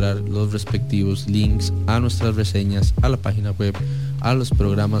encontrar los respectivos links a nuestras reseñas, a la página web, a los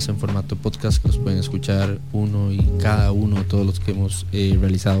programas en formato podcast que los pueden escuchar uno y cada uno, todos los que hemos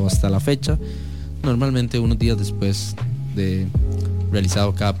realizado hasta la fecha. Normalmente unos días después de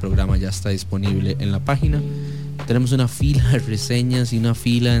realizado cada programa ya está disponible en la página. Tenemos una fila de reseñas y una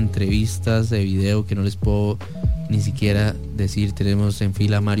fila de entrevistas de video que no les puedo ni siquiera decir. Tenemos en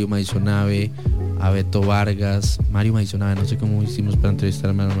fila a Mario Maisonave, a Beto Vargas, Mario Maisonave, no sé cómo hicimos para entrevistar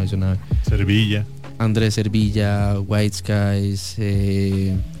a Mario Maisonave, Servilla, Andrés Servilla, White Skies,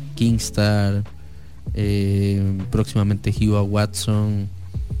 Kingstar, próximamente Hugh Watson.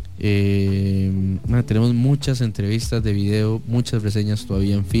 Tenemos muchas entrevistas de video, muchas reseñas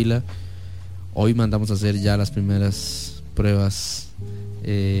todavía en fila. Hoy mandamos a hacer ya las primeras pruebas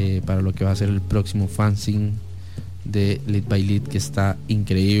para lo que va a ser el próximo fanzine de Lead by Lead, que está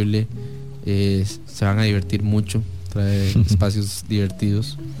increíble. Se van a divertir mucho, trae espacios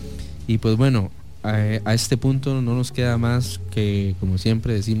divertidos. Y pues bueno, a este punto no nos queda más que, como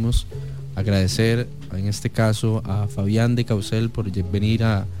siempre decimos, agradecer en este caso a Fabián de Causel por venir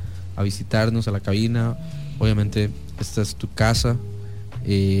a visitarnos a la cabina. Obviamente esta es tu casa,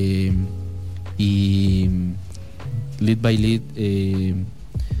 y Lead by Lead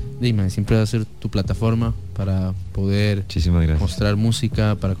siempre va a ser tu plataforma para poder mostrar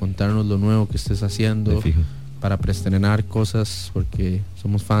música, para contarnos lo nuevo que estés haciendo, para preestrenar cosas, porque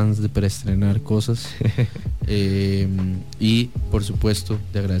somos fans de preestrenar cosas. Y por supuesto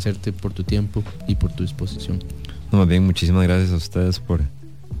de agradecerte por tu tiempo y por tu disposición. No, más bien, muchísimas gracias a ustedes por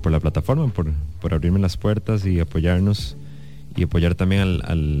la plataforma, por abrirme las puertas y apoyarnos, y apoyar también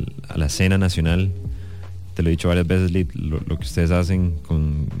a la escena nacional. Te lo he dicho varias veces, Lid, lo que ustedes hacen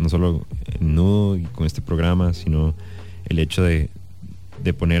con no solo en Nudo y con este programa, sino el hecho de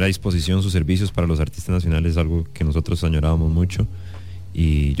poner a disposición sus servicios para los artistas nacionales es algo que nosotros añorábamos mucho,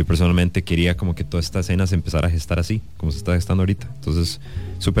 y yo personalmente quería como que toda esta escena se empezara a gestar así como se está gestando ahorita. Entonces,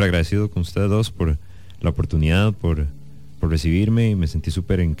 súper agradecido con ustedes dos por la oportunidad, por recibirme, y me sentí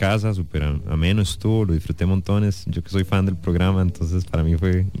súper en casa, súper ameno estuvo, lo disfruté montones. Yo que soy fan del programa, entonces para mí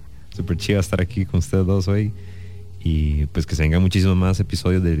fue súper chido estar aquí con ustedes dos hoy, y pues que se vengan muchísimos más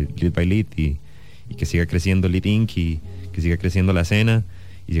episodios de Lead by Lead, y que siga creciendo Lead Inc., y que siga creciendo la escena,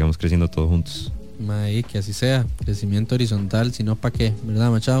 y sigamos creciendo todos juntos. Que así sea, crecimiento horizontal, si no, ¿para qué? ¿Verdad,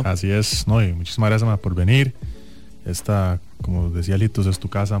 Machado? Así es, no, y muchísimas gracias, por venir. Esta, como decía Litos, es tu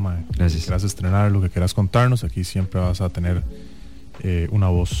casa, Gracias. Quieras estrenar lo que quieras contarnos, aquí siempre vas a tener una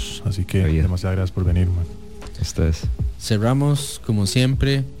voz, así que demasiadas gracias por venir, Ustedes. Cerramos como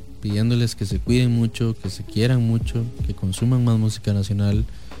siempre pidiéndoles que se cuiden mucho, que se quieran mucho, que consuman más música nacional,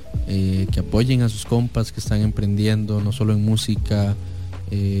 que apoyen a sus compas que están emprendiendo, no solo en música,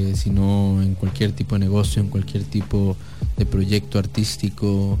 sino en cualquier tipo de negocio, en cualquier tipo de proyecto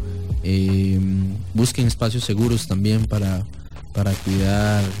artístico. Busquen espacios seguros también para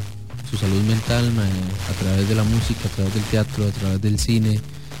cuidar su salud mental, a través de la música, a través del teatro, a través del cine.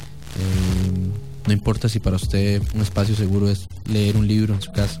 No importa si para usted un espacio seguro es leer un libro en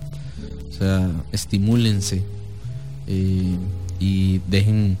su casa. O sea, estimúlense, y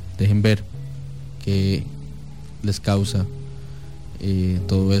dejen ver qué les causa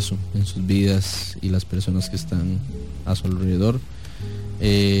todo eso en sus vidas y las personas que están a su alrededor.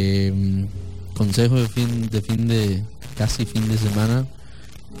 Consejo de casi fin de semana,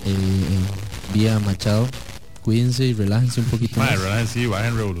 vía Machado: cuídense y relájense un poquito más. Relájense,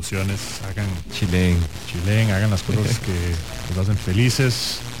 bajen revoluciones, hagan chilen, hagan las cosas que los hacen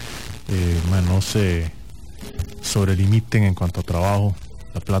felices. No se sobrelimiten en cuanto a trabajo.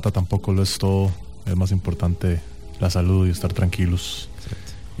 La plata tampoco lo es todo. Es más importante la salud y estar tranquilos.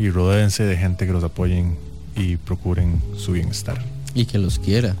 Exacto. Y rodéense de gente que los apoyen y procuren su bienestar. Y que los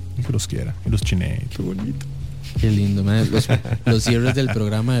quiera. Y los chinee. Qué bonito. Qué lindo, man. Los cierres del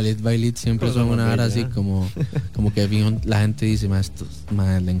programa de Lead by Lead siempre son una hora así como que la gente dice,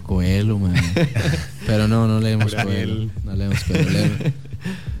 leen Coelho, pero no leemos Coelho. No leemos Coelho.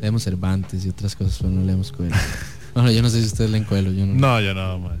 Leemos Cervantes y otras cosas, pero no leemos Coelho. Bueno, yo no sé si ustedes leen Coelho. Yo no, yo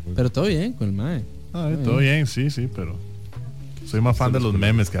no, man. Pero todo bien con el mae. Todo bien, sí, pero Soy más fan de los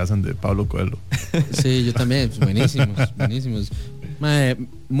memes que hacen de Pablo Coelho. Sí, yo también. Buenísimos. Mae,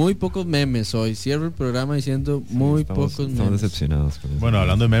 muy pocos memes hoy. Cierro el programa diciendo pocos memes. Estamos decepcionados con eso. Bueno,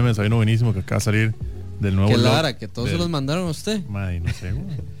 hablando de memes, hay uno buenísimo que acaba de salir del nuevo ¿Qué logo. Lara? ¿Que todos se los mandaron a usted? Mae, no sé, güey.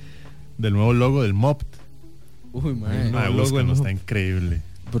 Del nuevo logo del Mopt. Uy, mae. Búsquenlo, está increíble.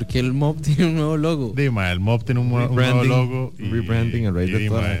 ¿Por qué el Mob tiene un nuevo logo? Sí, mae, el Mob tiene un nuevo logo. Rebranding a raíz de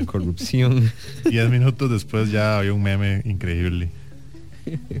toda la corrupción. 10 minutos después ya había un meme increíble.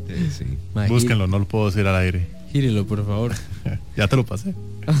 Sí. Mae, Búsquenlo, no lo puedo decir al aire. Gírelo, por favor. Ya te lo pasé.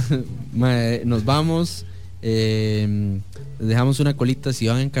 Mae, nos vamos. Les dejamos una colita. Si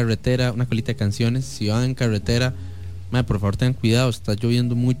van en carretera, una colita de canciones. Si van en carretera, mae, por favor tengan cuidado. Está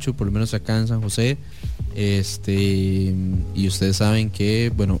lloviendo mucho, por lo menos acá en San José. Y ustedes saben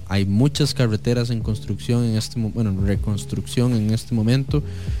que, bueno, hay muchas carreteras en construcción en reconstrucción en este momento.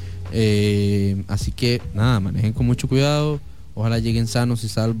 Así que nada, manejen con mucho cuidado. Ojalá lleguen sanos y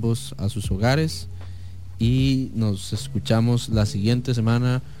salvos a sus hogares. Y nos escuchamos la siguiente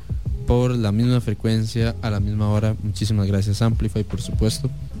semana por la misma frecuencia, a la misma hora. Muchísimas gracias Amplify, por supuesto.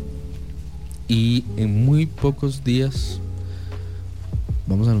 Y en muy pocos días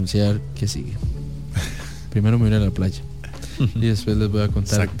vamos a anunciar que sigue. Primero me iré a la playa y después les voy a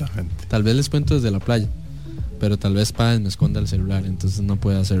contar. Exactamente. Tal vez les cuento desde la playa, pero tal vez Páez me esconda el celular, entonces no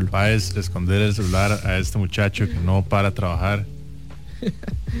puede hacerlo. Páez esconder el celular a este muchacho que no para trabajar.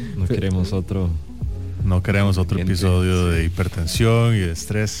 No queremos otro episodio de hipertensión y de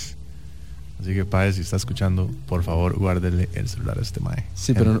estrés. Así que Páez, si está escuchando, por favor guárdele el celular a este mae.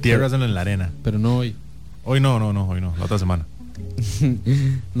 Sí, pero entiérraselo en la arena. Pero no hoy. Hoy no, la otra semana.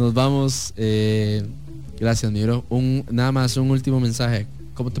 Nos vamos. Gracias, mi bro. Nada más un último mensaje.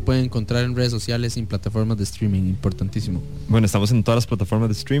 ¿Cómo te pueden encontrar en redes sociales y en plataformas de streaming? Importantísimo. Bueno, estamos en todas las plataformas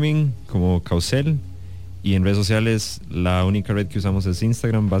de streaming como Causel, y en redes sociales la única red que usamos es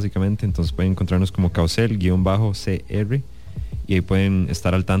Instagram, básicamente. Entonces pueden encontrarnos como Causel_CR, y ahí pueden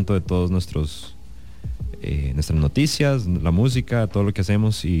estar al tanto de todos nuestras noticias, la música, todo lo que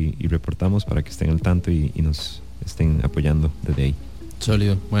hacemos y reportamos, para que estén al tanto y nos estén apoyando desde ahí.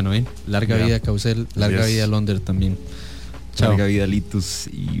 Sólido. Bueno, larga vida Causel, larga vida Londer también. Chao. Larga vida Litus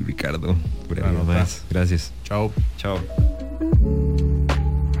y Ricardo. Más. Gracias. Chao. Chao.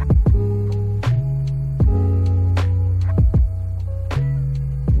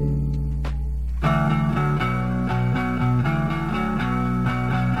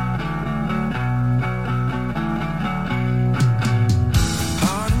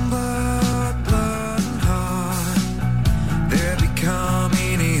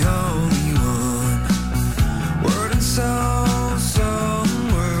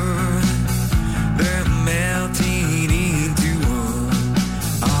 Melting into one.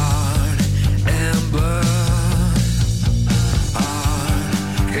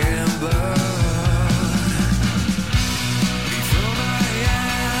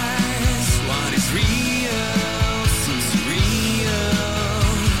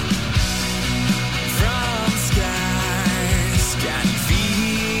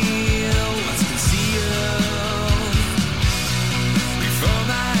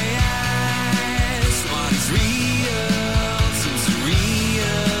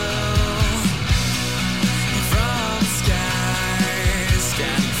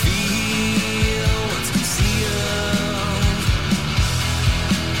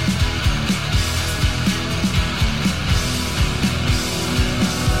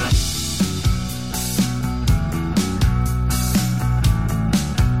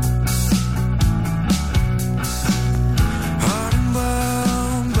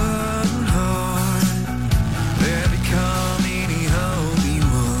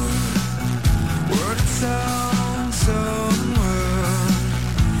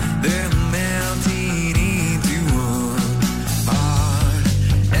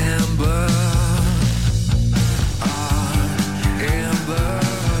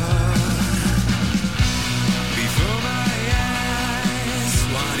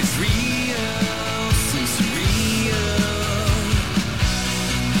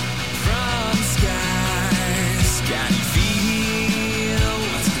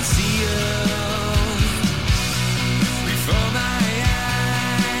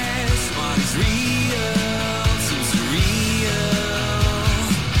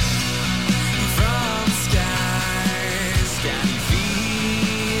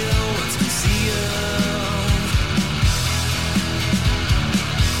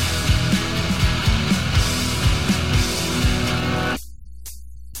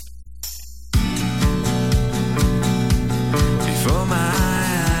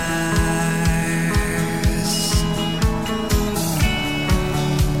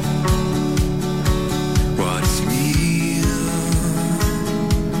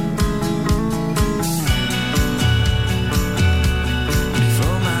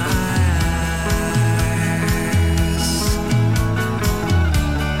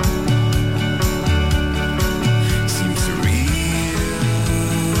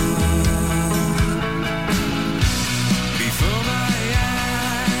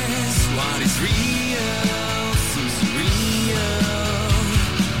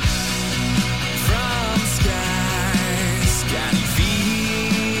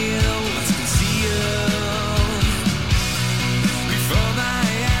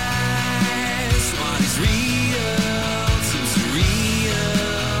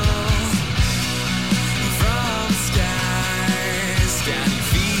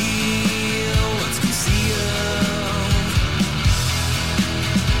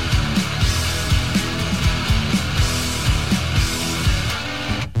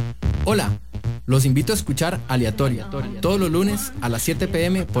 Los invito a escuchar Aleatorio, todos los lunes a las 7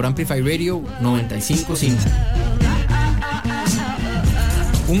 p.m. por Amplify Radio 955.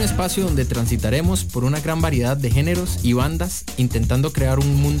 Un espacio donde transitaremos por una gran variedad de géneros y bandas intentando crear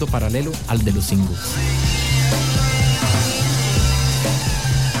un mundo paralelo al de los singles.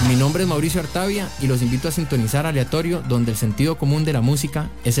 Mi nombre es Mauricio Artavia y los invito a sintonizar Aleatorio, donde el sentido común de la música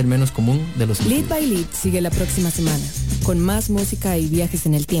es el menos común de los Lead by Lead sigue la próxima semana, con más música y viajes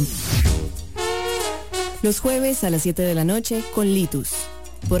en el tiempo. Los jueves a las 7 de la noche con Litus,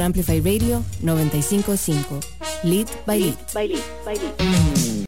 por Amplify Radio 955. Lead by Lead.